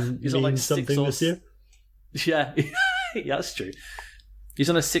 which He's on like means something this year. Yeah, yeah, that's true. He's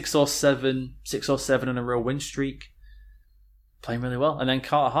on a 6 or 7 in a row win streak. Playing really well. And then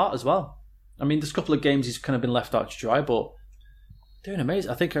Carter Hart as well. I mean, there's a couple of games he's kind of been left out to dry, but doing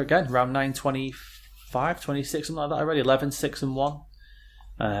amazing. I think, again, around 9-25, 26, something like that already. 11-6-1.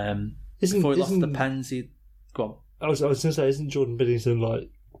 Before he lost the Pens, he... Go on. I was going to say, isn't Jordan Binnington like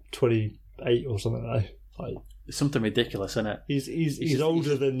 28 or something like It's something ridiculous, isn't it? He's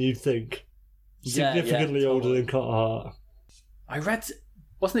older than you'd think. Significantly older than Carter Hart. I read...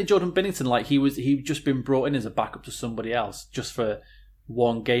 Wasn't it Jordan Binnington, like he'd just been brought in as a backup to somebody else just for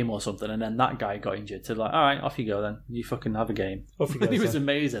one game or something, and then that guy got injured. So like, all right, off you go then. You fucking have a game. Off you go, and he was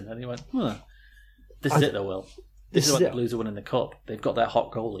amazing. And he went, this is it though, Will. This is why the Blues are winning the cup. They've got their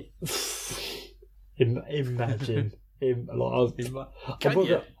hot goalie. Imagine. I'm not Can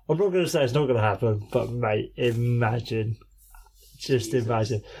you? going to say it's not going to happen, but mate, imagine. Just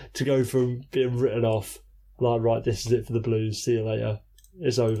imagine. To go from being written off, like, right, this is it for the Blues, see you later,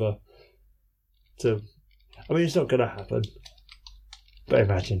 it's over, to, I mean, it's not going to happen, but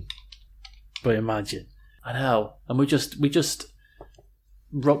imagine. I know. And we just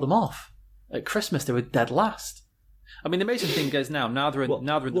wrote them off. At Christmas, they were dead last. I mean, the amazing thing is now they're in the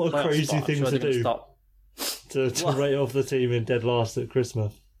playoff what a crazy spot, thing to do. To rate off the team in dead last at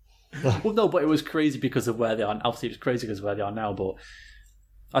Christmas. Well, no, but it was crazy because of where they are. Obviously, it was crazy because of where they are now, but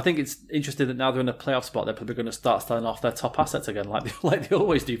I think it's interesting that now they're in a playoff spot, they're probably going to start selling off their top assets again, like they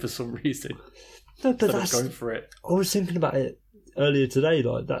always do for some reason. No, but that's going for it. I was thinking about it earlier today.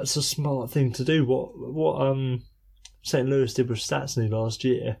 Like, that's a smart thing to do. What St. Louis did with Stastny last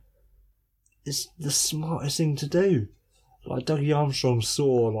year is the smartest thing to do. Like, Dougie Armstrong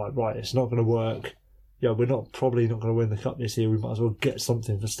saw, like, right, it's not going to work. Yeah, we're probably not going to win the cup this year. We might as well get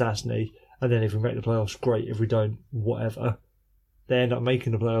something for Stastny, and then if we make the playoffs, great. If we don't, whatever. They end up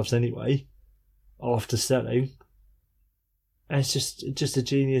making the playoffs anyway after selling. And it's just a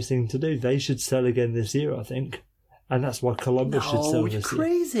genius thing to do. They should sell again this year, I think, and that's why Columbus should sell this year.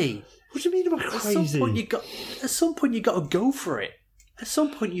 Crazy. What do you mean am I crazy? At some point you got to go for it. At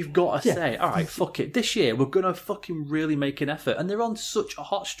some point you've got to say, all right, fuck it. This year we're going to fucking really make an effort, and they're on such a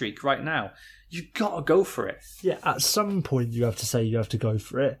hot streak right now. You've got to go for it. Yeah, at some point you have to say you have to go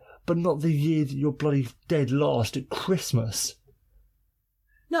for it, but not the year that you're bloody dead last at Christmas.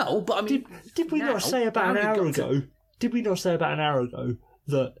 No, but I mean, did we not say about an hour ago? Did we not say about an hour ago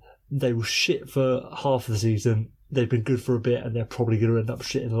that they were shit for half of the season? They've been good for a bit, and they're probably going to end up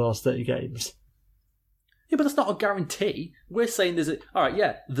shit in the last 30 games. Yeah, but that's not a guarantee. We're saying there's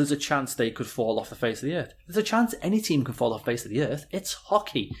a chance they could fall off the face of the earth. There's a chance any team can fall off the face of the earth. It's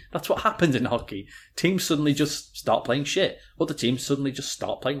hockey. That's what happens in hockey. Teams suddenly just start playing shit. Other teams suddenly just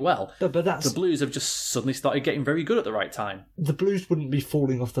start playing well. No, but the Blues have just suddenly started getting very good at the right time. The Blues wouldn't be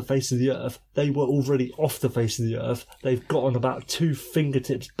falling off the face of the earth. They were already off the face of the earth. They've gotten about 2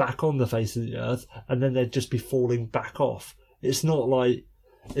 fingertips back on the face of the earth, and then they'd just be falling back off. It's not like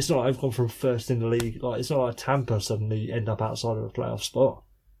I've gone from first in the league. Like, it's not like Tampa suddenly end up outside of a playoff spot.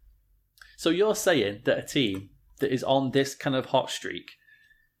 So you're saying that a team that is on this kind of hot streak,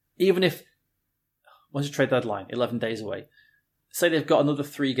 even if, when's the trade deadline? 11 days away. Say they've got another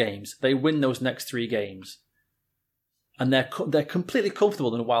 3 games. They win those next 3 games. And they're completely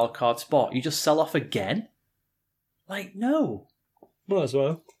comfortable in a wild card spot. You just sell off again? Like, no. Might as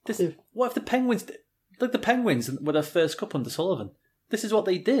well. What if the Penguins, like the Penguins with their first cup under Sullivan? This is what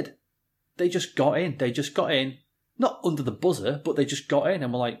they did. They just got in. Not under the buzzer, but they just got in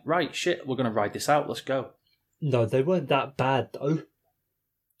and were like, right, shit, we're going to ride this out. Let's go. No, they weren't that bad, though.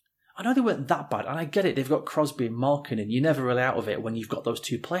 I know they weren't that bad, and I get it. They've got Crosby and Malkin, and you're never really out of it when you've got those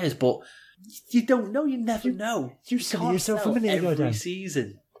two players. But you don't know. You never know. You said it yourself a minute ago, every Dan.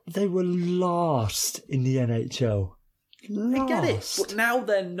 season. They were last in the NHL. Last. I get it, but now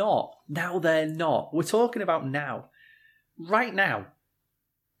they're not. Now they're not. We're talking about now, right now.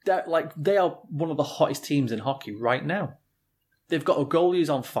 They are one of the hottest teams in hockey right now. They've got a goalie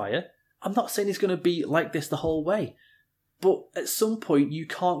who's on fire. I'm not saying he's going to be like this the whole way, but at some point you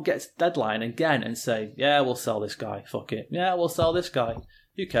can't get to the deadline again and say, "Yeah, we'll sell this guy. Fuck it. Yeah, we'll sell this guy.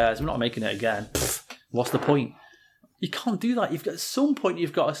 Who cares? We're not making it again. Pfft, what's the point?" You can't do that. At some point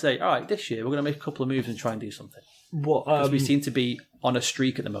you've got to say, "All right, this year we're going to make a couple of moves and try and do something." Because we seem to be on a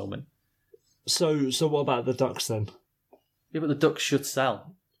streak at the moment. So what about the Ducks then? Yeah, but the Ducks should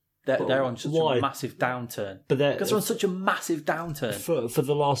sell. They're on such a massive downturn. Because they're on such a massive downturn. For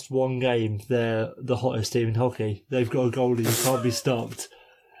the last one game, they're the hottest team in hockey. They've got a goalie who can't be stopped.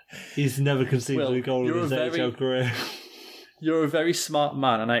 He's never conceded a goal in his NHL career. You're a very smart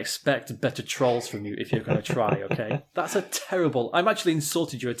man, and I expect better trolls from you if you're going to try, okay? That's a terrible... I'm actually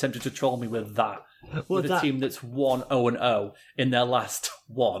insulted you attempted to troll me with that. With a team that's 1-0-0 in their last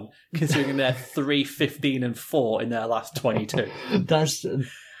one, considering they're 3-15-4 in their last 22.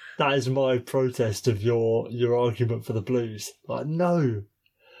 That is my protest of your argument for the Blues. Like, no.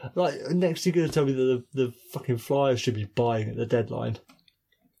 Like, next you're going to tell me that the fucking Flyers should be buying at the deadline.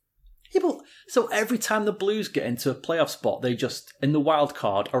 Yeah, but so every time the Blues get into a playoff spot, they just, in the wild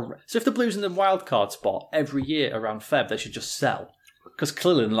card, so if the Blues in the wild card spot every year around Feb, they should just sell. Because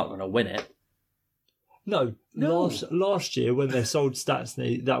clearly they're not going to win it. No. Last year, when they sold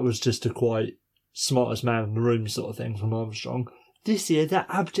Stastny, that was just a quite smartest man in the room sort of thing from Armstrong. This year, they're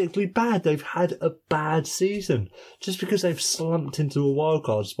abjectly bad. They've had a bad season. Just because they've slumped into a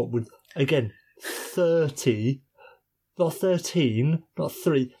wildcard spot with, again, 30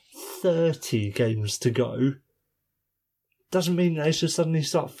 games to go, doesn't mean they should suddenly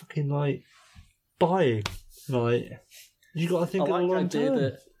start fucking, like, buying. Like, you got to think of the long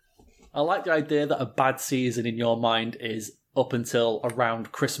term. I like the idea that a bad season in your mind is up until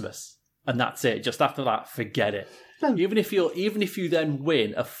around Christmas, and that's it. Just after that, forget it. No. Even if you then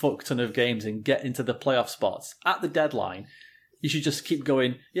win a fuck ton of games and get into the playoff spots at the deadline, you should just keep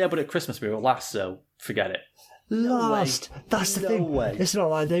going. Yeah, but at Christmas we were last, so forget it. Last. That's the thing. Way. It's not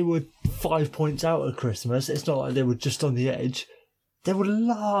like they were 5 points out at Christmas. It's not like they were just on the edge. They were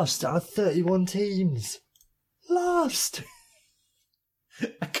last out of 31 teams. Last.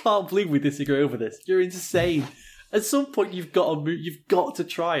 I can't believe we disagree over this. You're insane. At some point, you've got to move. You've got to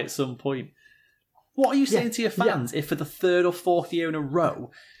try at some point. What are you saying to your fans if for the third or fourth year in a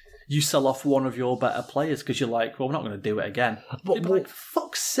row you sell off one of your better players because you're like, well, we're not going to do it again? You'd be like, for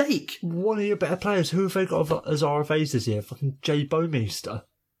fuck's sake. One of your better players, who have they got as RFAs this year? Fucking Jay Bouwmeester.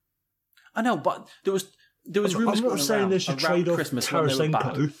 I know, but there was rumours I'm not saying they should trade off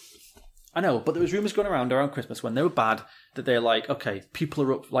Tarasenko. I know, but there was rumours going around Christmas when they were bad that they're like, okay, people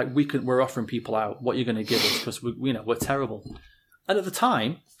are up, like we're offering people out. What are you going to give us? Because we're terrible. And at the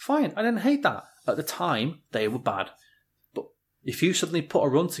time, fine, I didn't hate that. At the time, they were bad. But if you suddenly put a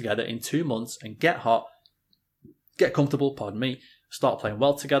run together in 2 months and get hot, get comfortable, start playing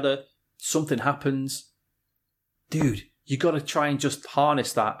well together, something happens, dude, you got to try and just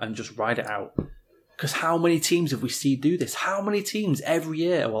harness that and just ride it out. Because how many teams have we seen do this? How many teams every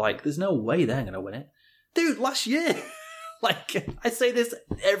year were like, there's no way they're going to win it? Dude, last year, like, I say this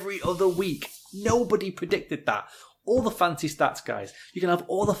every other week. Nobody predicted that. All the fancy stats guys. You can have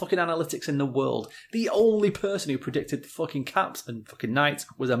all the fucking analytics in the world. The only person who predicted the fucking Caps and fucking Knights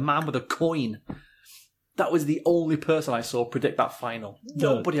was a man with a coin. That was the only person I saw predict that final.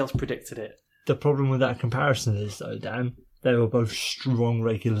 Nobody else predicted it. The problem with that comparison is, though, Dan, they were both strong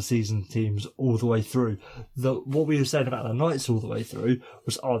regular season teams all the way through. What we were saying about the Knights all the way through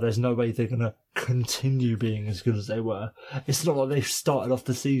was, there's no way they're going to continue being as good as they were. It's not like they've started off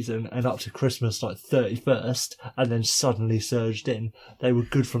the season and up to Christmas like 31st and then suddenly surged in. They were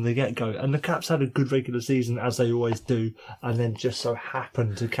good from the get-go. And the Caps had a good regular season, as they always do, and then just so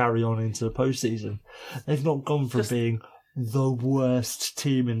happened to carry on into the postseason. They've not gone from being the worst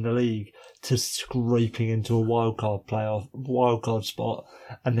team in the league to scraping into a wildcard spot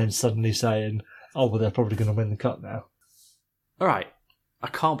and then suddenly saying, they're probably going to win the cup now. All right. I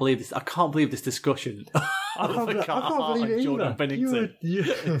can't believe this. I can't believe this discussion. I can't believe it Jordan either.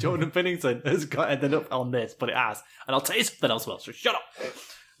 Binnington. Jordan Binnington has ended up on this, but it has. And I'll tell you something else, so shut up.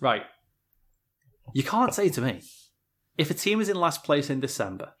 Right. You can't say to me, if a team is in last place in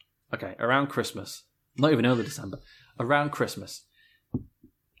December, okay, around Christmas, not even early December, around Christmas,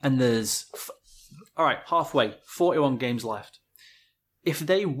 and there's, halfway, 41 games left. if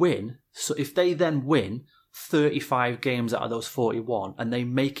they win, so if they then win 35 games out of those 41 and they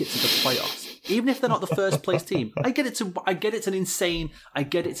make it to the playoffs, even if they're not the first place team, I get it's an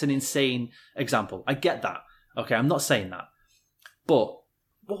insane example. I get that. Okay, I'm not saying that. But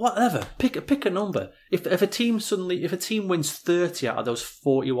whatever, pick a number. If a team wins 30 out of those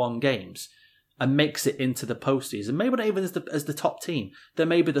 41 games and makes it into the postseason, maybe not even as the top team, then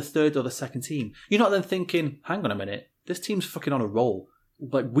maybe the third or the second team. You're not then thinking, hang on a minute, this team's fucking on a roll.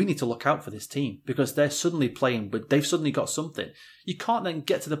 Like, we need to look out for this team because they're suddenly playing, but they've suddenly got something. You can't then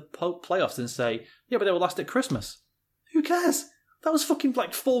get to the playoffs and say, yeah, but they were last at Christmas. Who cares? That was fucking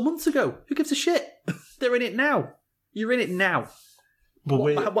like 4 months ago. Who gives a shit? They're in it now. You're in it now. But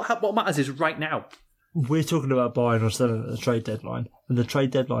what matters is right now. We're talking about buying or selling at the trade deadline, and the trade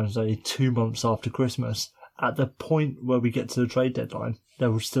deadline is only 2 months after Christmas. At the point where we get to the trade deadline, they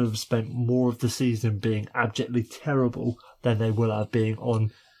will still have spent more of the season being abjectly terrible than they will have being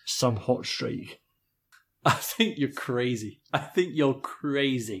on some hot streak. I think you're crazy.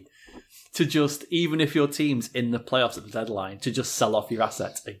 To just, even if your team's in the playoffs at the deadline, to just sell off your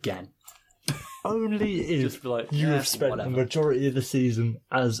assets again. Only if Just be like, you have spent whatever. the majority of the season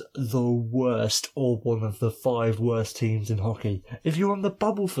as the worst or one of the 5 worst teams in hockey. If you're on the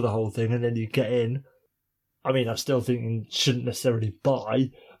bubble for the whole thing and then you get in, I mean, I still think you shouldn't necessarily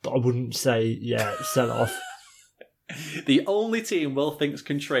buy, but I wouldn't say, yeah, sell off. The only team Will thinks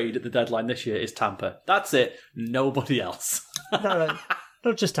can trade at the deadline this year is Tampa. That's it. Nobody else. No,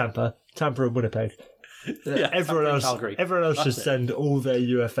 not just Tampa. Tampa and Winnipeg. Yeah, everyone Tampa and else, Calgary. everyone else That's should it. send all their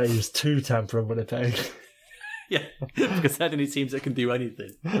UFAs to Tampa and Winnipeg Yeah, because they're the only teams that can do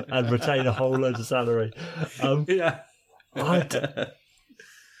anything. and retain a whole load of salary. Yeah. I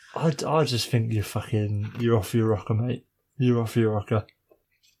just think you're off your rocker, mate. You're off your rocker.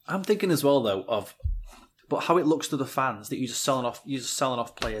 I'm thinking as well though but how it looks to the fans that you're just selling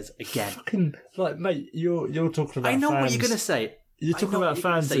off players again. Fucking, like, mate, you're talking about. I know fans. what you're gonna say. You're talking about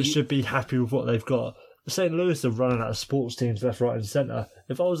fans that should be happy with what they've got. St. Louis are running out of sports teams left, right, and centre.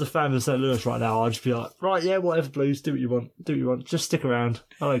 If I was a fan of St. Louis right now, I'd just be like, right, yeah, whatever, Blues, do what you want. Just stick around.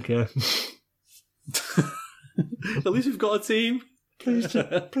 I don't care. At least we've got a team. Please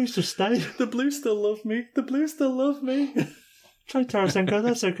just stay. The Blues still love me. Trade Tarasenko,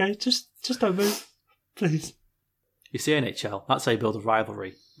 that's okay. Just don't move. Please. You see, NHL, that's how you build a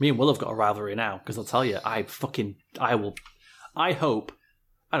rivalry. Me and Will have got a rivalry now, because I'll tell you, I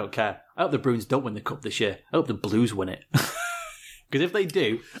don't care. I hope the Bruins don't win the Cup this year. I hope the Blues win it. Because if they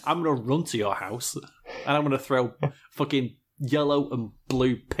do, I'm going to run to your house, and I'm going to throw fucking yellow and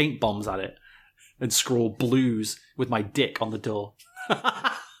blue paint bombs at it, and scroll Blues with my dick on the door.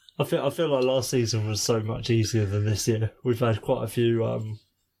 I feel like last season was so much easier than this year. We've had quite a few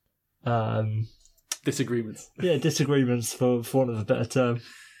Disagreements. Yeah, disagreements for want of a better term.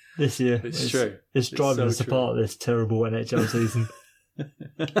 This year, It's true. It's driving us so true. apart this terrible NHL season.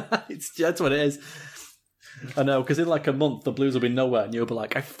 That's what it is. I know, because in like a month the Blues will be nowhere, and you'll be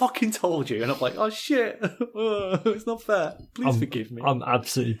like, "I fucking told you," and I'm like, "Oh shit, it's not fair. Please forgive me." I'm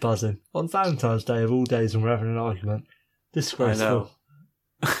absolutely buzzing on Valentine's Day of all days, when we're having an argument. Disgraceful.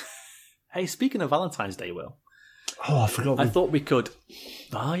 I know. Hey, speaking of Valentine's Day, Will, Oh, I forgot. I thought we could.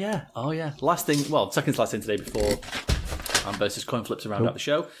 Oh yeah. Last thing, second to last thing today before versus coin flips around out the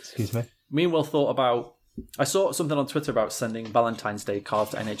show. Excuse me. Me and Will thought about. I saw something on Twitter about sending Valentine's Day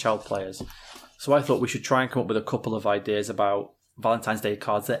cards to NHL players. So I thought we should try and come up with a couple of ideas about Valentine's Day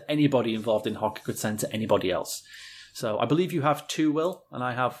cards that anybody involved in hockey could send to anybody else. So I believe you have 2, Will, and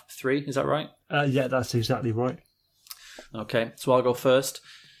I have 3. Is that right? Yeah, that's exactly right. Okay, so I'll go first.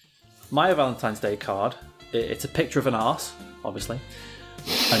 My Valentine's Day card, it's a picture of an arse, obviously.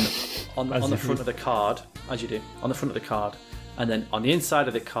 And on the front of the card, as you do, on the front of the card, and then on the inside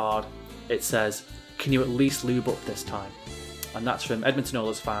of the card, it says, "Can you at least lube up this time?" And that's from Edmonton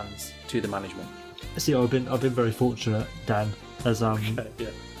Oilers fans to the management. See, I've been very fortunate, Dan, as Yeah.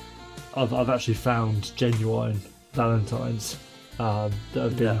 I've actually found genuine Valentines that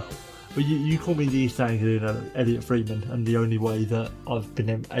have been. Yeah. Well, you call me the East Anglian Elliot Freeman, and the only way that I've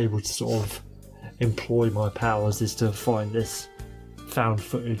been able to sort of employ my powers is to find this found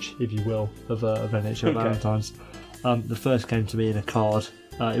footage, if you will, of NHL Valentines. The first came to me in a card.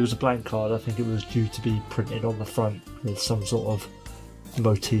 It was a blank card. I think it was due to be printed on the front with some sort of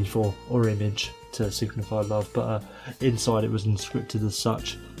motif or image to signify love, but inside it was inscripted as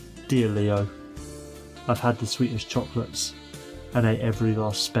such: "Dear Leo, I've had the sweetest chocolates and ate every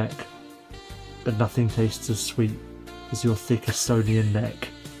last speck, but nothing tastes as sweet as your thick Estonian neck.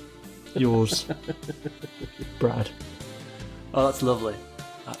 Yours, Brad." Oh, that's lovely.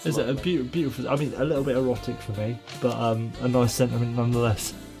 Is it a beautiful? I mean, a little bit erotic for me, but a nice sentiment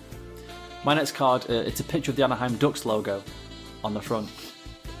nonetheless. My next card, it's a picture of the Anaheim Ducks logo on the front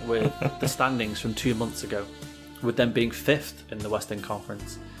with the standings from 2 months ago, with them being 5th in the Western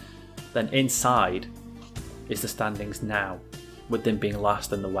Conference. Then inside is the standings now, with them being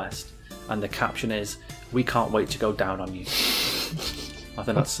last in the West. And the caption is, "We can't wait to go down on you." I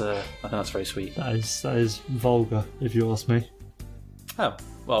think that's very sweet. That is vulgar, if you ask me. Oh,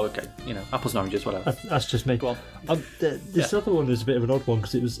 well, okay. Apples and oranges, whatever. That's just me. Go on. This other one is a bit of an odd one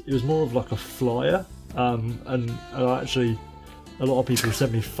because it was more of like a flyer, and actually a lot of people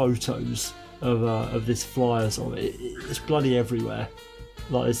sent me photos of this flyer. So it's bloody everywhere.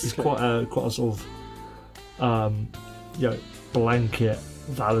 Like this is quite a sort of blanket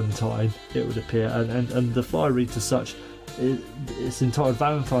Valentine, it would appear, and the flyer reads as such. It's entitled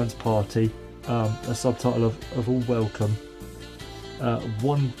Valentine's Party, a subtitle of All Welcome.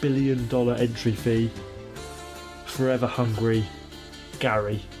 $1 billion entry fee. Forever hungry,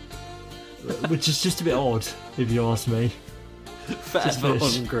 Gary. Which is just a bit odd, if you ask me. Forever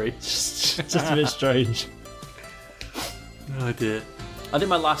hungry. Just a bit strange. Oh dear. I think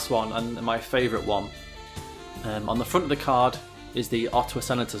my last one and my favourite one. On the front of the card is the Ottawa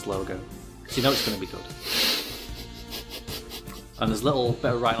Senators logo, so you know it's going to be good. And there's a little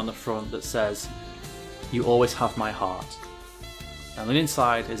bit of writing on the front that says, "You always have my heart." And then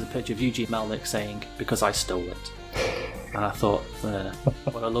inside is a picture of Eugene Melnyk saying, "Because I stole it." And I thought,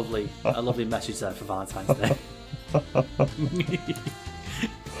 what a lovely message there for Valentine's Day.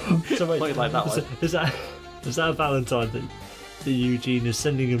 So wait, Look like that one. Is that a Valentine that Eugene is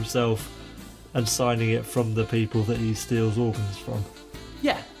sending himself and signing it from the people that he steals organs from?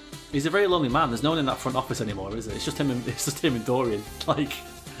 Yeah. He's a very lonely man. There's no one in that front office anymore, is it? It's just him and Dorian, like,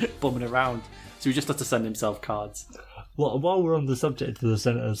 bumming around. So he just has to send himself cards. Well, while we're on the subject of the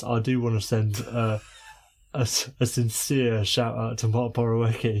Senators, I do want to send a sincere shout out to Mark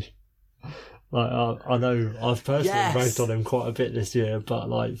Borowicki. Like, I know I've personally ragged on him quite a bit this year, but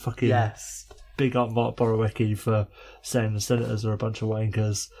like, fucking big up Mark Borowicki for saying the Senators are a bunch of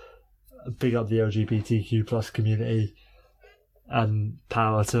wankers. Big up the LGBTQ plus community. And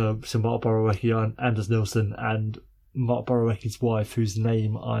power to Mark Borowicki and Anders Nilsson and Mark Borowicki's wife, whose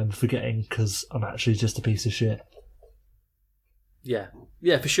name I'm forgetting because I'm actually just a piece of shit. Yeah,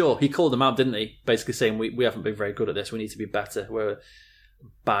 for sure. He called them out, didn't he? Basically saying we haven't been very good at this. We need to be better. We're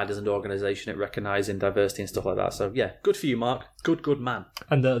bad as an organisation at recognising diversity and stuff like that. So yeah, good for you, Mark. Good man.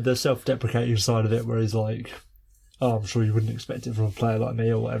 And the self-deprecating side of it, where he's like, "Oh, I'm sure you wouldn't expect it from a player like me,"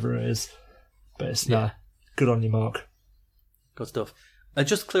 or whatever it is. But it's good on you, Mark. Good stuff. And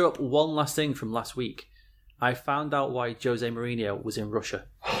just to clear up one last thing from last week, I found out why Jose Mourinho was in Russia.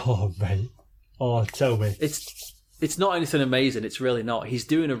 Oh, mate. Oh, tell me. It's not anything amazing. It's really not. He's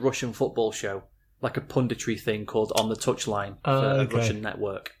doing a Russian football show, like a punditry thing called On the Touchline for a Russian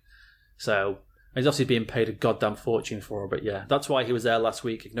network. So he's obviously being paid a goddamn fortune for it. But yeah, that's why he was there last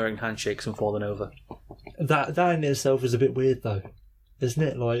week, ignoring handshakes and falling over. That in itself is a bit weird, though, isn't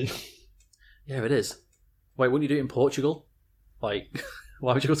it? Like, yeah, it is. Wait, wouldn't you do it in Portugal? Like,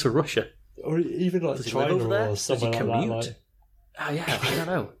 why would you go to Russia? Or even like China or somewhere like that. Like... Oh yeah, I don't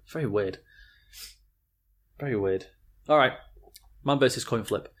know. It's very weird. Very weird. All right, man versus coin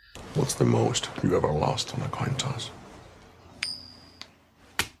flip. What's the most you ever lost on a coin toss?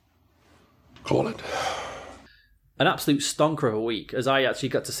 Call it. An absolute stonker of a week, as I actually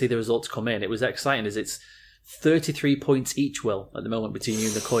got to see the results come in. It was exciting, as it's 33 points each, Will, at the moment between you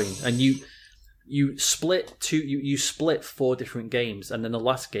and the coin, and you split you split 4 different games, and then the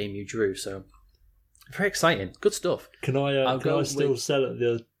last game you drew. So very exciting, good stuff. Can I still sell at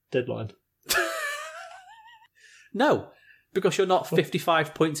the deadline? No, because you're not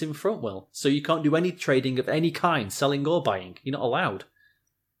 55 points in front, Will. So you can't do any trading of any kind, selling or buying. You're not allowed,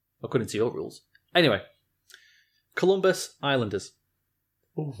 according to your rules. Anyway, Columbus Islanders.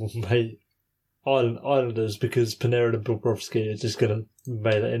 Oh, mate. Islanders, because Panarin and Bobrovsky are just going to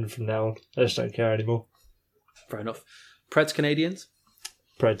mail it in from now on. I just don't care anymore. Fair enough. Preds Canadians.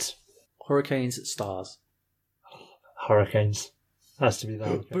 Preds. Hurricanes Stars. Hurricanes. Has to be the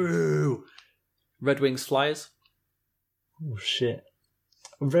Hurricanes. Boo! Red Wings Flyers. Oh, shit.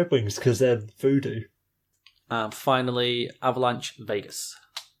 Red Wings, because they're voodoo. And finally, Avalanche Vegas.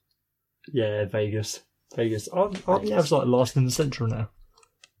 Yeah, Vegas. Aren't the Avs like last in the Central now?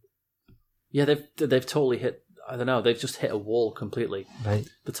 Yeah, they've totally hit. I don't know. They've just hit a wall completely. Right.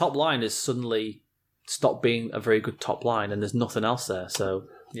 The top line has suddenly stopped being a very good top line, and there's nothing else there. So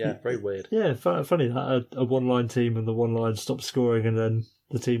yeah, very weird. Yeah, funny that a one-line team and the one line stops scoring, and then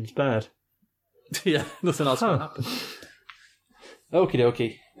the team's bad. Yeah, nothing else can happen. Okie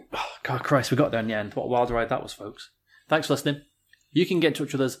dokie. Oh, God, Christ, we got there in the end. What a wild ride that was, folks. Thanks for listening. You can get in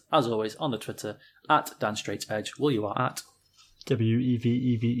touch with us, as always, on the Twitter, at Dan Straight's Edge. Will you are at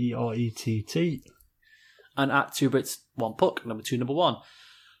WEVEVERETT. And at 2Brits1Puck, number 2, number 1.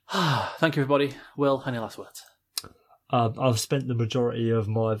 Thank you, everybody. Will, any last words? I've spent the majority of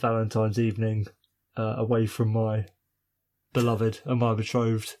my Valentine's evening away from my beloved and my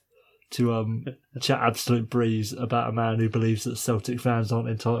betrothed to chat absolute breeze about a man who believes that Celtic fans aren't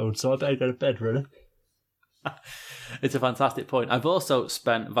entitled, so I better go to bed, really. It's a fantastic point. I've also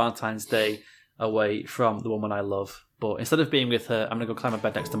spent Valentine's Day away from the woman I love, but instead of being with her, I'm going to go climb a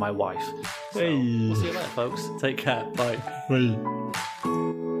bed next to my wife. So, Hey. We'll see you later, folks. Take care. Bye.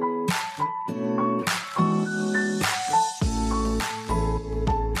 Hey.